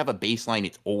doesn't just have a baseline,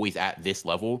 it's always at this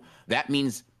level. That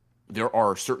means there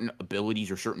are certain abilities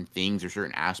or certain things or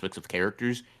certain aspects of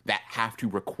characters that have to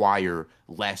require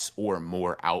less or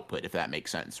more output, if that makes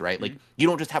sense, right? Like, you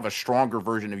don't just have a stronger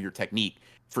version of your technique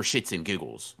for shits and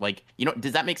giggles. Like,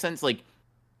 does that make sense? Like,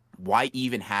 why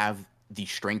even have the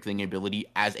strengthening ability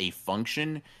as a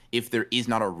function if there is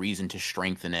not a reason to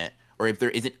strengthen it, or if there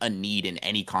isn't a need in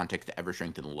any context to ever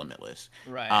strengthen the limitless?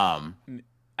 Right.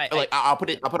 I'll put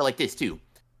it like this too.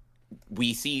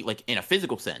 We see, like, in a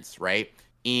physical sense, right?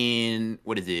 In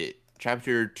what is it,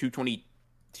 chapter 222,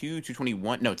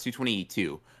 221? No, it's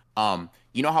 222.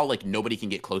 You know how like nobody can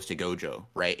get close to Gojo,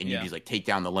 right? And you just like take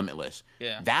down the limitless.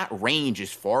 Yeah. That range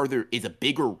is a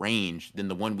bigger range than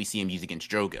the one we see him use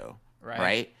against Jogo,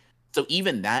 right? So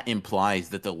even that implies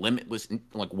that the limitless,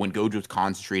 like when Gojo's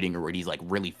concentrating or when he's like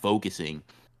really focusing,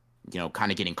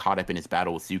 kind of getting caught up in his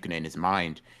battle with Sukuna in his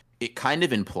mind, it kind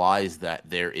of implies that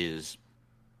there's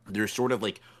sort of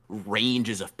like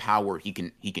ranges of power he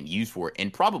can use for it.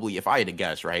 And probably, if I had to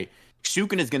guess, right,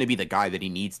 Sukuna is going to be the guy that he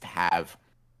needs to have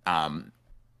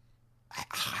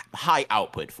high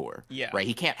output for. Yeah. Right?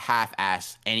 He can't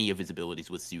half-ass any of his abilities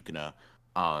with Sukuna.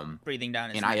 Breathing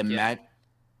down his neck. I imagine.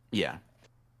 Yeah.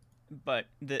 But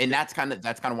that's kind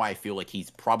of why I feel like he's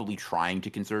probably trying to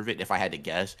conserve it, if I had to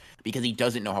guess, because he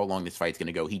doesn't know how long this fight's going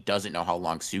to go. He doesn't know how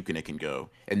long Sukuna can go.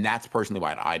 And that's personally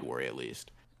why I'd worry, at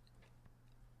least.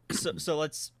 So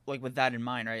let's, like, with that in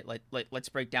mind, right? Let's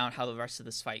break down how the rest of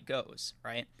this fight goes,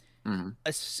 right?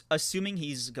 Assuming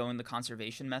he's going the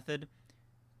conservation method,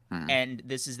 Mm-hmm. and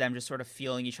this is them just sort of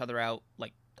feeling each other out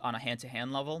like on a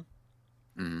hand-to-hand level.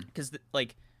 Because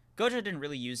like Gojo didn't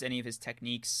really use any of his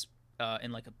techniques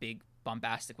in like a big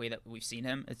bombastic way that we've seen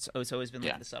him. It's always been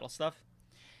like the subtle stuff.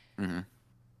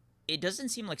 It doesn't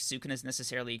seem like Sukuna's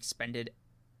necessarily expended.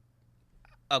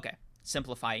 Okay,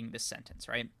 simplifying this sentence,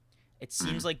 right? It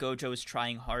seems like Gojo is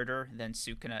trying harder than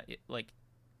Sukuna. It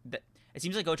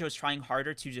seems like Gojo is trying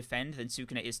harder to defend than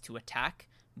Sukuna is to attack,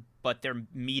 but they're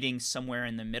meeting somewhere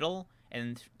in the middle,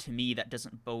 and to me that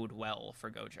doesn't bode well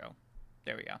for Gojo.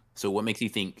 There we go. So what makes you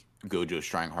think Gojo's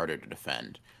trying harder to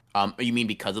defend? You mean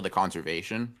because of the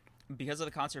conservation? Because of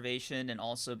the conservation, and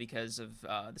also because of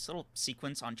this little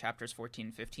sequence on chapters 14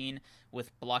 and 15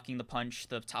 with blocking the punch,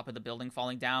 the top of the building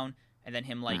falling down, and then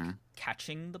him like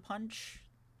catching the punch,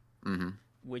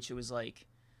 which it was like.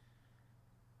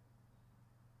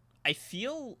 I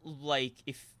feel like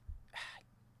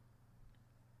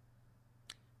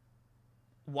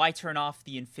why turn off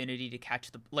the infinity to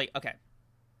catch the like? Okay,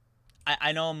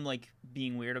 I know I'm like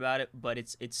being weird about it, but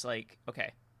it's like,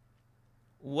 okay,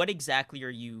 what exactly are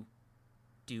you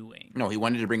doing? No, he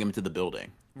wanted to bring him to the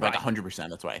building, like 100%.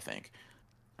 That's what I think.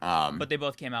 But they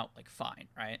both came out like fine,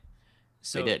 right?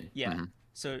 So they did. Yeah.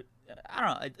 So I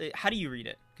don't know. How do you read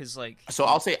it? Because like, so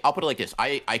I'll put it like this.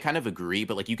 I kind of agree,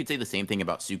 but like you could say the same thing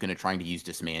about Sukuna trying to use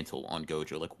Dismantle on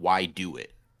Gojo. Like, why do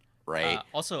it? Right.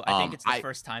 Also, I think it's the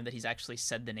first time that he's actually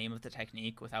said the name of the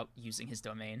technique without using his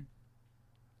domain.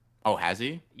 Oh, has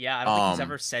he? Yeah, I don't think he's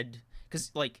ever said,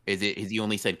 because like, has he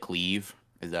only said cleave?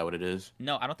 Is that what it is?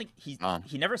 No, I don't think he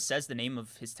never says the name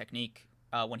of his technique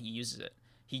when he uses it.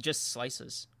 He just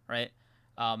slices, right?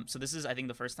 So this is, I think,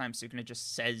 the first time Sukuna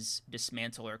just says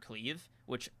dismantle or cleave,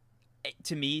 which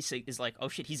to me is like, oh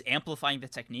shit, he's amplifying the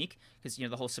technique because, you know,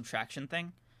 the whole subtraction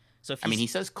thing. So if he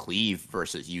says cleave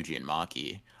versus Yuji and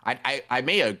Maki. I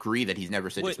may agree that he's never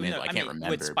said dismantle. No, I can't remember.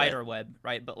 With Spiderweb,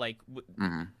 right? But like,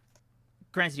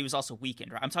 granted, he was also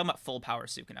weakened, right? I'm talking about full power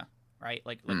Sukuna, right?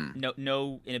 Like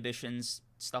no inhibitions,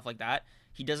 stuff like that.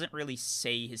 He doesn't really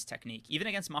say his technique. Even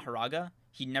against Maharaga,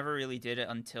 he never really did it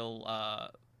until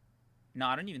no,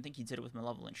 I don't even think he did it with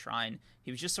Malevolent Shrine.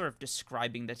 He was just sort of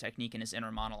describing the technique in his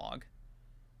inner monologue.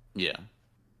 Yeah,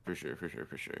 for sure.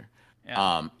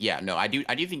 Yeah. No, I do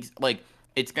think like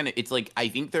it's like I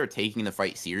think they're taking the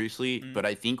fight seriously, but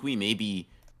I think we may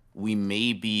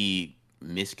be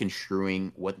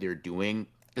misconstruing what they're doing.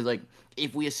 Because like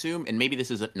if we assume, and maybe this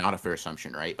is not a fair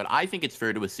assumption, right? But I think it's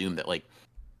fair to assume that like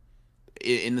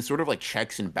in the sort of like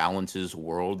checks and balances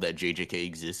world that JJK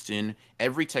exists in,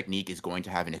 every technique is going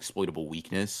to have an exploitable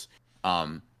weakness,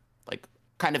 like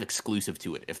kind of exclusive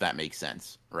to it, if that makes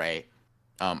sense, right?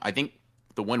 I think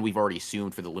the one we've already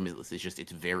assumed for the Limitless is just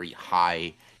it's very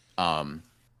high,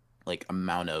 like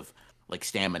amount of like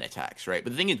stamina attacks, right?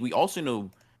 But the thing is, we also know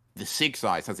the Six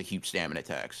Eyes has a huge stamina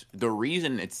attacks. The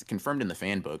reason it's confirmed in the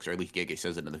fan books, or at least Gege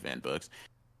says it in the fan books,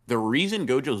 the reason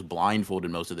Gojo's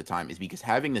blindfolded most of the time is because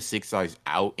having the Six Eyes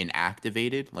out and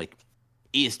activated, like,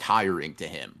 is tiring to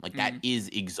him. Like, that is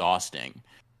exhausting.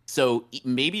 So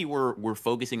maybe we're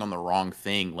focusing on the wrong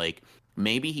thing. Like,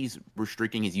 maybe he's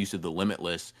restricting his use of the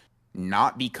Limitless,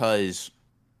 not because,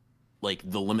 like,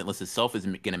 the Limitless itself is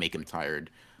going to make him tired,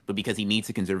 but because he needs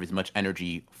to conserve as much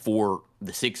energy for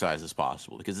the Six Eyes as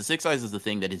possible. Because the Six Eyes is the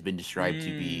thing that has been described to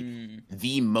be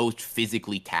the most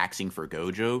physically taxing for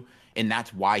Gojo. And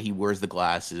that's why he wears the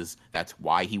glasses. That's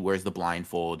why he wears the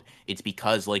blindfold. It's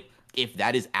because, like, if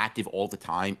that is active all the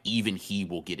time, even he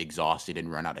will get exhausted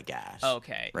and run out of gas.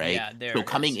 Okay. Right? Yeah, so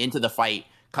coming into the fight,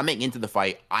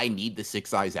 I need the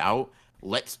Six Eyes out.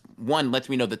 Lets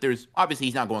me know that there's, obviously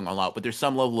he's not going all out, but there's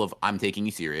some level of I'm taking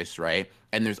you serious, right?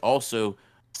 And there's also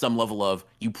some level of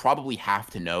you probably have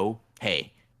to know,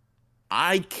 hey,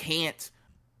 I can't,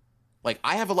 like,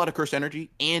 I have a lot of cursed energy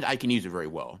and I can use it very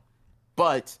well.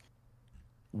 But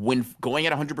when going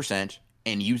at 100%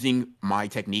 and using my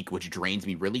technique, which drains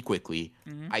me really quickly,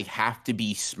 I have to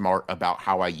be smart about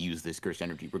how I use this cursed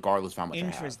energy, regardless of how much I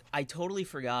have. I totally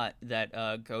forgot that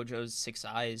Gojo's Six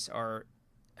Eyes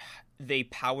they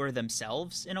power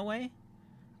themselves in a way.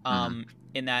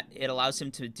 In that it allows him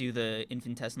to do the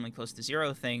infinitesimally close to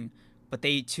zero thing, but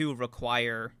they too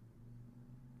require.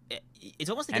 It's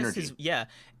almost against his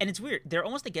and it's weird. They're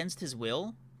almost against his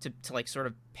will to like sort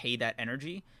of pay that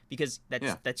energy because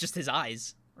that's just his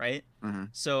eyes, right?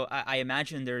 So I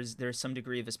imagine there's some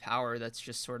degree of his power that's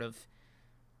just sort of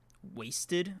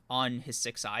wasted on his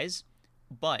Six Eyes,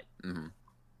 but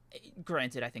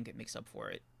granted, I think it makes up for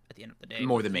it at the end of the day.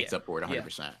 More than makes up for it,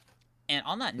 100%. Yeah. And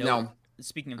on that note.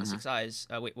 Speaking of the Six Eyes,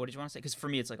 wait, what did you want to say? Because for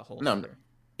me, it's like a whole other.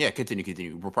 Yeah,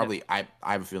 continue. We're probably I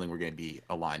have a feeling we're going to be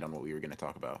aligned on what we were going to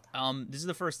talk about. This is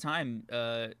the first time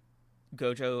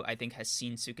Gojo, I think, has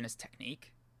seen Sukuna's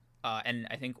technique, and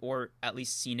I think, or at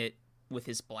least seen it with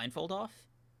his blindfold off.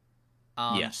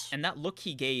 Yes. And that look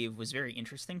he gave was very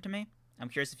interesting to me. I'm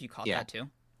curious if you caught that too.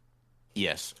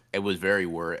 Yes, it was very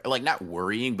like not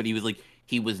worrying, but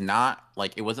he was not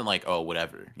like, it wasn't like, oh,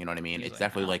 whatever, you know what I mean? It's like,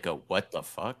 definitely like a what the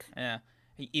fuck. Yeah,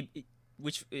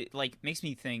 which like makes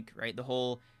me think, right? The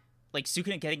whole like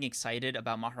Sukuna getting excited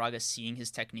about Mahoraga seeing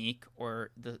his technique, or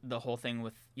the whole thing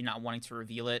with you not wanting to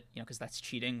reveal it, you know, because that's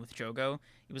cheating with Jogo.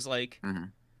 It was like, I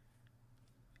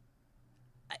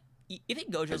think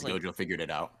Gojo's like Gojo figured it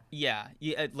out. Yeah,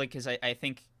 like because I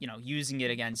think, you know, using it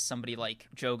against somebody like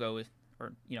Jogo,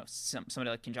 or you know, somebody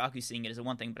like Kenjaku seeing it is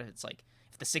one thing, but it's like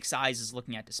if the Six Eyes is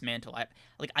looking at Dismantle,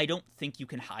 I don't think you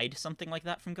can hide something like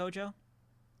that from Gojo,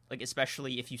 like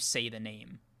especially if you say the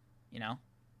name, you know.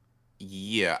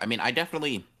 Yeah, I mean, I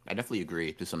definitely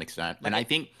agree to some extent, like and I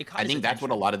think that's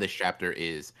what a lot of this chapter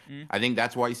is. I think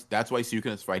that's why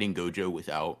Sukuna is fighting Gojo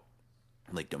without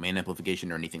like domain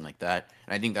amplification or anything like that,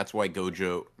 and I think that's why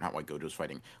Gojo's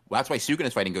fighting. Well, that's why Sukuna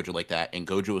is fighting Gojo like that, and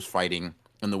Gojo is fighting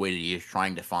in the way that he is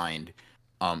trying to find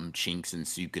chinks in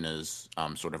Sukuna's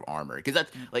sort of armor, because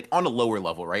that's like on a lower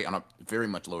level, right? On a very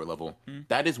much lower level,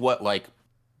 that is what like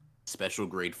special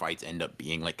grade fights end up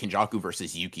being. Like Kenjaku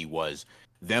versus Yuki was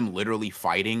them literally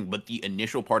fighting, but the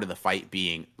initial part of the fight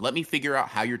being, let me figure out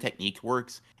how your technique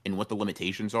works and what the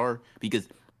limitations are, because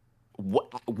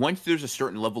once there's a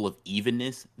certain level of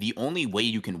evenness, the only way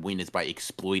you can win is by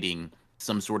exploiting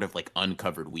some sort of like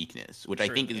uncovered weakness, which I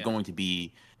think is going to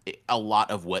be a lot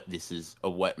of what this is,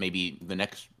 of what maybe the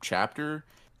next chapter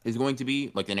is going to be,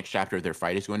 like the next chapter of their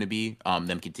fight is going to be,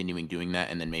 them continuing doing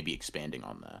that and then maybe expanding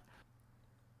on that.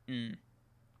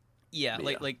 Yeah,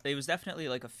 like it was definitely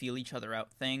like a feel each other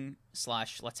out thing /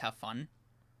 let's have fun.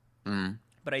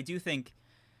 But I do think,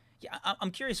 yeah,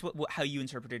 I'm curious how you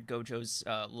interpreted Gojo's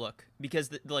look, because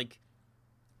like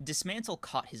Dismantle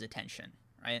caught his attention,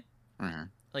 right?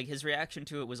 Like his reaction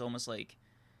to it was almost like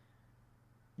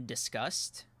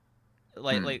disgust,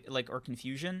 like or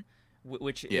confusion,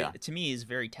 which to me is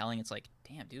very telling. It's like,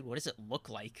 damn, dude, what does it look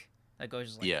like? That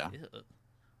Gojo's like,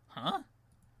 huh?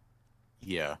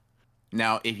 Yeah.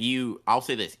 Now, I'll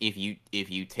say this: if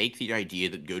you take the idea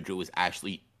that Gojo was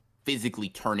actually physically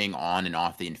turning on and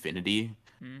off the infinity,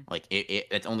 like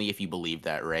it's only if you believe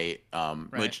that, right?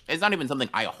 Which is not even something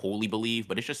I wholly believe,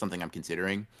 but it's just something I'm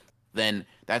considering. Then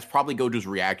that's probably Gojo's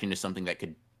reaction to something that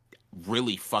could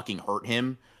really fucking hurt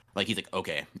him. Like he's like,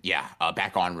 okay, yeah,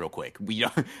 back on real quick. We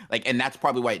like, and that's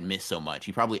probably why it missed so much.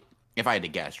 He probably, if I had to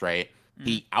guess, right,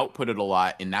 he outputted a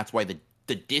lot, and that's why the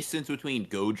distance between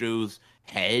Gojo's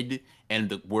head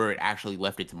and where it actually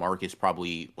left its mark is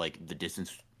probably like the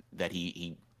distance that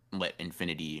he let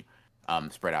infinity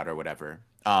spread out or whatever.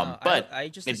 But I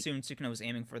just assumed Sukuna was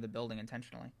aiming for the building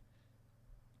intentionally.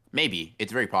 Maybe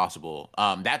it's very possible.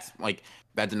 That's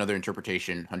another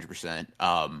interpretation, 100%.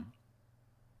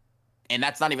 And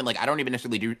that's not even like, I don't even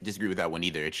necessarily disagree with that one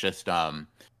either. It's just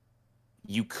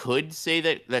you could say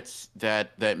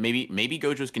that maybe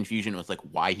Gojo's confusion was like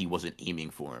why he wasn't aiming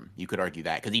for him. You could argue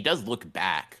that because he does look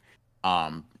back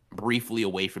briefly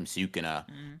away from Sukuna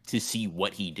to see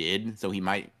what he did. So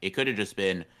it could have just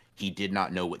been he did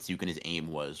not know what Sukuna's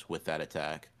aim was with that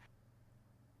attack.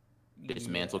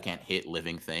 Dismantle can't hit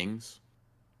living things.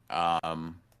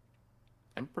 I'm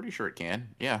pretty sure it can.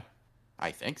 Yeah,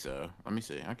 I think so. Let me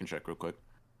see. I can check real quick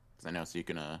because I know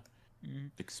Sukuna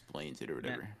explains it or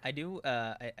whatever.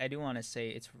 Yeah, I do want to say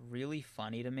it's really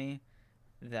funny to me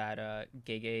that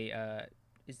Gege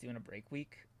is doing a break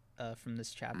week from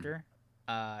this chapter.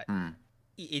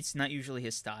 It's not usually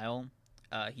his style.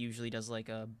 He usually does like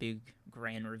a big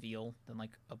grand reveal, then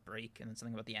like a break, and then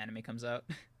something about the anime comes out.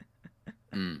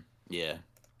 Yeah.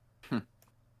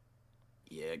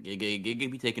 Yeah, Gege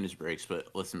be taking his breaks,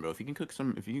 but listen, bro, if you can cook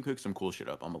some cool shit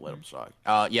up, I'm gonna let him suck.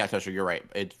 Yeah, Tesher, you're right.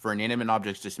 It's for inanimate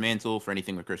objects, Dismantle. For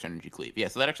anything with cursed energy, Cleave. Yeah,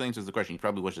 so that actually answers the question. He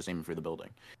probably was just aiming for the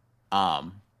building.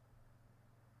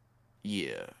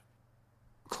 Yeah.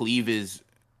 Cleave.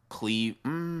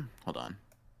 Hold on.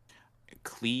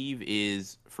 Cleave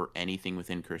is for anything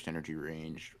within cursed energy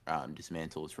range.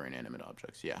 Dismantle is for inanimate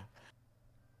objects. Yeah.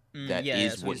 That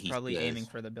is so what he's probably says. Aiming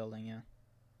for the building. Yeah.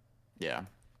 Yeah.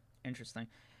 Interesting.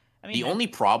 I mean,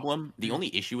 the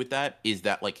only issue with that is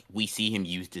that like we see him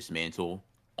use Dismantle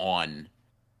on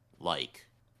like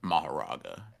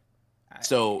Mahoraga.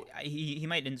 So he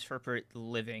might interpret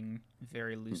living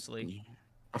very loosely.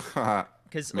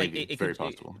 Because like it could,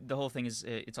 possible. The whole thing is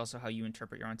it's also how you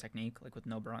interpret your own technique, like with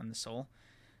Nobara and the soul.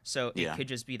 So it could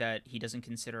just be that he doesn't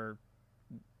consider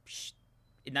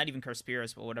not even Curse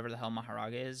Spears, but whatever the hell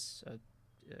Maharaga is,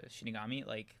 Shinigami,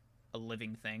 like a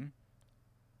living thing.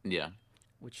 Yeah.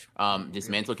 Which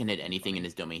Dismantle can hit anything in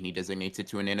his domain. He designates it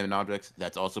to inanimate objects.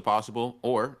 That's also possible.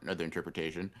 Or another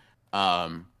interpretation,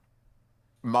 Maharaga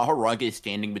is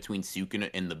standing between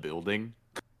Sukuna and the building.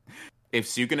 If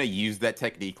Sukuna used that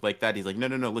technique like that, he's like, no,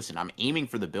 listen, I'm aiming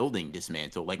for the building,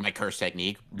 Dismantle, like my curse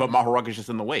technique, but Maharaga's just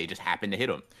in the way. It just happened to hit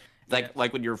him.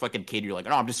 Like when you're a fucking kid, you're like,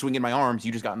 no, I'm just swinging my arms.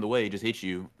 You just got in the way. It just hit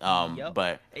you.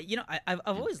 But I've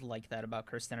always liked that about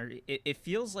Cursed Energy. It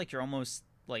feels like you're almost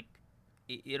like,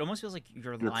 it almost feels like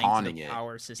you're lying to the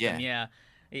power system. Yeah.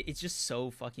 It's just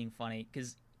so fucking funny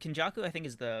because Kenjaku, I think,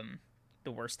 is the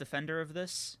worst defender of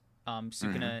this.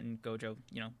 Sukuna and Gojo,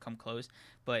 come close,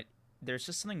 but there's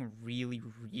just something really,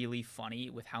 really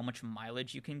funny with how much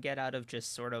mileage you can get out of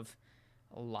just sort of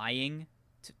lying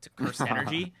to Cursed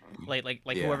Energy. like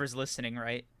whoever's listening,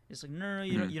 right? It's like, no,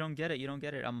 you don't get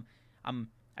it.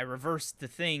 I reversed the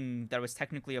thing that I was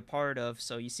technically a part of,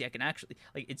 so you see, I can actually,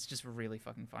 like, it's just really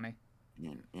fucking funny.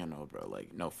 Bro,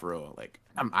 like, no, for real, like,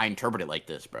 I interpret it like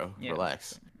this, bro. Yeah.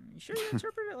 Relax. You sure you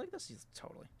interpret it like this?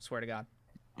 Totally. Swear to God.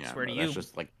 Yeah, swear to you. That's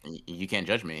just like, you can't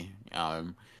judge me.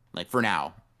 Like, for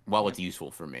now. Well, it's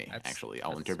useful for me. Actually,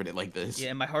 I'll interpret it like this.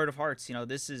 Yeah, in my heart of hearts,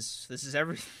 this is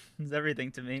everything. It's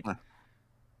everything to me.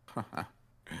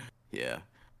 Yeah.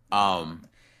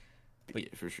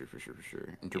 But for sure.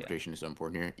 Interpretation is so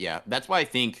important here. Yeah, that's why I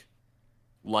think,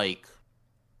 like,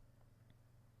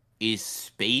 is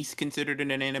space considered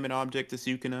an inanimate object to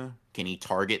Sukuna? Can he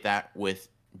target that with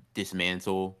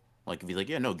Dismantle? Like, if he's like,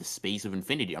 yeah, no, the space of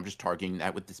infinity, I'm just targeting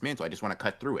that with Dismantle. I just want to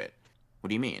cut through it. What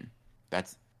do you mean?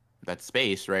 That's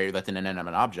space, right? That's an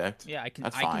inanimate object. Yeah, I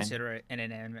consider it an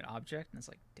inanimate object, and it's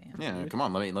like, damn. Yeah, dude. Come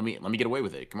on, let me get away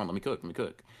with it. Come on, let me cook.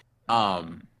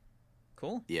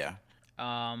 Cool. Yeah.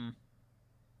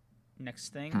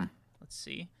 Next thing, let's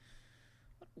see.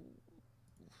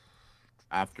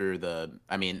 After that,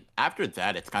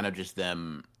 it's kind of just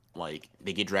them, like,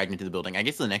 they get dragged into the building. I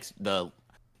guess the next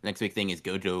big thing is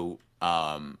Gojo,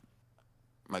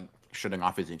 like, shutting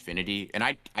off his infinity, and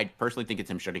I personally think it's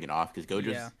him shutting it off because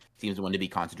Gojo seems the one to be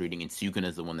concentrating, and Sukuna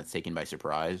is the one that's taken by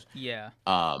surprise. Yeah.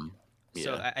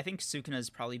 So I think Sukuna's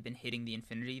probably been hitting the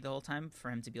infinity the whole time for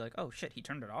him to be like, oh shit, he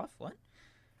turned it off. What?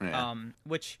 Yeah.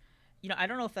 Which, I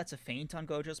don't know if that's a feint on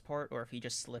Gojo's part or if he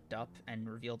just slipped up and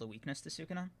revealed a weakness to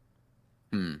Sukuna.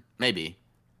 Maybe.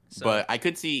 So, but I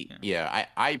could see,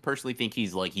 I personally think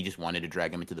he's like, he just wanted to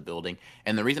drag him into the building.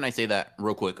 And the reason I say that,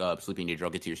 real quick, Sleeping Ninja, I'll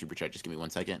get to your super chat, just give me 1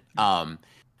 second. The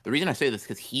reason I say this is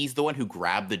because he's the one who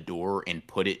grabbed the door and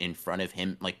put it in front of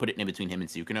him, like put it in between him and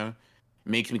Sukuna.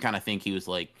 Makes me kind of think he was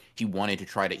like, he wanted to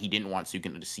try to, he didn't want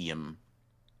Sukuna to see him.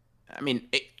 I mean,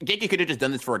 Geki could have just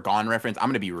done this for a Gon reference, I'm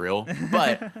going to be real.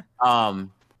 But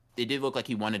it did look like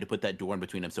he wanted to put that door in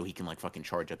between them so he can like fucking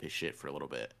charge up his shit for a little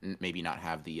bit. And maybe not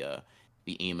have the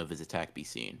aim of his attack be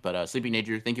seen. But Sleeping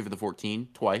Nature, thank you for the 14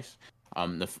 twice.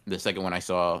 The second one I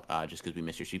saw just because we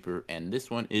missed your super, and this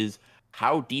one is,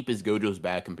 how deep is Gojo's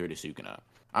bag compared to Sukuna?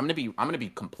 I'm gonna be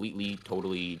completely,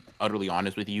 totally, utterly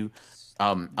honest with you.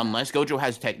 Unless Gojo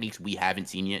has techniques we haven't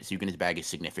seen yet, Sukuna's bag is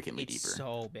significantly deeper.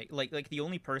 So big, like the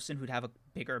only person who'd have a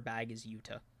bigger bag is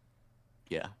Yuta.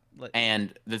 Yeah,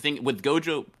 and the thing with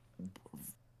Gojo,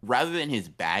 rather than his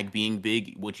bag being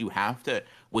big, what you have to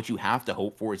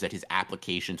hope for is that his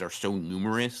applications are so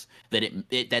numerous that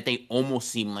that they almost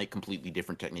seem like completely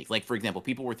different techniques. Like, for example,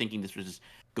 people were thinking this was just,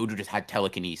 Gojo just had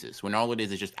telekinesis, when all it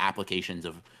is just applications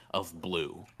of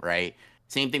blue, right?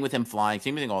 Same thing with him flying,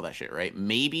 same thing, all that shit, right?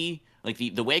 Maybe, like,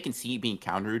 the way I can see it being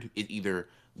countered is either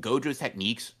Gojo's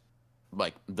techniques,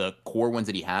 like the core ones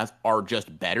that he has, are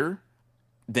just better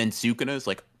than Sukuna's,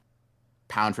 like,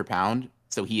 pound for pound,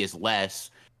 so he is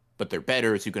less, but they're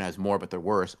better. Sukuna has more, but they're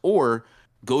worse. Or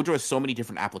Gojo has so many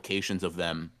different applications of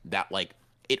them that, like,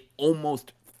 it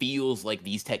almost feels like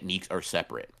these techniques are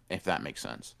separate, if that makes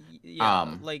sense.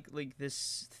 Yeah, like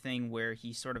this thing where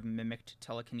he sort of mimicked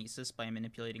telekinesis by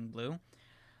manipulating blue.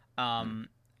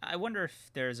 I wonder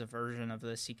if there's a version of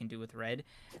this he can do with red.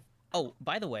 Oh,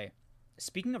 by the way,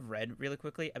 speaking of red, really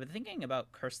quickly, I've been thinking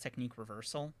about curse technique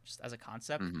reversal, just as a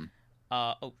concept.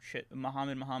 Oh shit,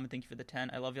 Muhammad, thank you for the 10.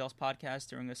 I love y'all's podcast.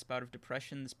 During a spout of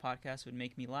depression, this podcast would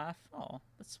make me laugh. Oh,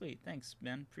 that's sweet. Thanks,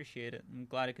 man. Appreciate it. I'm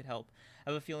glad it could help.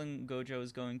 I have a feeling Gojo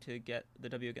is going to get the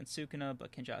W against Sukuna,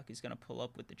 but Kenjaku's going to pull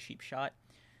up with the cheap shot.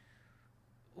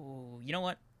 Oh, you know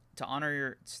what? To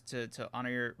honor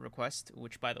your request,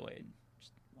 which, by the way,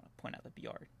 just want to point out that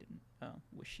BR didn't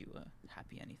wish you a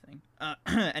happy anything.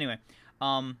 Anyway,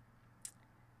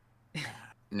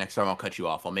 Next time I'll cut you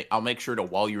off. I'll make sure to,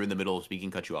 while you're in the middle of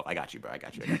speaking, cut you off. I got you, bro. I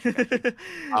got you. I got you. I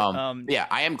got you. Yeah,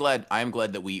 I am glad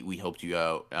that we helped you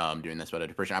out during this bout of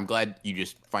depression. I'm glad you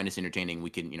just find us entertaining. We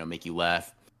can, make you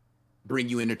laugh, bring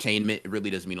you entertainment. It really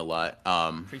does mean a lot.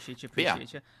 Appreciate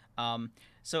you.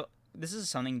 So this is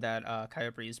something that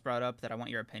Kaya Breeze brought up that I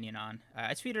want your opinion on.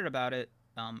 I tweeted about it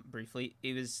briefly.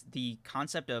 It was the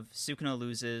concept of Sukuna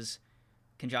loses,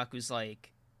 Kenjaku's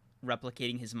like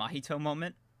replicating his Mahito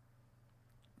moment.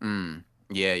 Yeah.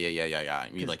 I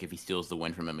mean, like if he steals the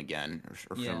win from him again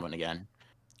or someone again.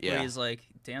 Yeah. Where he's like,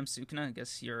 damn, Sukuna, I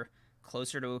guess you're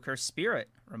closer to a cursed spirit.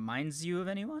 Reminds you of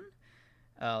anyone?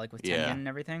 Like with Tengen and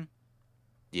everything.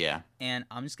 Yeah. And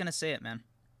I'm just gonna say it, man.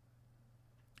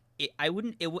 I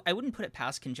wouldn't put it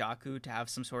past Kenjaku to have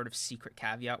some sort of secret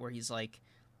caveat where he's like,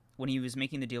 when he was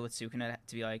making the deal with Sukuna,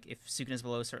 to be like, if Sukuna's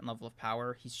below a certain level of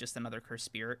power, he's just another cursed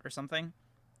spirit or something,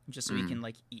 just so he can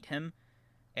like eat him.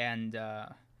 And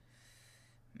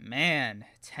man,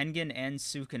 Tengen and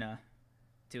Sukuna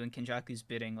doing Kenjaku's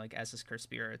bidding like as his cursed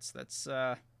spirits. That's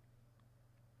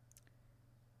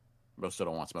Bro still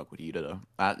don't want to smoke with you though.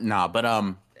 Nah, but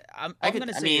I'm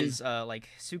gonna say is like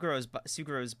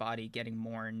Suguro's body getting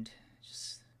mourned,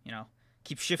 just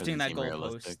keep shifting that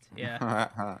goalpost.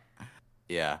 Yeah.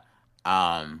 Yeah.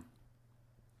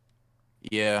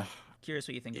 Yeah. Curious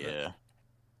what you think of it.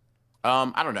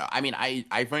 I don't know. I mean,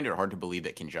 I find it hard to believe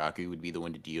that Kenjaku would be the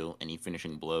one to deal any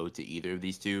finishing blow to either of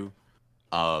these two.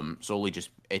 Solely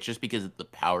it's just because of the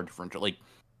power differential. Like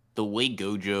the way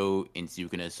Gojo and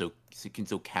Sukuna can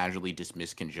so casually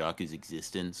dismiss Kenjaku's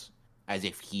existence as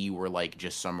if he were like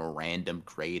just some random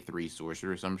grade 3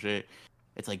 sorcerer or some shit.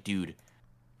 It's like, dude,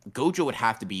 Gojo would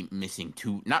have to be missing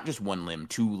not just one limb,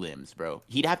 2 limbs, bro.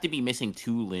 He'd have to be missing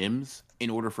 2 limbs in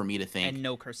order for me to think. And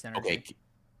no cursed energy. Okay.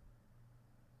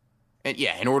 And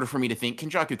yeah, in order for me to think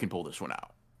Kenjaku can pull this one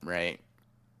out, right?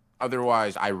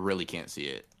 Otherwise, I really can't see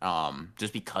it.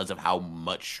 Just because of how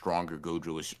much stronger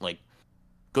Gojo is. Like,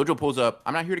 Gojo pulls up,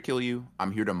 I'm not here to kill you,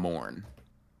 I'm here to mourn.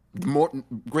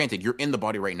 Granted, you're in the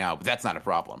body right now, but that's not a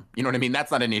problem. You know what I mean?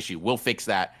 That's not an issue. We'll fix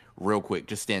that real quick.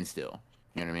 Just stand still.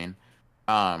 You know what I mean?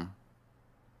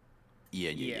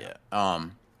 Yeah.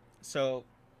 So,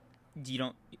 you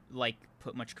don't like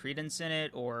put much credence in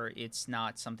it, or it's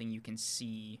not something you can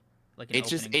see? Like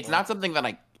it's not something that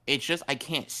I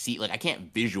can't see, like I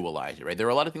can't visualize it, right? There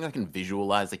are a lot of things I can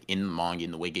visualize, like in the manga,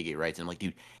 in the way Gege writes, and I'm like,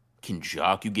 dude,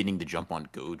 Kenjaku getting the jump on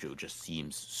Gojo just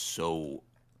seems so.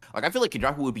 Like, I feel like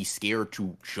Kenjaku would be scared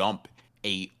to jump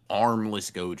a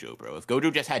armless Gojo, bro. If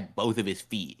Gojo just had both of his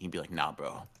feet, he'd be like, nah,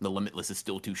 bro, the Limitless is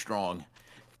still too strong.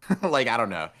 Like, I don't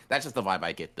know. That's just the vibe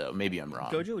I get, though. Maybe I'm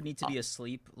wrong. Gojo would need to be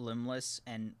asleep, limbless,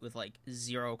 and with, like,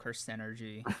 0 cursed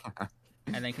energy.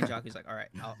 And then Kenjaku's like, all right,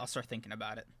 I'll start thinking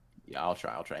about it. Yeah, I'll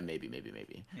try. Maybe.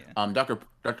 Yeah. Dr.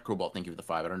 Cobalt, thank you for the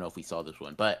 5. I don't know if we saw this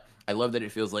one, but I love that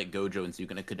it feels like Gojo and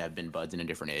Sukuna could have been buds in a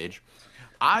different age.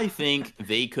 I think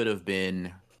they could have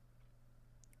been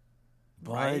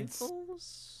buds.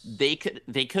 Rivals? They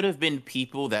could have been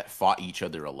people that fought each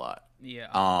other a lot.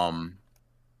 Yeah.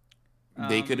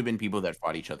 They could have been people that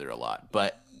fought each other a lot,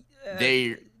 but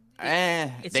that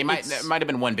might have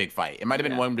been one big fight. It might have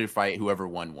been one big fight. Whoever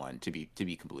won. To be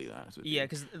completely honest with you. Yeah,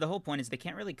 because the whole point is they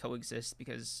can't really coexist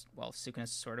because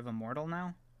Sukuna's sort of immortal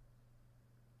now.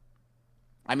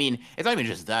 I mean, it's not even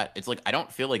just that. It's like I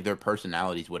don't feel like their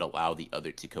personalities would allow the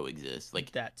other to coexist.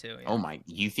 Like that too. Yeah. Oh my,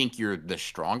 you think you're the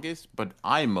strongest, but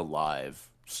I'm alive.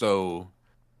 So,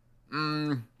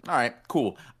 all right,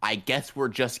 cool. I guess we're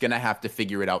just gonna have to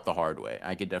figure it out the hard way.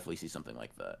 I could definitely see something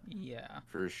like that. Yeah.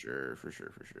 For sure.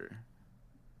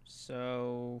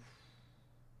 So,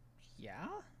 yeah.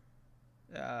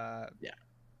 Yeah.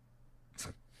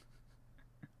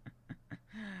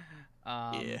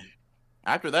 Yeah.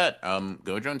 After that,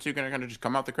 Gojo and Sukuna kind of just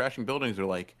come out the crashing buildings. They're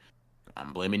like,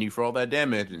 I'm blaming you for all that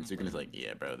damage. And Sukuna's like,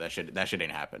 yeah, bro, that shit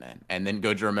ain't happening. And then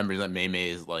Gojo remembers that Mei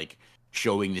is like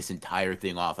showing this entire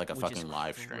thing off like a fucking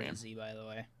live stream. Crazy, by the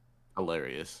way.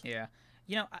 Hilarious. Yeah.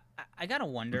 I gotta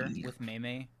wonder with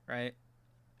Mei, right?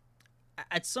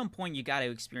 At some point, you gotta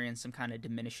experience some kind of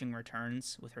diminishing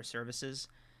returns with her services.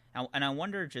 And I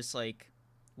wonder just like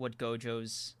what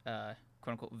Gojo's quote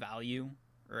unquote value,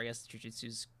 or I guess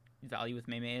Jujutsu's value with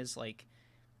Mei is. Like,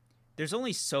 there's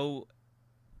only so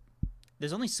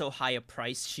high a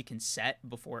price she can set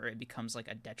before it becomes like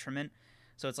a detriment.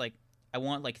 So it's like, I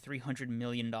want like $300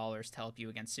 million to help you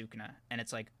against Sukuna, and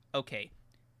it's like, okay,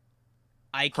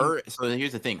 so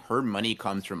here's the thing: her money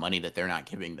comes from money that they're not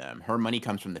giving them. Her money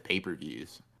comes from the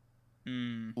pay-per-views.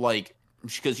 Like,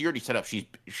 because you already set up, she's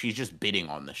just bidding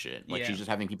on the shit. Like, Yeah. she's just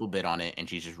having people bid on it, and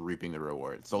she's just reaping the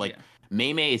reward. So like, Yeah.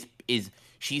 Mei Mei is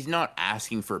she's not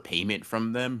asking for payment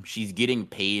from them. She's getting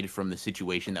paid from the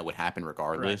situation that would happen Right.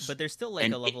 regardless. But there's still like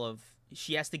And a level of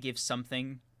she has to give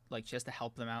something, like she has to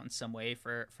help them out in some way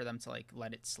for them to like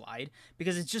let it slide,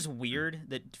 because it's just weird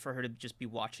that for her to just be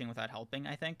watching without helping,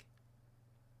 I think.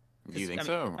 Do you think I mean,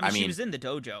 so? I mean, she was in the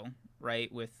dojo,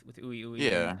 right, with Ui Ui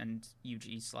Yeah. and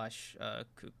Yuji slash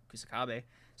Kusakabe.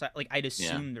 So like I'd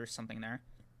assume there's something there,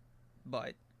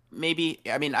 but maybe.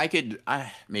 I mean,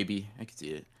 maybe I could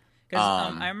see it.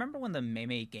 because I remember when the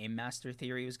Mei Game Master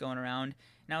theory was going around,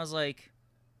 and I was like,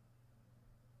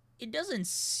 it doesn't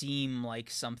seem like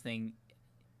something.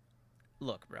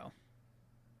 Look, bro.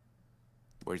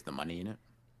 Where's the money in it?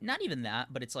 Not even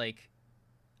that, but it's like,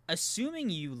 assuming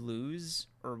you lose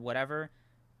or whatever,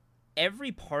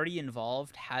 every party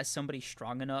involved has somebody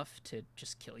strong enough to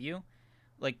just kill you.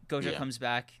 Like Gojo comes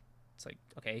back, it's like,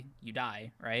 okay, you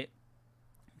die, right?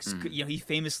 You know, he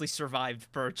famously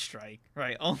survived Bird Strike,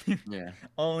 right?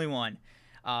 Only one.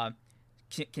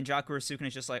 Kenjaku or Sukuna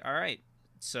is just like, all right,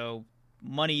 so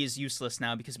money is useless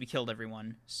now because we killed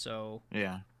everyone. So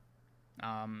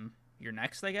you're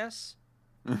next, I guess.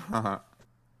 So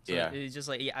it's just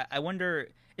like, I wonder.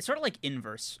 It's sort of like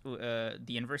inverse, the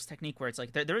inverse technique, where it's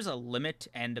like there is a limit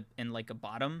and like a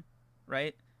bottom,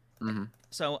 right? Mm-hmm.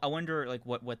 So I wonder like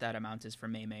what that amount is for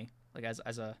Mei Mei, like as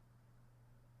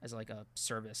like a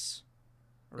service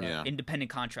or an independent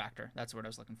contractor. That's what I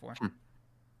was looking for.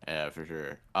 Yeah, for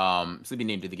sure. Sleepy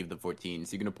name, did they give the 14?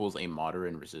 So you're gonna pulls a Madara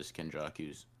and resist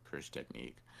Kenjaku's curse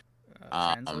technique.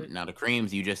 Now the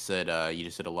creams, you just said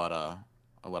a lot of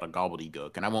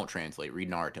gobbledygook, and I won't translate.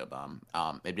 Read Naruto Bomb.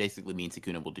 It basically means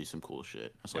Sukuna will do some cool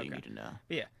shit. That's all you need to know.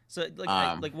 But yeah. So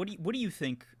like what do you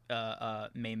think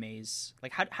Mei Mei's,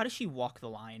 like, how does she walk the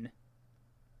line?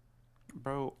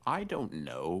 Bro, I don't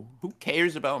know. Who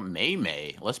cares about Mei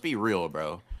Mei? Let's be real,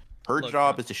 bro. Her Look,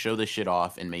 job bro. is to show this shit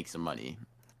off and make some money.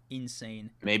 Insane.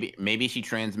 Maybe she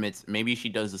transmits. Maybe she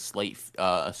does a slight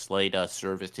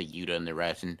service to Yuta and the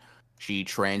rest, and she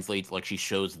translates, like, she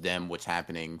shows them what's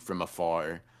happening from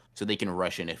afar, so they can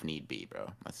rush in if need be,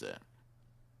 bro. That's it.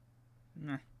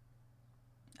 Nah.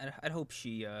 I'd hope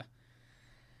she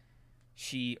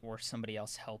or somebody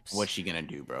else helps. What's she gonna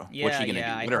do, bro? Yeah, What's she gonna do?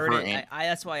 I heard it.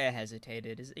 That's why I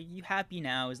hesitated. Are you happy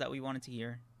now? Is that what we wanted to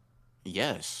hear?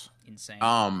 Yes. Insane.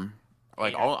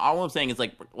 Like, all I'm saying is,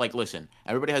 like, listen,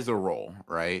 everybody has their role,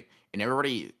 right? And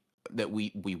everybody that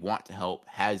we want to help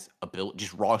has ability,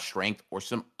 just raw strength or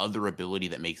some other ability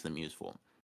that makes them useful,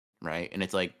 right? And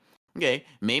it's like, okay,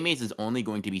 Mei Mei's is only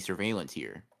going to be surveillance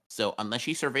here. So unless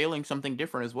she's surveilling something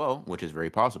different as well, which is very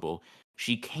possible,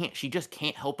 she just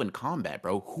can't help in combat,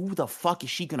 bro. Who the fuck is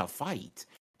she gonna fight?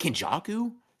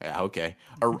 Kenjaku? Yeah, okay.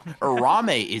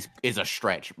 Arame is a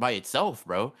stretch by itself,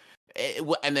 bro.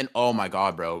 And then, oh my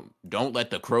god, bro, don't let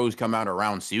the crows come out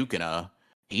around Sukuna.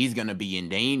 He's gonna be in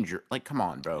danger. Like, come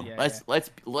on, bro. Yeah,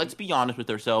 let's be honest with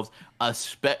ourselves.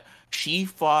 She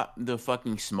fought the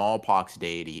fucking smallpox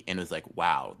deity and was like,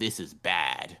 wow, this is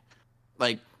bad.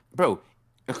 Like, bro,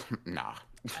 nah.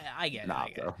 I get it. I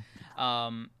get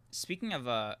it. Speaking of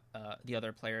the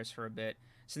other players for a bit,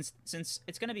 since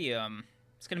it's gonna be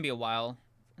a while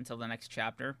until the next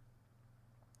chapter.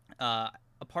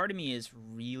 A part of me is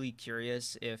really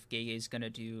curious if Gege's gonna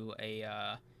do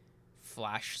a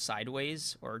flash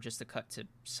sideways or just a cut to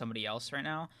somebody else right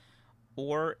now,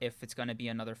 or if it's gonna be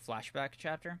another flashback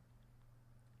chapter.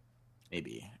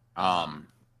 Maybe. I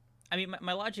mean,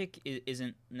 my logic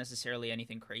isn't necessarily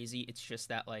anything crazy. It's just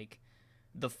that, like,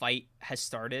 the fight has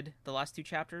started the last two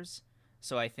chapters,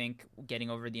 so I think getting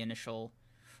over the initial,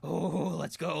 oh,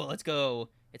 let's go.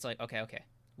 It's like, okay,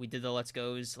 we did the let's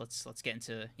goes. Let's get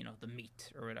into, the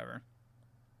meat or whatever.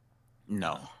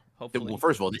 No. Hopefully. Well,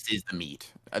 first of all, this is the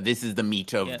meat. This is the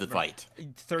meat of the fight.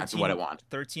 13, that's what I want.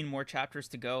 13 more chapters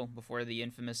to go before the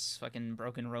infamous fucking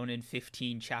Broken Ronin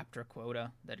 15 chapter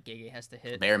quota that Gege has to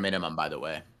hit. Bare minimum, by the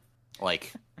way.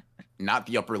 Like, not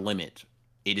the upper limit.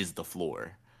 It is the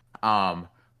floor.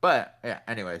 But yeah,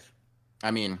 anyways. I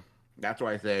mean, that's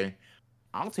why I say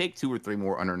I'll take 2 or 3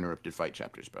 more uninterrupted fight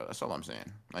chapters, bro. That's all I'm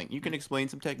saying. Like, you can explain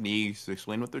some techniques,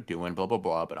 explain what they're doing, blah blah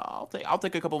blah. But I'll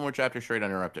take a couple more chapters straight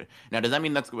uninterrupted. Now, does that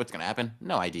mean that's what's gonna happen?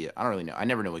 No idea. I don't really know. I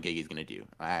never know what Gege's gonna do,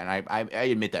 and I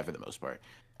admit that for the most part.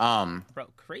 Bro,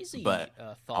 crazy. But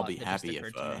thought I'll be that happy just if.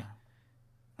 occurred to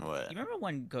me. What? You remember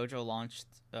when Gojo launched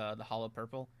the Hollow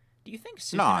Purple? Do you think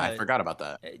Sukuna? No, I forgot about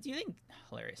that. Do you think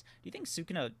hilarious? Do you think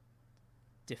Sukuna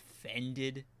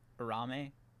defended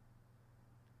Arame?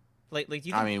 Like do you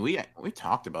think, I mean, we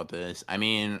talked about this. I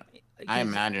mean, I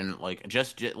imagine, like,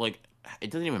 just like,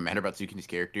 it doesn't even matter about Sukuna's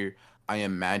character. I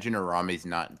imagine Arame's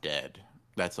not dead.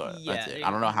 That's what. That's Yeah, it.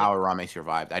 I don't know how Arame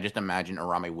survived. I just imagine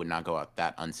Arame would not go out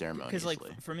that because like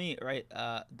unceremoniously. for me, right,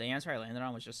 the answer I landed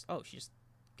on was just, oh, she just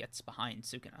gets behind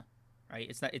Sukuna, right?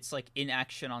 It's not, it's like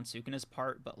inaction on Sukuna's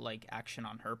part, but like action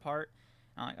on her part.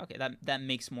 I'm like, okay, that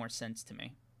makes more sense to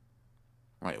me.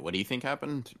 Right. What do you think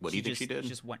happened? What do you think she did? She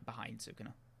just went behind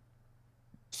Sukuna.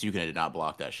 Sukuna did not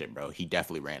block that shit, bro. He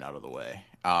definitely ran out of the way.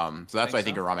 So that's why I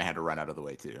think So? Arame had to run out of the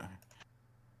way too.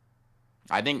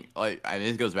 I think like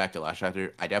this goes back to last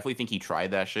chapter. I definitely think he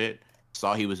tried that shit,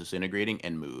 saw he was disintegrating,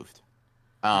 and moved.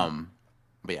 But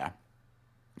yeah,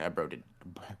 that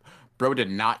bro did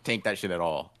not tank that shit at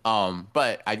all.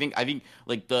 But I think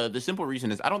like the simple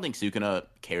reason is I don't think Sukuna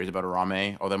cares about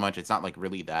Arame all that much. It's not like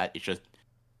really that. It's just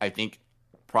I think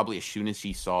probably as soon as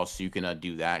she saw Sukuna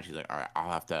do that, she's like, all right,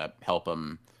 I'll have to help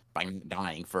him by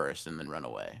dying first and then run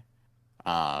away.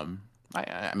 Um,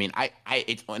 I mean,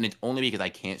 it's only because I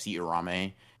can't see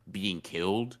Arame being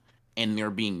killed and there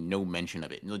being no mention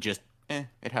of it. Just,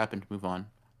 it happened. Move on.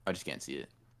 I just can't see it.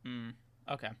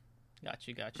 Okay, got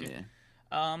you.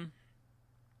 Yeah.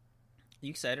 You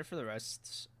excited for the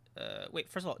rest? Wait,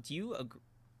 first of all, do you agree?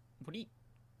 What do you?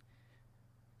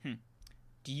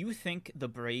 Do you think the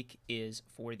break is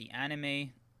for the anime?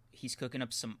 He's cooking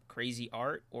up some crazy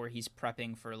art, or he's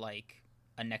prepping for like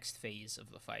a next phase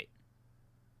of the fight?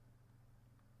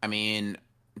 I mean,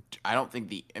 I don't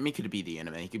think I mean, it could be the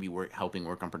anime. He could be helping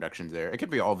work on productions there. It could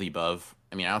be all the above.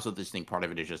 I mean, I also just think part of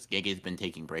it is just Gege's been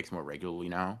taking breaks more regularly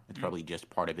now. It's probably just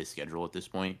part of his schedule at this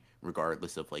point,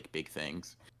 regardless of like big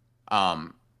things.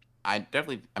 I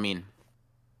definitely. I mean,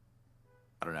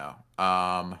 I don't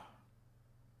know.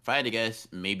 If I had to guess,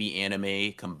 maybe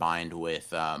anime combined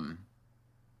with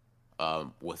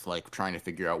like trying to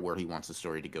figure out where he wants the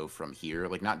story to go from here.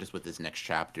 Like not just with this next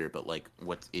chapter, but like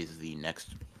what is the next,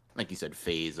 like you said,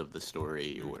 phase of the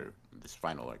story or this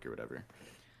final arc or whatever.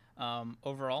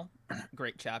 Overall,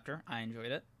 great chapter. I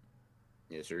enjoyed it.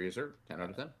 Yes, sir. Yes, sir. 10 out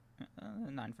of 10.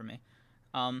 9 for me.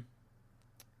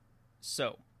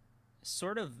 So,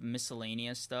 sort of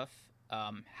miscellaneous stuff.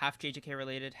 Half JJK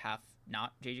related, half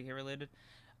not JJK related.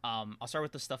 I'll start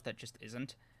with the stuff that just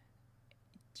isn't.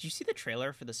 Did you see the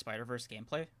trailer for the Spider-Verse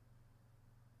gameplay?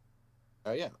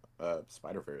 Oh yeah,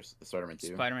 Spider-Verse, Spider-Man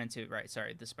 2. Spider-Man 2, right?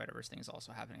 Sorry, the Spider-Verse thing is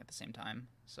also happening at the same time,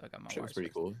 so I got my. That was pretty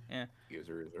cool. Yeah,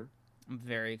 user. I'm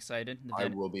very excited. I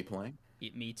will be playing.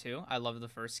 Me too. I love the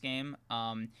first game.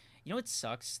 You know what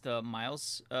sucks? The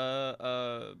Miles, like,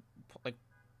 what do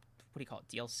you call it?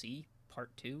 DLC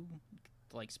Part 2,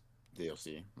 like.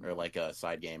 DLC or like a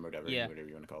side game or whatever, whatever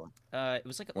you want to call it. It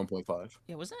was like 1.5.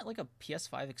 Yeah, wasn't it like a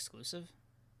PS5 exclusive?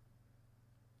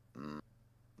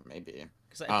 Maybe.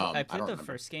 Because I played the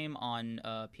first game on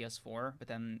PS4, but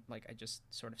then like I just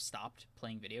sort of stopped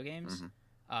playing video games,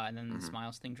 and then the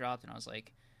Smiles thing dropped, and I was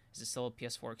like, "Is it still a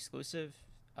PS4 exclusive,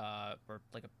 or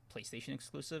like a PlayStation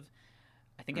exclusive?"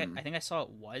 I think I saw it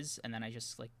was, and then I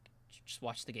just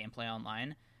watched the gameplay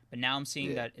online. But now I'm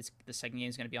seeing that the second game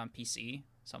is going to be on PC,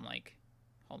 so I'm like,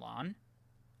 hold on.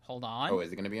 Oh,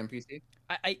 is it going to be on PC?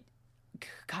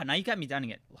 God, now you got me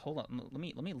doubting it. Hold on, let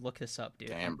me look this up, dude.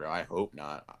 Damn, bro, I hope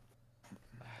not.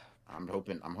 I'm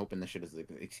hoping this shit is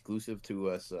exclusive to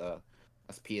us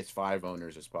PS5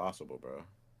 owners as possible, bro.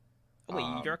 Oh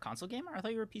wait, you're a console gamer? I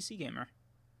thought you were a PC gamer.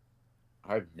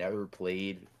 I've never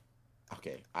played.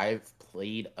 Okay, I've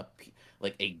played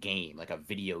a game, like a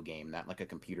video game, not like a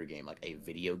computer game, like a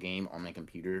video game on my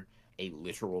computer, a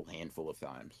literal handful of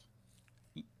times.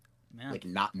 Man, like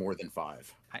not more than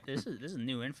 5. This is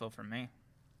new info for me,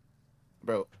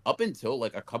 bro. Up until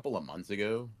like a couple of months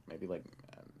ago, maybe like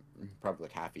probably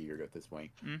like half a year ago at this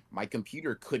point, my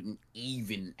computer couldn't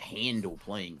even handle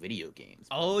playing video games.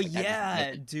 Oh like,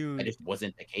 yeah, dude, that just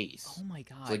wasn't the case. Oh my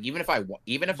god! So, like even if I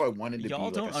wanted to y'all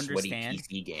be don't like a sweaty understand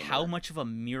PC gamer, how much of a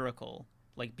miracle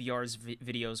like BR's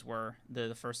videos were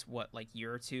the first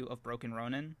year or two of Broken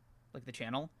Ronin, like the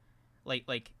channel,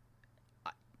 like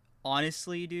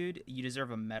honestly, dude, you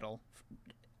deserve a medal,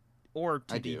 or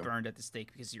to be burned at the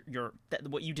stake because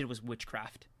what you did was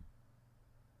witchcraft.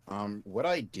 What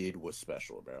I did was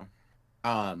special, bro.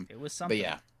 It was something. But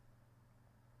yeah,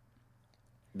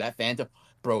 that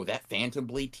Phantom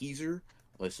Blade teaser.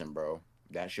 Listen, bro,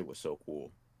 that shit was so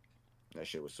cool.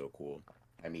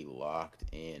 I mean, locked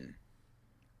in.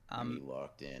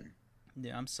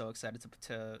 Yeah, I'm so excited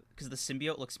to because the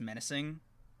symbiote looks menacing.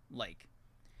 Like,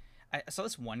 I saw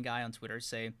this one guy on Twitter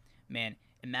say, "Man,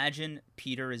 imagine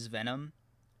Peter is Venom,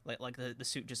 like the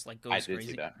suit just like goes crazy." I did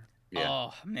see that. Yeah.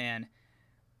 Oh man.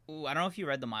 Ooh, I don't know if you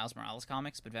read the Miles Morales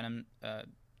comics, but Venom. Do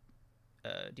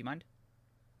you mind?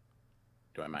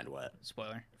 Do I mind what?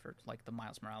 Spoiler for like the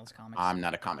Miles Morales comics. I'm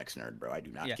not a comics nerd, bro. I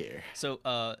do not care. So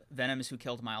Venom is who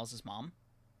killed Miles' mom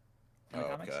in the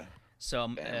comics. Okay. So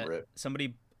Damn,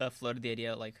 somebody floated the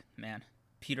idea like, man,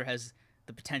 Peter has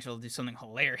the potential to do something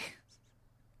hilarious.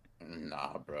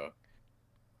 Nah, bro.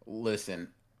 Listen.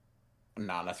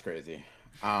 Nah, that's crazy.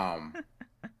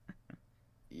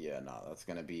 Yeah, nah, that's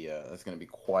gonna be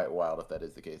quite wild if that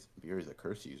is the case. Beer is a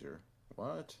curse user.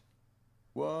 What?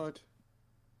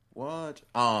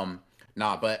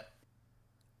 Nah, but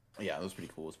yeah, it was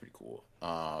pretty cool.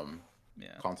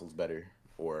 Yeah. Console's better,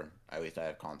 or at least I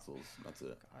have consoles. That's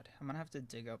it. God, I'm gonna have to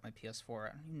dig out my PS4. I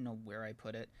don't even know where I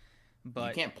put it,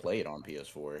 but you can't play it on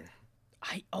PS4.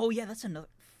 Oh yeah, that's another.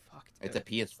 Fuck. Dude. It's a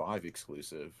PS5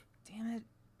 exclusive. Damn it,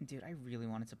 dude! I really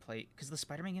wanted to play because the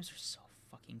Spider-Man games are so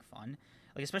fucking fun.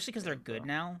 Like especially because they're good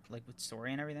now, like with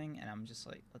story and everything. And I'm just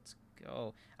like, let's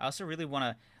go. I also really want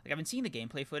to. Like I've been seeing the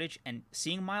gameplay footage and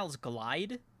seeing Miles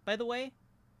glide. By the way,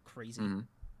 crazy. Mm-hmm.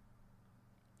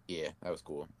 Yeah, that was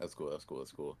cool. That's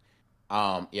cool.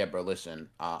 Yeah, bro. Listen,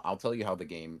 I'll tell you how the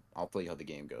game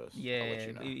goes. Yeah,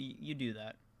 you do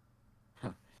that.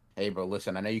 Hey, bro.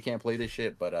 Listen, I know you can't play this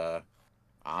shit, but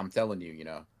I'm telling you,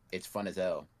 it's fun as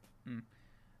hell.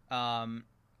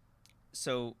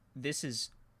 So this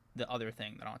is the other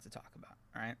thing that I want to talk about.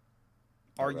 All right,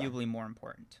 arguably more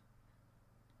important.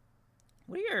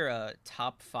 What are your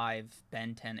top 5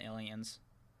 Ben 10 aliens?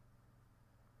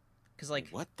 Because like,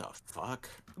 what the fuck,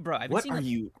 bro? I've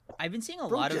been seeing a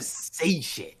lot of just say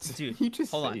shit, dude. You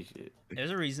just hold say on. shit.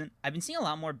 There's a reason. I've been seeing a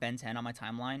lot more Ben 10 on my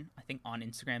timeline. I think on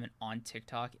Instagram and on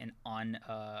TikTok and on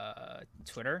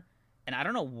Twitter. And I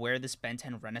don't know where this Ben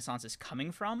 10 renaissance is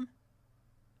coming from,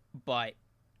 but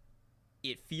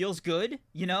it feels good.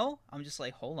 I'm just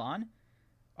like, hold on.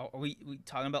 Are we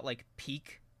talking about like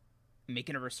peak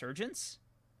making a resurgence?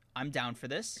 I'm down for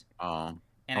this. And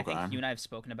okay. I think you and I have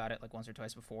spoken about it like once or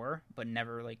twice before, but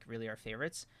never like really our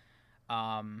favorites.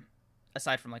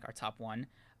 Aside from like our top one,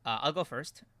 I'll go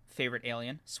first. Favorite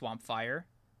alien, Swamp Fire.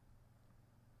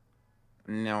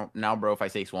 No, now, bro, if I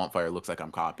say Swamp Fire, it looks like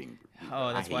I'm copying.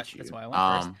 Oh, that's why I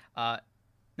went first.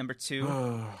 Number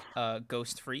 2,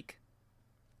 Ghost Freak.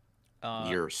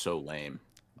 You're so lame.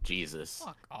 Jesus.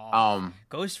 Fuck off.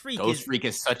 Ghost Freak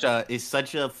is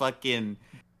such a fucking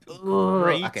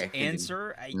great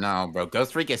answer. No, bro.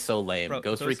 Ghost Freak is so lame. Bro,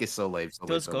 Ghost Freak is so lame.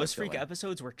 Those Ghost Freak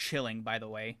episodes were chilling, by the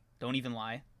way. Don't even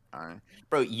lie. All right.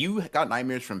 Bro, you got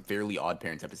nightmares from Fairly Odd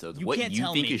Parents episodes. What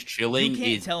you think is chilling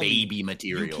is baby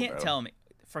material, You can't tell me.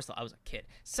 First of all, I was a kid.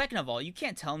 Second of all, you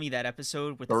can't tell me that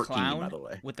episode with 13, the clown, by the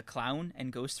way. with the clown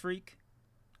and Ghost Freak,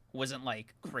 wasn't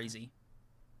like crazy.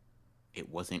 It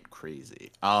wasn't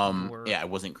crazy. Yeah, it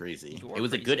wasn't crazy. It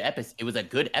was a good episode. It was a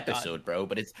good episode, bro.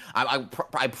 But it's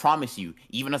I promise you,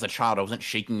 even as a child, I wasn't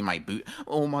shaking in my boot.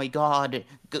 Oh my god,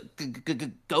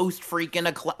 Ghost Freak in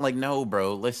a like no,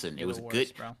 bro. Listen, it was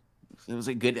good. Bro. It was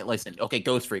a good listen. Okay,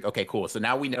 Ghost Freak. Okay, cool. So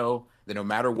now we know that no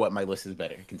matter what, my list is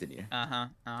better. Continue. I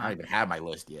don't even have my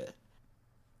list yet.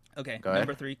 Okay,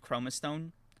 number 3, Chroma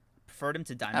Stone. Preferred him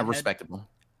to Diamond Head. Respectable.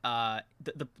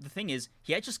 The thing is,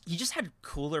 he just had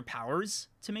cooler powers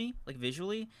to me, like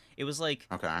visually. It was like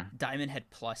Diamond Head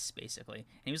plus, basically.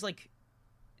 And he was like,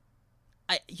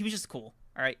 he was just cool.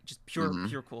 All right, just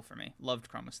pure cool for me. Loved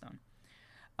Chroma Stone.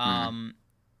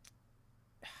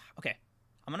 Okay,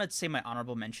 I'm gonna say my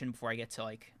honorable mention before I get to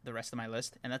like the rest of my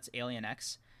list, and that's Alien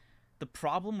X. The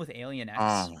problem with Alien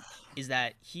X is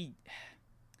that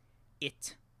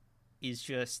it is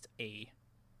just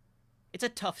it's a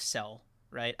tough sell.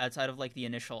 Right, outside of like the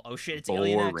initial, oh shit, it's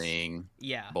Alien X. Boring.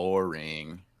 Yeah.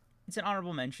 Boring. It's an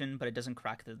honorable mention, but it doesn't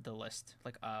crack the list,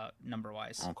 like number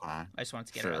wise. Okay. I just wanted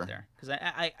to get it out there because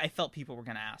I felt people were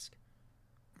gonna ask.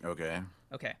 Okay.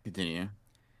 Continue.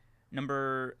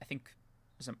 Number, I think,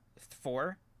 was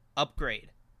 4,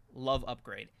 Upgrade. Love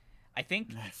Upgrade. I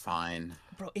think. Fine.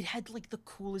 Bro, it had like the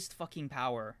coolest fucking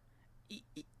power.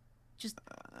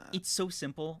 It's so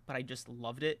simple, but I just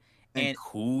loved it. And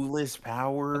coolest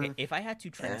power. Okay, if I had to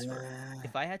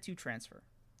transfer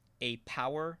a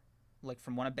power like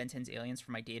from one of Ben 10's aliens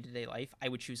for my day-to-day life, I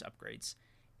would choose Upgrades.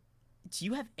 Do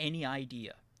you have any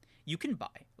idea? You can buy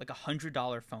like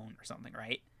 $100 phone or something,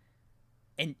 right?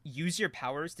 And use your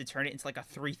powers to turn it into like a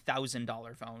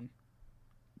 $3,000 phone.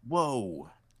 Whoa.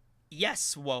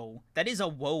 Yes, whoa. That is a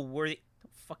whoa worthy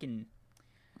fucking.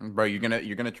 Bro, you're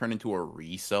gonna turn into a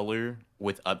reseller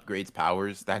with Upgrades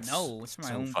powers? That's it's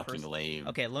my own fucking lame.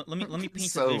 Okay, let me paint a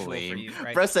visual lame. For you.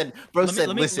 Right? Bro said,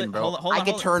 listen, bro, I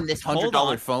could turn this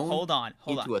 $100 phone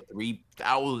into a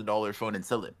 $3,000 phone and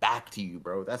sell it back to you,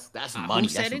 bro. That's money.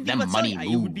 That's them money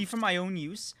moves. It would be for my own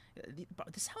use. This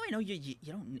is how I know you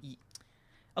don't.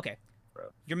 Okay, bro.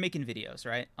 You're making videos,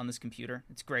 right, on this computer.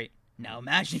 It's great. Now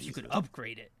imagine if you could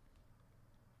upgrade it.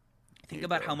 Think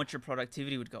about how much your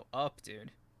productivity would go up,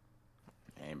 dude.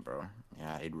 Hey, bro.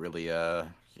 Yeah, it really,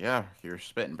 yeah, you're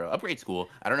spitting, bro. Upgrade's cool.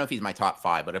 I don't know if he's my top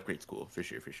 5, but Upgrade's cool. For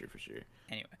sure.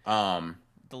 Anyway.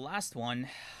 The last one,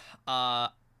 I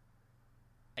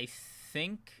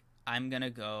think I'm gonna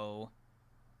go...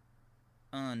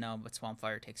 Oh, no, but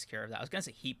Swampfire takes care of that. I was gonna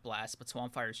say Heat Blast, but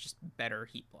Swampfire is just better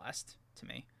Heat Blast to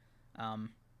me.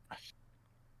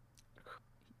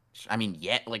 I mean,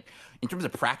 yeah, like, in terms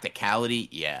of practicality,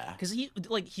 yeah. Because he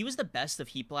was the best of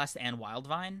Heat Blast and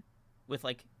Wildvine with,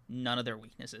 like, none of their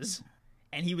weaknesses.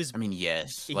 And he was... I mean,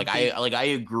 yes. I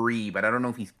agree, but I don't know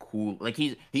if he's cool. Like,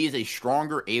 he is a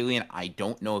stronger alien. I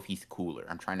don't know if he's cooler.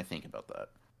 I'm trying to think about that.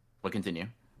 But continue.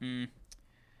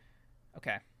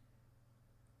 Okay.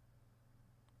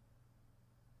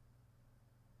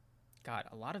 God,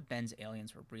 a lot of Ben's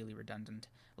aliens were really redundant.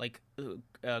 Like,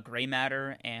 Gray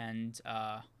Matter and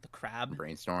the Crab.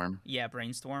 Brainstorm. Yeah,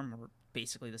 Brainstorm were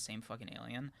basically the same fucking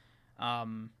alien.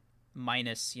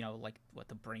 Minus, like,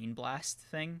 the Brain Blast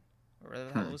thing? Or whatever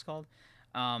the hell it was called.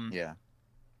 Yeah.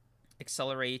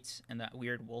 Accelerate and that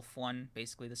weird wolf one,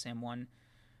 basically the same one.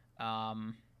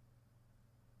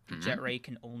 Jet Ray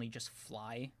can only just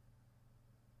fly.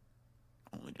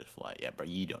 Only just fly. Yeah, bro,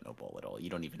 you don't know ball at all. You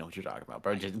don't even know what you're talking about,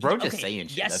 bro. Just saying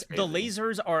shit. Yes, the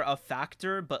lasers are a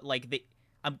factor, but like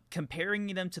I'm comparing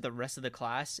them to the rest of the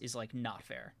class is like not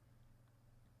fair.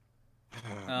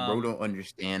 Bro, don't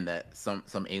understand that some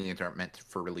aliens aren't meant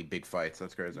for really big fights.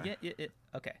 That's crazy. Yeah.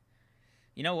 Okay.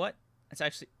 You know what? It's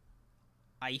actually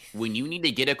when you need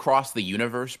to get across the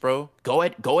universe, bro, go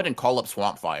ahead and call up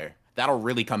Swampfire. That'll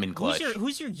really come in clutch.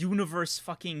 Who's your universe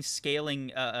fucking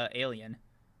scaling alien?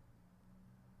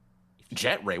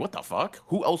 Jet Ray, what the fuck?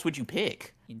 Who else would you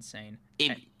pick? Insane.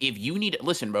 If you need...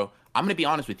 Listen, bro, I'm going to be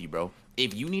honest with you, bro.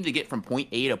 If you need to get from point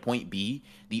A to point B,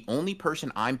 the only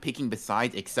person I'm picking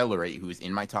besides Accelerate, who is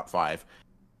in my top 5,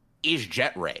 is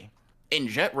Jet Ray. And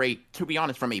Jet Ray, to be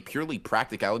honest, from a purely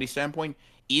practicality standpoint,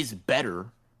 is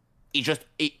better.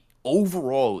 It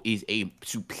overall is a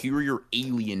superior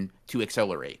alien to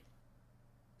Accelerate.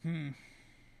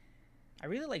 I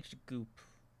really liked Goop.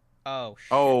 Oh, shit.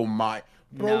 Oh, my...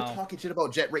 Bro, talking shit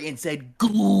about Jet Ray and said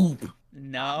Goop.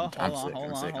 No, hold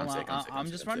on. I'm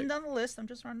just running down the list.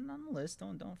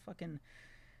 Don't fucking...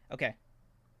 Okay.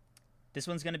 This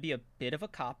one's going to be a bit of a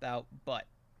cop-out, but...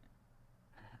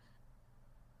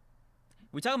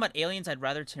 We talking about aliens I'd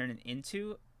rather turn it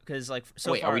into? Because, like,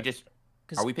 so Wait, far...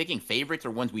 Are we picking favorites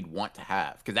or ones we'd want to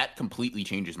have? Because that completely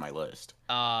changes my list.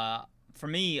 For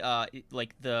me,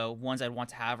 like, the ones I'd want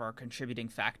to have are a contributing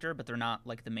factor, but they're not,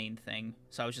 like, the main thing.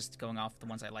 So I was just going off the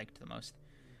ones I liked the most.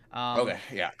 Okay,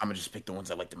 yeah. I'm going to just pick the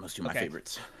ones I like the most, my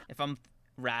favorites. If I'm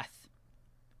Wrath,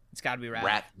 it's got to be Wrath.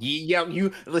 Wrath. Yeah,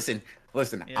 you... Listen.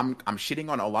 Yeah. I'm shitting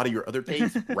on a lot of your other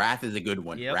picks. Wrath is a good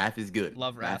one. Yep. Wrath is good.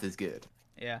 Love Wrath. Wrath is good.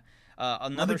 Yeah.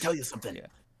 Let me tell you something. Yeah.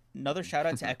 Another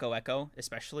shout-out to Echo,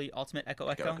 especially Ultimate Echo.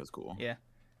 Echo's cool. Yeah.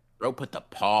 Bro put the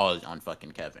pause on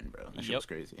fucking Kevin, bro. That shit was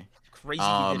crazy. Crazy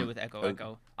he did it with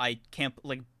Echo. I can't,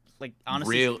 like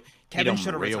honestly, Kevin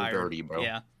should have retired. Dirty, bro.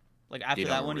 Yeah. Like, after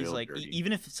that one, he's like,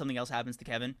 even if something else happens to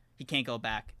Kevin, he can't go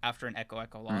back after an Echo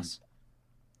loss.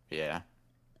 Yeah.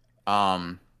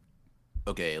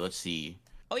 Okay, let's see.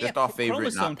 Oh, yeah, Just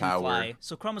favorite, Chromastone can fly.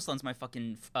 So Chromastone's my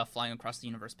fucking flying across the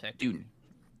universe pick.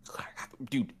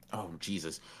 Dude. Oh,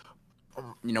 Jesus.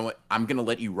 You know what? I'm going to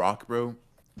let you rock, bro.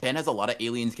 Ben has a lot of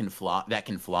aliens that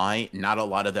can fly. Not a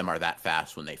lot of them are that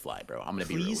fast when they fly, bro. I'm gonna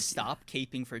be real with you. Please stop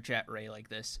caping for Jet Ray like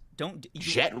this.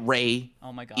 Jet Ray.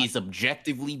 Oh my God. Is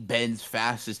objectively Ben's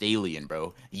fastest alien,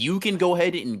 bro. You can go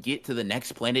ahead and get to the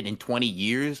next planet in 20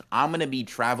 years. I'm gonna be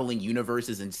traveling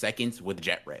universes in seconds with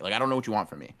Jet Ray. Like, I don't know what you want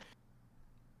from me.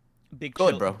 Go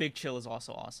ahead, bro. Big Chill is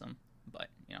also awesome, but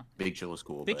Big Chill is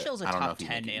cool. Big Chill's a top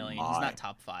 10 alien. He's not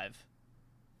top 5.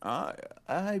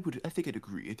 I think I'd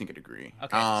agree.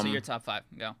 Okay, so you're top 5.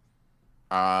 Go.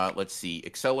 Let's see.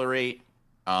 Accelerate.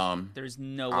 There's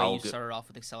no way you started off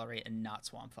with Accelerate and not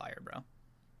Swampfire, bro.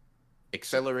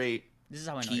 Accelerate. This is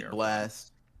how I know Heat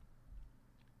Blast.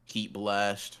 Heat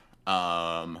Blast.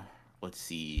 Let's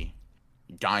see.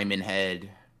 Diamond Head.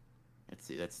 Let's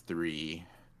see. That's 3.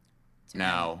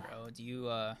 Now, bro, do you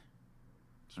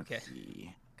okay.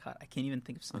 God, I can't even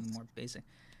think of something more basic.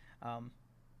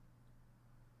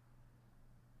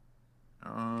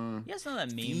 Yes, not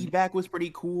that meme. Feedback was pretty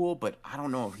cool, but I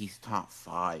don't know if he's top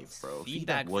 5, bro.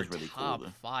 Feedback was really cool. Top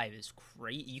 5 is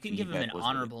great. You can give him an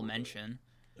honorable mention.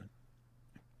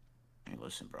 Hey,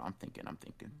 listen, bro. I'm thinking.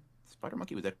 Spider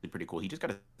Monkey was actually pretty cool. He just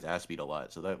got his ass beat a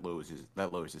lot, so that lowers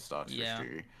his stocks for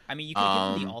sure. I mean, you could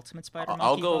give him the Ultimate Spider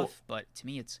Monkey buff, but to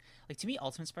me,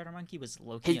 Ultimate Spider Monkey was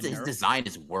low-key a nerf. His design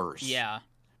is worse. Yeah,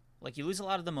 like you lose a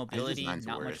lot of the mobility, not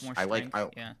much more strength.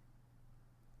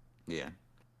 Yeah.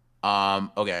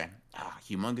 Okay.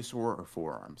 Humongousaur or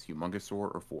forearms?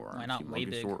 Humongousaur or forearms? Why not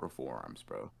Humongousaur or forearms,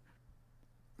 bro?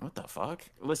 What the fuck?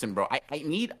 Listen, bro. I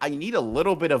need a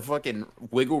little bit of fucking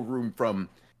wiggle room from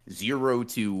 0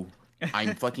 to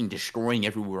I'm fucking destroying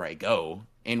everywhere I go.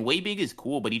 And Way Big is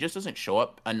cool, but he just doesn't show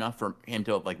up enough for him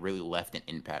to have like really left an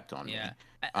impact on me.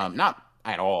 Not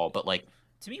at all, but like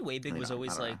to me, Way Big was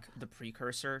always like the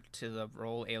precursor to the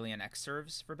role Alien X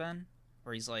serves for Ben,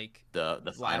 where he's like the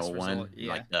final one,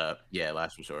 like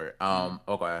last resort.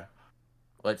 Okay.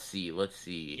 Let's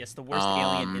see. Yes, the worst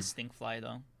alien is Stinkfly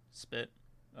though. Spit.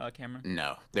 Cameron?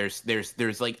 No, there's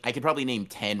like I could probably name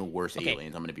 10 worse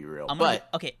aliens. I'm gonna be real,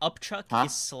 Upchuck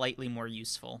is slightly more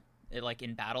useful, like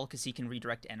in battle, because he can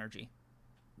redirect energy.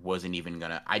 Wasn't even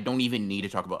gonna. I don't even need to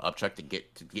talk about Upchuck to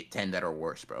get 10 that are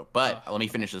worse, bro. But let me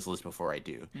finish this list before I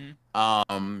do.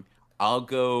 I'll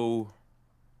go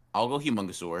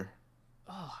Humongousaur.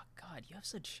 Oh God, you have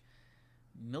such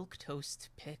milquetoast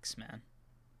picks, man.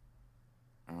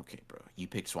 Okay, bro. You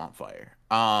pick Swampfire.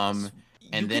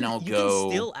 And then I'll go. You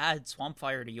can still add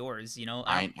Swampfire to yours, you know.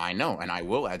 I know, and I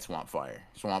will add Swampfire.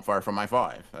 Swampfire from my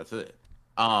 5. That's it.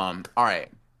 All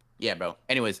right. Yeah, bro.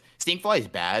 Anyways, Stinkfly is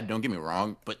bad. Don't get me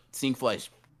wrong, but Stinkfly is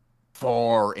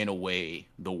far and away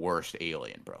the worst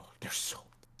alien, bro. There's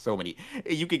so many.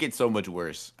 You could get so much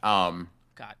worse. God,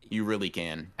 you really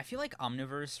can. I feel like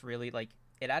Omniverse really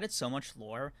it added so much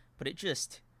lore, but it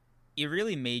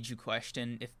really made you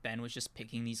question if Ben was just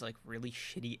picking these like really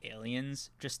shitty aliens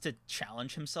just to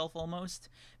challenge himself almost,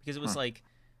 because it was like,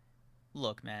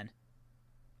 look, man,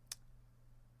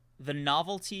 the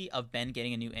novelty of Ben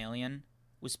getting a new alien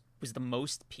was the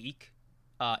most peak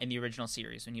in the original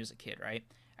series when he was a kid, right?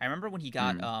 I remember when he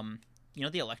got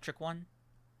the electric one,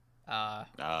 the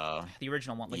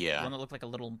original one, the one that looked like a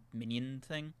little minion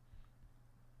thing,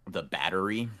 the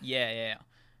battery. Yeah.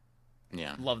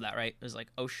 Love that, right? It was like,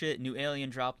 oh shit, new alien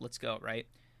drop, let's go, right?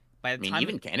 By the time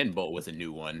even Cannonbolt was a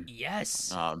new one.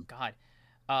 Yes. God.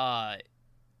 But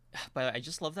I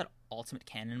just love that Ultimate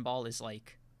Cannonball is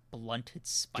like blunted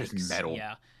spikes. Just metal.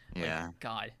 Yeah. Like,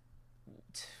 God.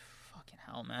 Fucking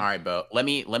hell, man. All right, bro. Let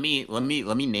me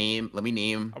name.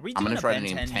 I'm gonna try to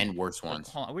name 10 worst ones.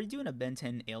 Hold on. Are we doing a Ben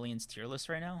 10 aliens tier list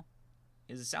right now?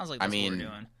 Because it sounds like that's what we're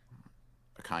doing.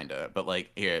 Kinda, but like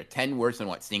here, 10 worse than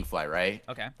what? Stinkfly, right?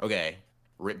 Okay.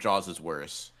 Ripjaws is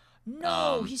worse.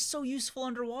 No, he's so useful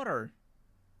underwater.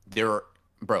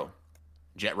 Bro,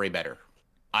 Jetray better,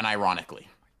 unironically.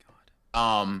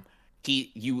 Oh my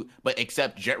God. But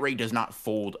except Jetray does not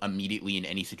fold immediately in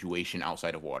any situation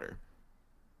outside of water.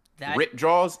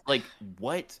 Ripjaws, like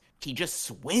what? He just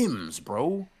swims,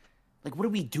 bro. Like what are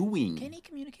we doing? Can he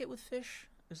communicate with fish?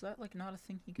 Is that like not a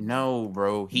thing he can do?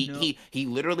 Bro. He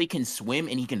literally can swim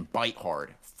and he can bite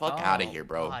hard. Fuck out of here,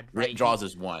 bro. God, Ripjaws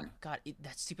is one. God,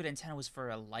 that stupid antenna was for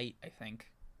a light, I think.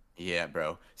 Yeah,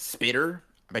 bro. Spitter.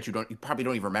 I bet you probably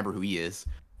don't even remember who he is.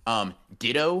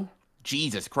 Ditto.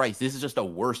 Jesus Christ, this is just a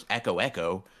worse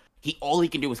Echo. All he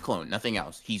can do is clone, nothing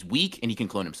else. He's weak and he can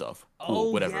clone himself.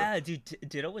 Cool, whatever. Yeah, dude.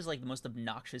 Ditto was like the most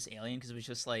obnoxious alien because it was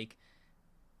just like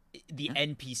the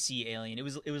NPC alien. It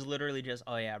was literally just,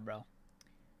 oh yeah, bro.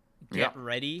 Get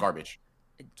ready, garbage,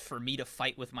 for me to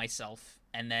fight with myself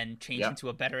and then change into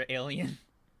a better alien.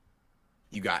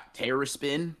 You got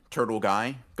Terraspin, turtle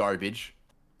guy, garbage.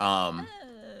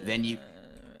 Then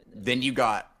you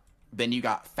got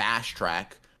Fast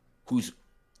Track, who's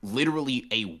literally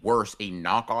a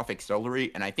knockoff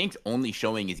Accelerate, and I think only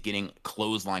showing is getting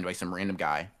clotheslined by some random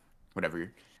guy,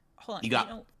 whatever. Hold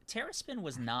on, Terraspin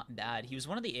was not bad. He was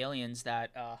one of the aliens that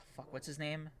what's his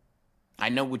name? I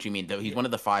know what you mean, though. He's one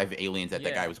of the 5 aliens that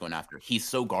guy was going after. He's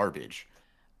so garbage.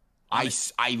 I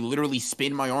literally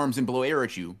spin my arms and blow air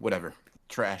at you. Whatever.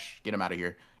 Trash. Get him out of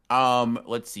here.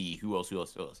 Let's see. Who else? You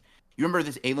remember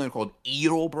this alien called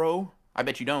Eatle, bro? I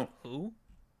bet you don't. Who?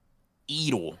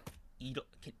 Eatle.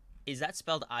 Is that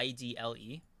spelled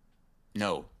IDLE?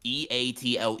 No.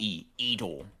 EATLE.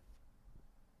 Eatle.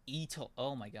 Eatle.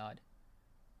 Oh, my God.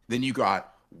 Then you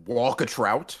got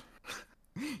Walkatrout.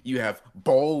 You have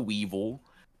Ball Weevil,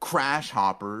 Crash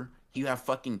Hopper. You have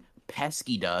fucking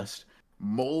Pesky Dust,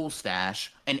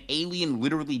 Molestache, an alien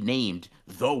literally named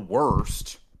the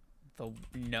worst.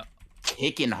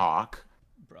 Tickenhawk.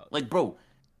 Bro. Like, bro,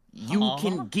 you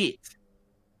can get.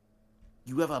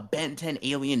 You have a Ben 10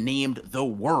 alien named the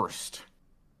worst.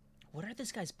 What are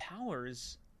this guy's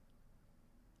powers?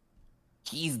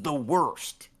 He's the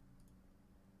worst.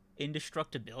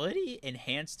 indestructibility,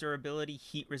 enhanced durability,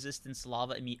 heat resistance,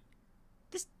 lava immune.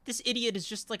 This idiot is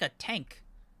just like a tank.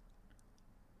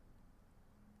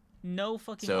 No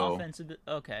fucking offensive.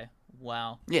 Okay,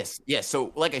 wow. Yes.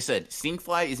 So, like I said,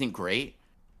 Stinkfly isn't great,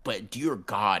 but dear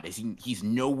God, he's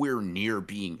nowhere near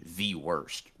being the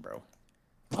worst, bro.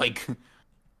 Like,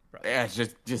 bro. Yeah, it's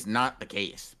just not the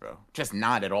case, bro. Just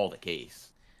not at all the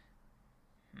case.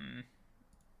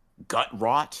 Gut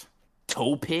rot,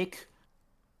 toe pick.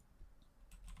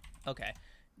 Okay.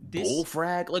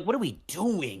 Bullfrag? Like, what are we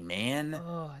doing, man?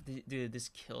 Oh, dude, this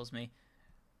kills me.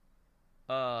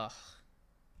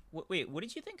 Wait, what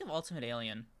did you think of Ultimate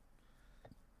Alien?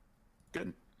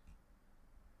 Good.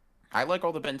 I like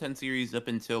all the Ben 10 series up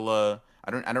until I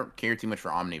don't care too much for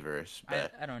Omniverse.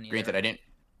 But I don't either. Granted, I didn't.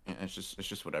 It's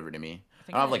just whatever to me.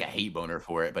 I don't have like a hate boner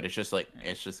for it, but it's just like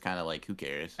it's just kind of like who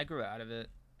cares? I grew out of it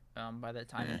by that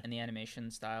time, and the animation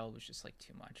style was just like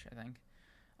too much. I think.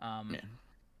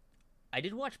 I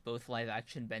did watch both live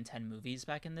action Ben 10 movies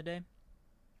back in the day.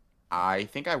 I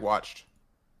think I watched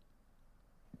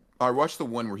the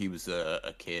one where he was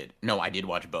a kid. No, I did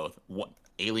watch both.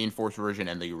 Alien Force version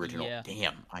and the original. Yeah.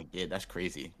 Damn, I did. That's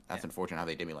crazy. That's unfortunate how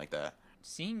they did me like that.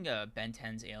 Seeing Ben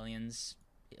 10's aliens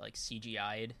like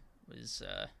CGI'd was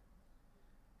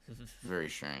very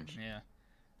strange. Yeah.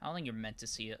 I don't think you're meant to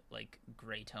see it like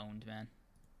gray toned, man.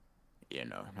 Yeah,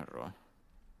 no, not at all.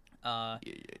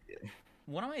 Yeah.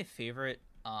 One of my favorite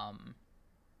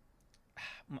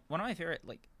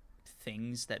like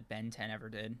things that Ben 10 ever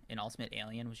did in Ultimate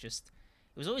Alien was just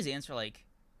it was always the answer like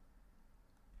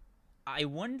I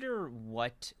wonder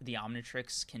what the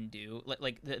Omnitrix can do.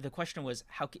 Like the question was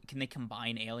how can they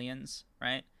combine aliens,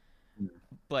 right?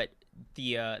 But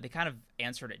they kind of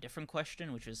answered a different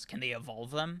question, which is can they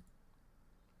evolve them?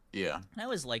 Yeah. And I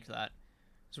always liked that.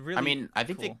 It's really I mean, I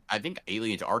think cool. I think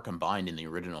aliens are combined in the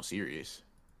original series.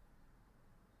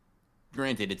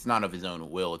 Granted, it's not of his own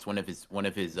will. It's one of his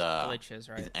glitches,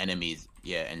 right? His enemies,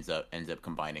 ends up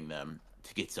combining them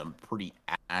to get some pretty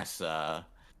ass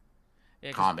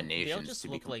combinations. They all just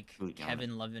look like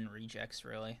Kevin Levin rejects,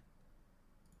 really.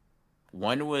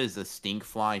 One was a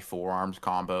Stinkfly forearms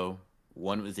combo.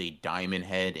 One was a Diamond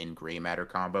Head and Gray Matter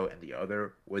combo, and the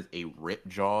other was a Rip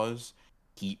Jaws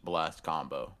Heat Blast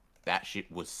combo. That shit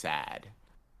was sad.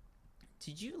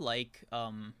 Did you like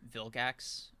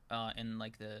Vilgax in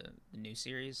like the new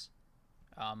series?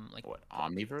 Like what,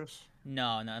 Omniverse?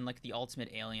 No, in like the Ultimate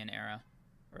Alien era,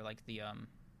 or like the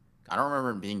I don't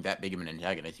remember him being that big of an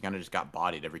antagonist. He kind of just got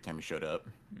bodied every time he showed up.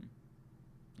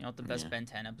 You know what the best Ben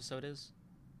 10 episode is?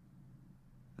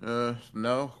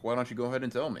 No. Why don't you go ahead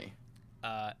and tell me?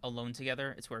 Alone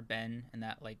Together. It's where Ben and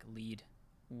that like lead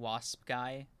wasp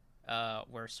guy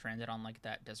were stranded on like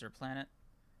that desert planet.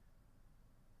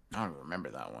 I don't remember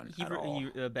that one at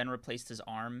all. Ben replaced his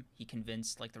arm. He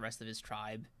convinced like the rest of his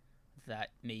tribe that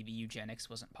maybe eugenics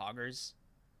wasn't poggers.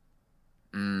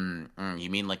 You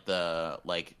mean like the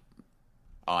like?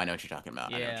 Oh, I know what you're talking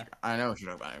about. Yeah. I know what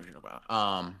you're talking about.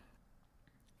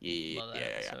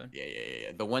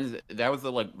 Yeah. The ones that was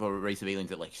the like the race of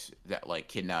aliens that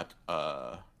kidnapped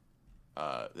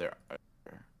their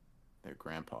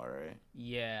grandpa, right?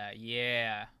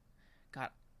 Yeah. God,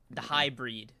 the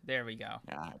hybrid. There we go.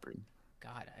 Yeah, hybrid.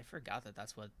 God, I forgot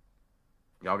that's what.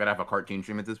 Y'all gotta have a cartoon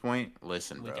stream at this point.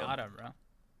 Listen, bro. We gotta, bro.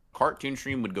 Cartoon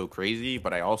stream would go crazy,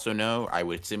 but I also know I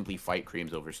would simply fight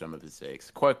Creams over some of his sakes.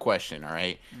 Quick question, all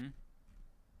right? Mm-hmm.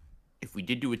 If we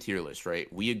did do a tier list, right?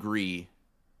 We agree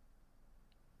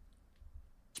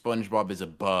SpongeBob is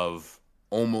above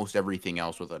almost everything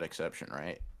else without exception,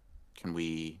 right? Can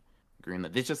we agree on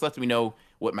that? This just lets me know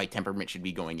what my temperament should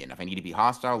be going in. If I need to be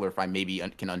hostile or if I maybe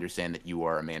can understand that you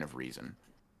are a man of reason.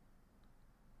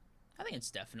 I think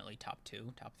it's definitely top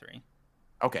 2, top 3.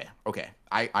 Okay.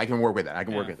 I can work with that. I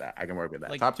can work with that.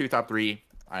 Like, top 2, top 3.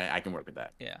 I can work with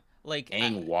that. Yeah. Like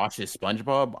Aang washes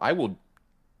SpongeBob. I will.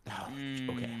 Oh,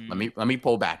 okay. Let me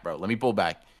pull back, bro. Let me pull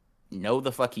back. No,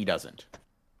 the fuck he doesn't.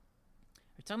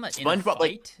 You're talking about SpongeBob, in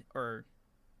a fight, or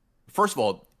first of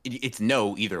all, it's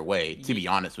no either way. To be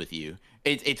honest with you,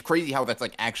 it's crazy how that's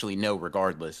like actually no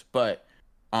regardless. But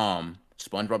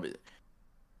SpongeBob.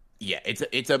 Yeah,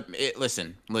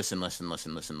 listen.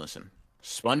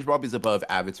 SpongeBob is above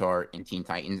Avatar and Teen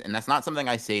Titans, and that's not something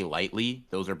I say lightly.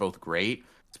 Those are both great.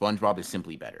 SpongeBob is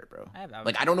simply better, bro.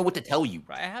 I don't know what to tell you.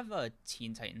 I have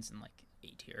Teen Titans in like A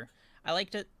tier. I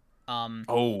liked it. I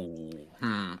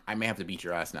may have to beat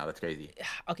your ass now. That's crazy.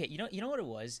 Okay, you know what it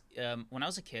was? When I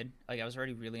was a kid, like I was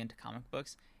already really into comic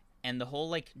books, and the whole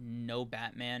like no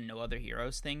Batman, no other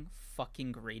heroes thing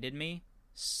fucking grated me.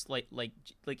 like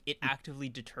it actively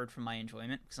deterred from my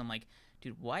enjoyment because I'm like,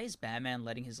 dude, why is Batman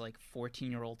letting his like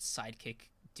 14-year-old sidekick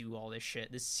do all this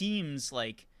shit? This seems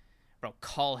like, bro,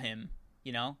 call him,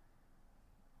 you know?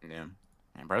 Yeah.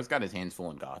 And bro's got his hands full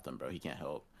in Gotham, bro. He can't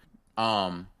help.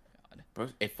 God. Bro,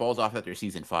 it falls off after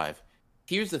season 5.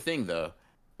 Here's the thing, though.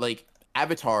 Like,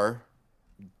 Avatar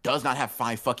does not have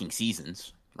 5 fucking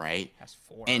seasons, right? Has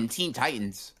 4. And Teen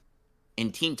Titans,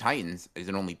 is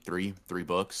it only 3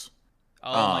 books?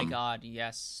 Oh my god,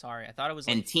 yes. Sorry, I thought it was.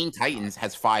 Like, and Teen Titans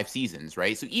has 5 seasons,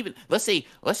 right? So even let's say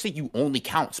you only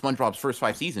count SpongeBob's first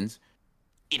 5 seasons,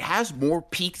 it has more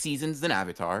peak seasons than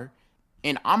Avatar.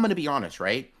 And I'm gonna be honest,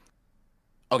 right?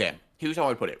 Okay, here's how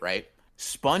I put it, right?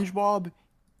 SpongeBob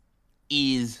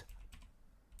is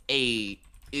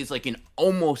like an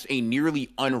almost a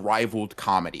nearly unrivaled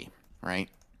comedy, right?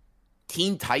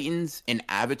 Teen Titans and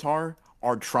Avatar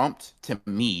are trumped to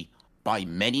me by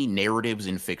many narratives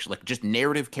in fiction, like just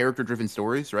narrative character-driven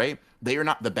stories, right? They are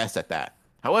not the best at that.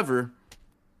 However,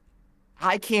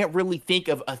 I can't really think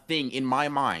of a thing in my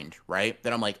mind, right,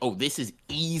 that I'm like, oh, this is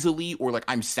easily, or like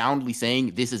I'm soundly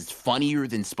saying this is funnier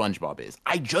than SpongeBob is.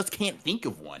 I just can't think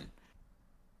of one.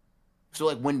 So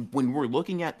like when we're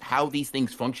looking at how these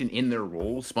things function in their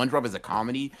roles, SpongeBob as a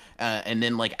comedy, and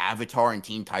then like Avatar and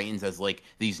Teen Titans as like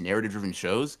these narrative-driven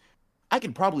shows, I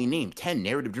could probably name 10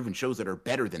 narrative-driven shows that are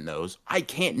better than those. I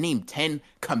can't name 10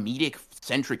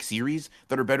 comedic-centric series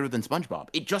that are better than SpongeBob.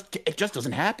 It just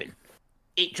doesn't happen.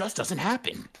 It just doesn't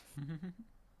happen.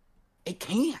 It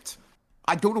can't.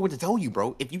 I don't know what to tell you,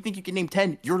 bro. If you think you can name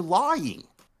 10, you're lying.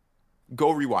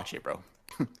 Go rewatch it, bro.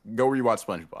 Go rewatch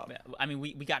SpongeBob. I mean,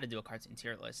 we got to do a cartoon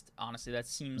tier list. Honestly, that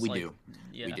seems we like... do.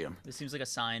 Yeah, we do. This seems like a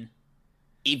sign.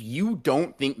 If you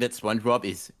don't think that SpongeBob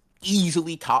is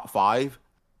easily top 5...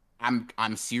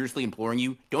 I'm seriously imploring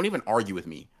you, don't even argue with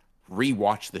me.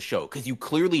 Rewatch the show, because you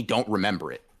clearly don't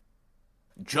remember it.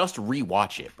 Just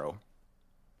rewatch it, bro.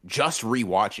 Just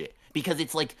rewatch it. Because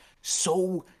it's like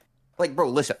so like, bro,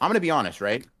 listen, I'm gonna be honest,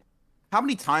 right? How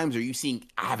many times are you seeing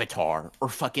Avatar or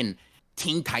fucking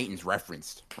Teen Titans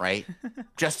referenced, right?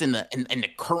 Just in the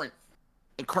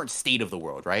current state of the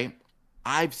world, right?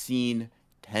 I've seen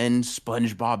 10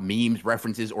 SpongeBob memes,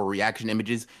 references, or reaction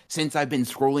images since I've been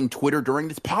scrolling Twitter during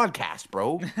this podcast,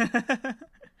 bro.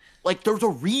 Like, there's a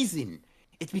reason.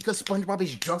 It's because SpongeBob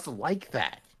is just like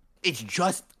that. It's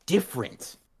just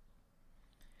different.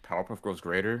 Powerpuff Girls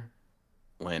greater?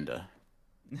 Linda.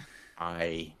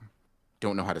 I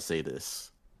don't know how to say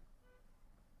this.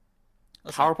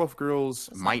 Listen, Powerpuff Girls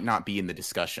might not be in the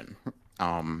discussion.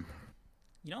 I'm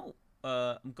going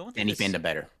through Any fandom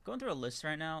better. Going through a list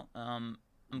right now.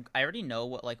 I already know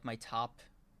what like my top.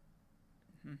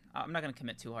 I'm not gonna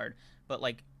commit too hard, but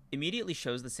like immediately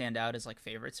shows that stand out as like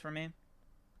favorites for me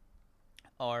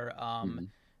are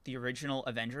the original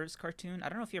Avengers cartoon. I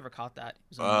don't know if you ever caught that.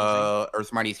 It was amazing.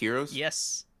 Earth's Mightiest Heroes.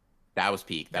 Yes, that was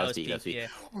peak. That was peak. Yeah.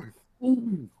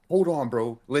 Hold on,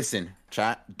 bro. Listen,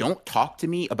 chat. Don't talk to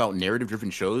me about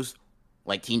narrative-driven shows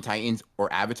like Teen Titans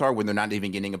or Avatar when they're not even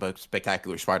getting about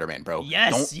Spectacular Spider-Man, bro.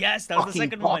 Yes, that was the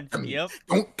second one. Yep.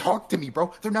 Don't talk to me,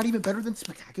 bro. They're not even better than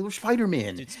Spectacular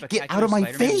Spider-Man. Dude, Spectacular Get out of my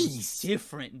Spider-Man face.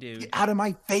 Different, dude. Get out of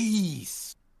my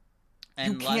face.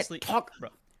 And you lastly, can't talk. Bro,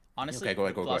 honestly, okay, go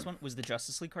ahead, the last one was the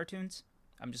Justice League cartoons.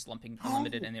 I'm just lumping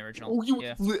Unlimited and the original.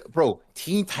 Bro,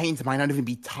 Teen Titans might not even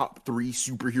be top 3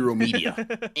 superhero media.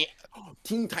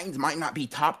 Teen Titans might not be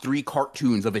top 3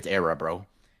 cartoons of its era, bro.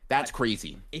 That's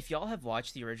crazy. If y'all have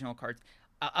watched the original cartoon,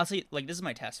 I'll say like this is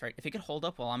my test, right? If it could hold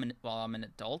up while I'm an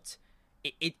adult,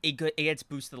 it gets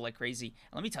boosted like crazy.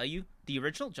 And let me tell you, the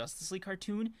original Justice League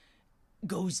cartoon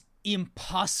goes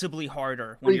impossibly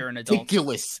harder when you're an adult.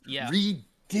 Ridiculous. Yeah.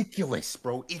 Ridiculous,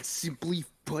 bro. It's simply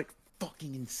but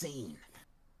fucking insane.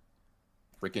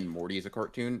 Rick and Morty is a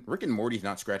cartoon. Rick and Morty's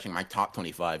not scratching my top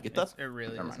 25. Get that? It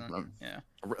really isn't. Yeah.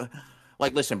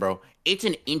 Like, listen, bro. It's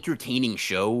an entertaining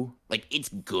show. Like, it's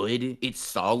good. It's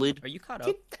solid. Are you caught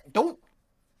up?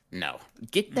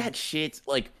 Get that shit.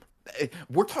 Like,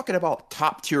 we're talking about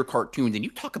top tier cartoons, and you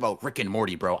talk about Rick and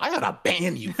Morty, bro. I gotta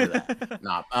ban you for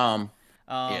that.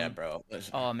 Yeah, bro.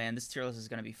 Oh man, this tier list is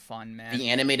gonna be fun, man. The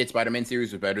animated Spider-Man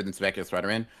series was better than Spectacular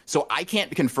Spider-Man, so I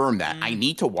can't confirm that. I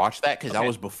need to watch that because that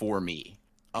was before me.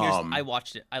 I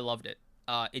watched it. I loved it.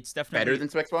 It's definitely better than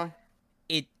Spec-Spy?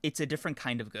 It's a different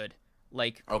kind of good.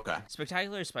 Like, okay.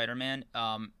 Spectacular Spider-Man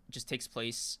just takes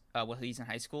place while he's in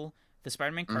high school. The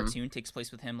Spider-Man cartoon takes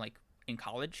place with him like in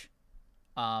college,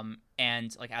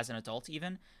 and like as an adult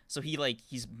even. So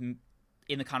he's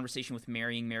in the conversation with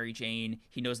marrying Mary Jane.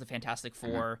 He knows the Fantastic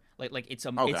Four. Like it's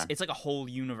like a whole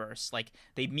universe. Like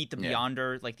they meet the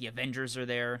Beyonder. Like the Avengers are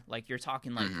there. Like you're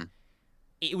talking like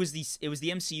it was the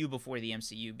MCU before the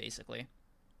MCU, basically.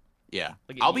 Yeah,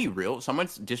 I'll be real.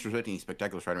 Someone's disrespecting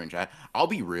Spectacular Spider-Man chat. I'll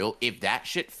be real. If that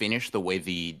shit finished the way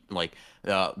the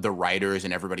writers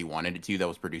and everybody wanted it to, that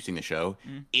was producing the show,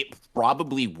 it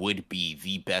probably would be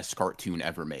the best cartoon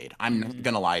ever made. I'm not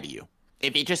gonna lie to you.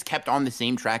 If it just kept on the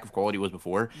same track of quality it was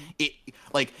before, it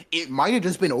might have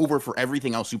just been over for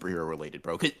everything else superhero related,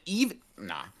 bro. Because even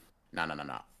no.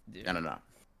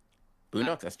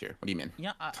 Boondocks S tier. What do you mean?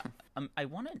 Yeah, I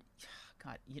wanted.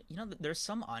 God, there's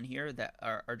some on here that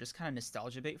are just kind of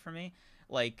nostalgia bait for me,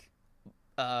 like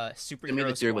Superhero Give me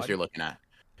the tier Squad. list you're looking at.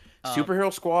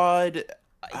 Superhero Squad.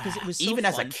 Because it was so even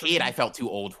as a fun for kid, me. I felt too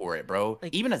old for it, bro.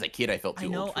 Like, even as a kid, I felt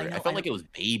too old for I it. know, I felt I like know. it was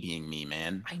babying me,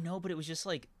 man. I know, but it was just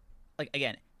like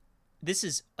again, this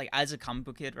is like as a comic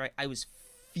book kid, right? I was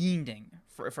fiending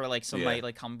for like some of my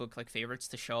like comic book like favorites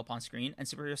to show up on screen, and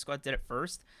Superhero Squad did it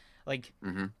first. Like,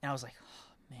 and I was like,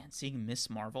 oh, man, seeing Miss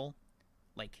Marvel,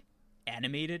 like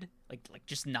animated, like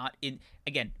just not in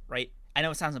again, right? I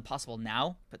know it sounds impossible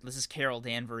now, but this is Carol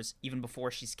Danvers even before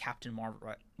she's Captain Marvel.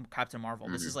 Right? Captain Marvel.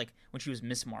 This is like when she was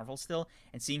Miss Marvel still,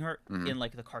 and seeing her in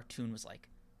like the cartoon was like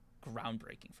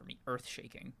groundbreaking for me, earth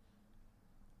shaking.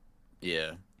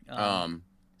 Yeah.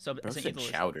 So Bro said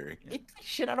Chowder. Yeah. Get that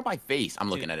shit out of my face.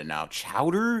 I'm looking at it now.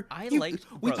 Chowder. We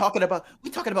Bro. talking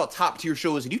about top tier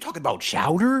shows, and you talking about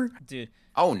Chowder, dude.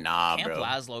 Oh nah, Camp bro.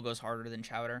 Lazlo goes harder than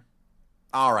Chowder.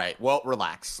 All right. Well,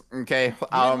 relax. Okay. You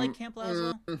didn't like Camp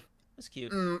Lazlo? It's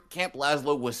cute. Camp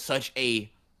Lazlo was such a.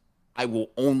 I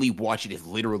will only watch it if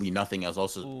literally nothing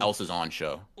else is on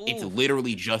show. Ooh. It's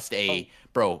literally just a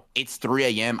bro. It's 3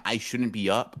 a.m. I shouldn't be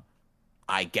up.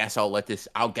 I guess I'll let this.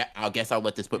 I'll guess I'll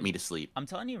let this put me to sleep. I'm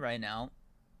telling you right now.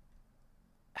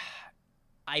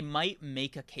 I might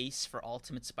make a case for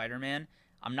Ultimate Spider-Man.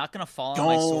 I'm not gonna fall on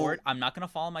my sword. I'm not gonna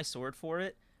fall on my sword for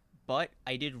it, but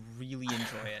I did really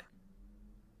enjoy it.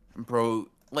 Bro,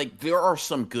 like there are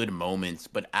some good moments,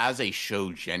 but as a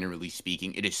show, generally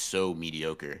speaking, it is so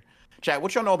mediocre. Chat,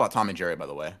 what y'all know about Tom and Jerry, by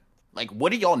the way? Like,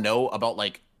 what do y'all know about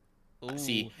like? Ooh.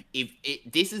 See,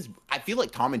 I feel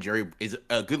like Tom and Jerry is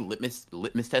a good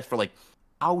litmus test for like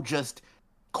how just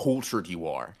cultured you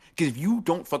are. Because if you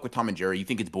don't fuck with Tom and Jerry, you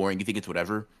think it's boring, you think it's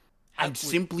whatever. I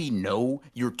simply know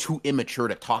you're too immature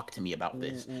to talk to me about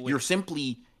this. You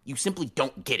simply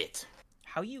don't get it.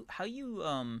 How you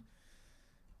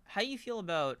feel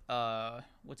about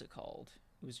what's it called?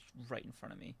 It was right in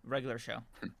front of me. Regular Show.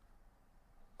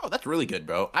 Oh, that's really good,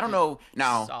 bro. I don't know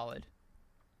now. Solid.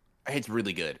 It's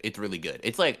really good. It's really good.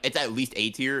 It's like it's at least A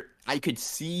tier. I could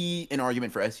see an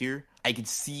argument for S tier. I could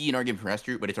see an argument for S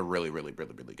tier, but it's a really, really,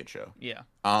 really, really good show. Yeah.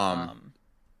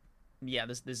 Yeah.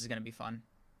 This is gonna be fun.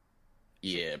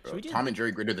 Yeah, bro. Tom and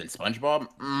Jerry greater than SpongeBob?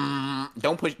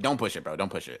 Don't push it, bro. Don't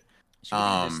push it. Should we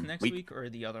do this next week or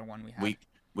the other one we have?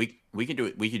 We can do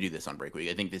it. We can do this on break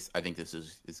week. I think this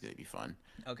is gonna be fun.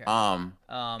 Okay.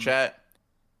 Chat.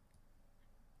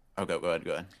 Okay, go ahead.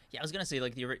 Yeah, I was gonna say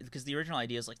like because the original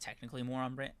idea is like technically more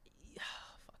on brand.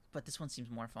 Fuck, but this one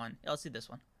seems more fun. Yeah, let's do this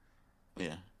one.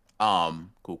 Yeah.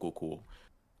 Cool.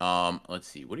 Let's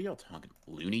see. What are y'all talking?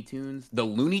 Looney Tunes? The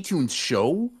Looney Tunes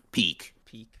show? Peak.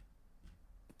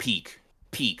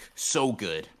 So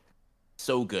good,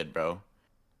 bro.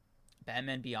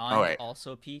 Batman Beyond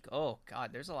also peak. Oh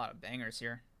god, there's a lot of bangers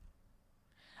here.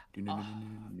 You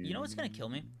know what's gonna kill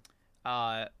me?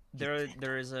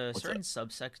 There is a certain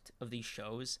subsect of these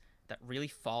shows that really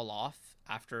fall off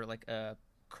after like a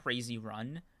crazy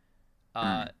run.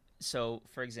 So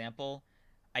for example,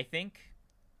 I think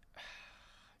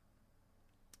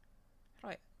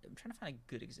I'm trying to find a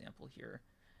good example here.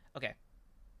 Okay.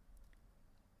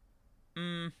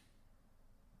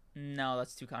 No,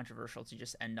 that's too controversial to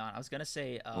just end on. I was gonna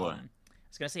say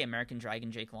American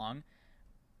Dragon Jake Long,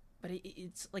 but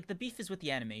it's like the beef is with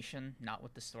the animation, not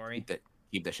with the story.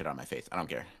 Keep that shit out of my face. I don't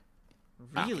care.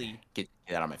 Really? Get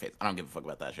that out of my face. I don't give a fuck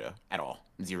about that show at all.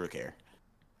 Zero care,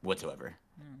 whatsoever.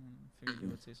 Figured you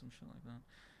would say some shit like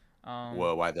that.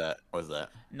 Whoa, why that? What was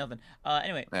that? Nothing.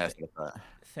 Anyway,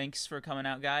 thanks for coming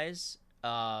out, guys.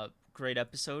 Great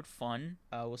episode, fun.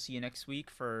 We'll see you next week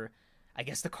for, I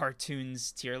guess, the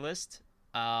cartoons tier list.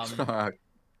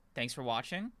 Thanks for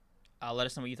watching. Let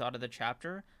us know what you thought of the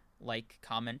chapter. Like,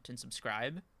 comment, and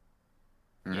subscribe.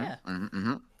 Yeah.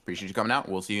 Appreciate you coming out.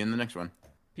 We'll see you in the next one.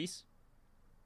 Peace.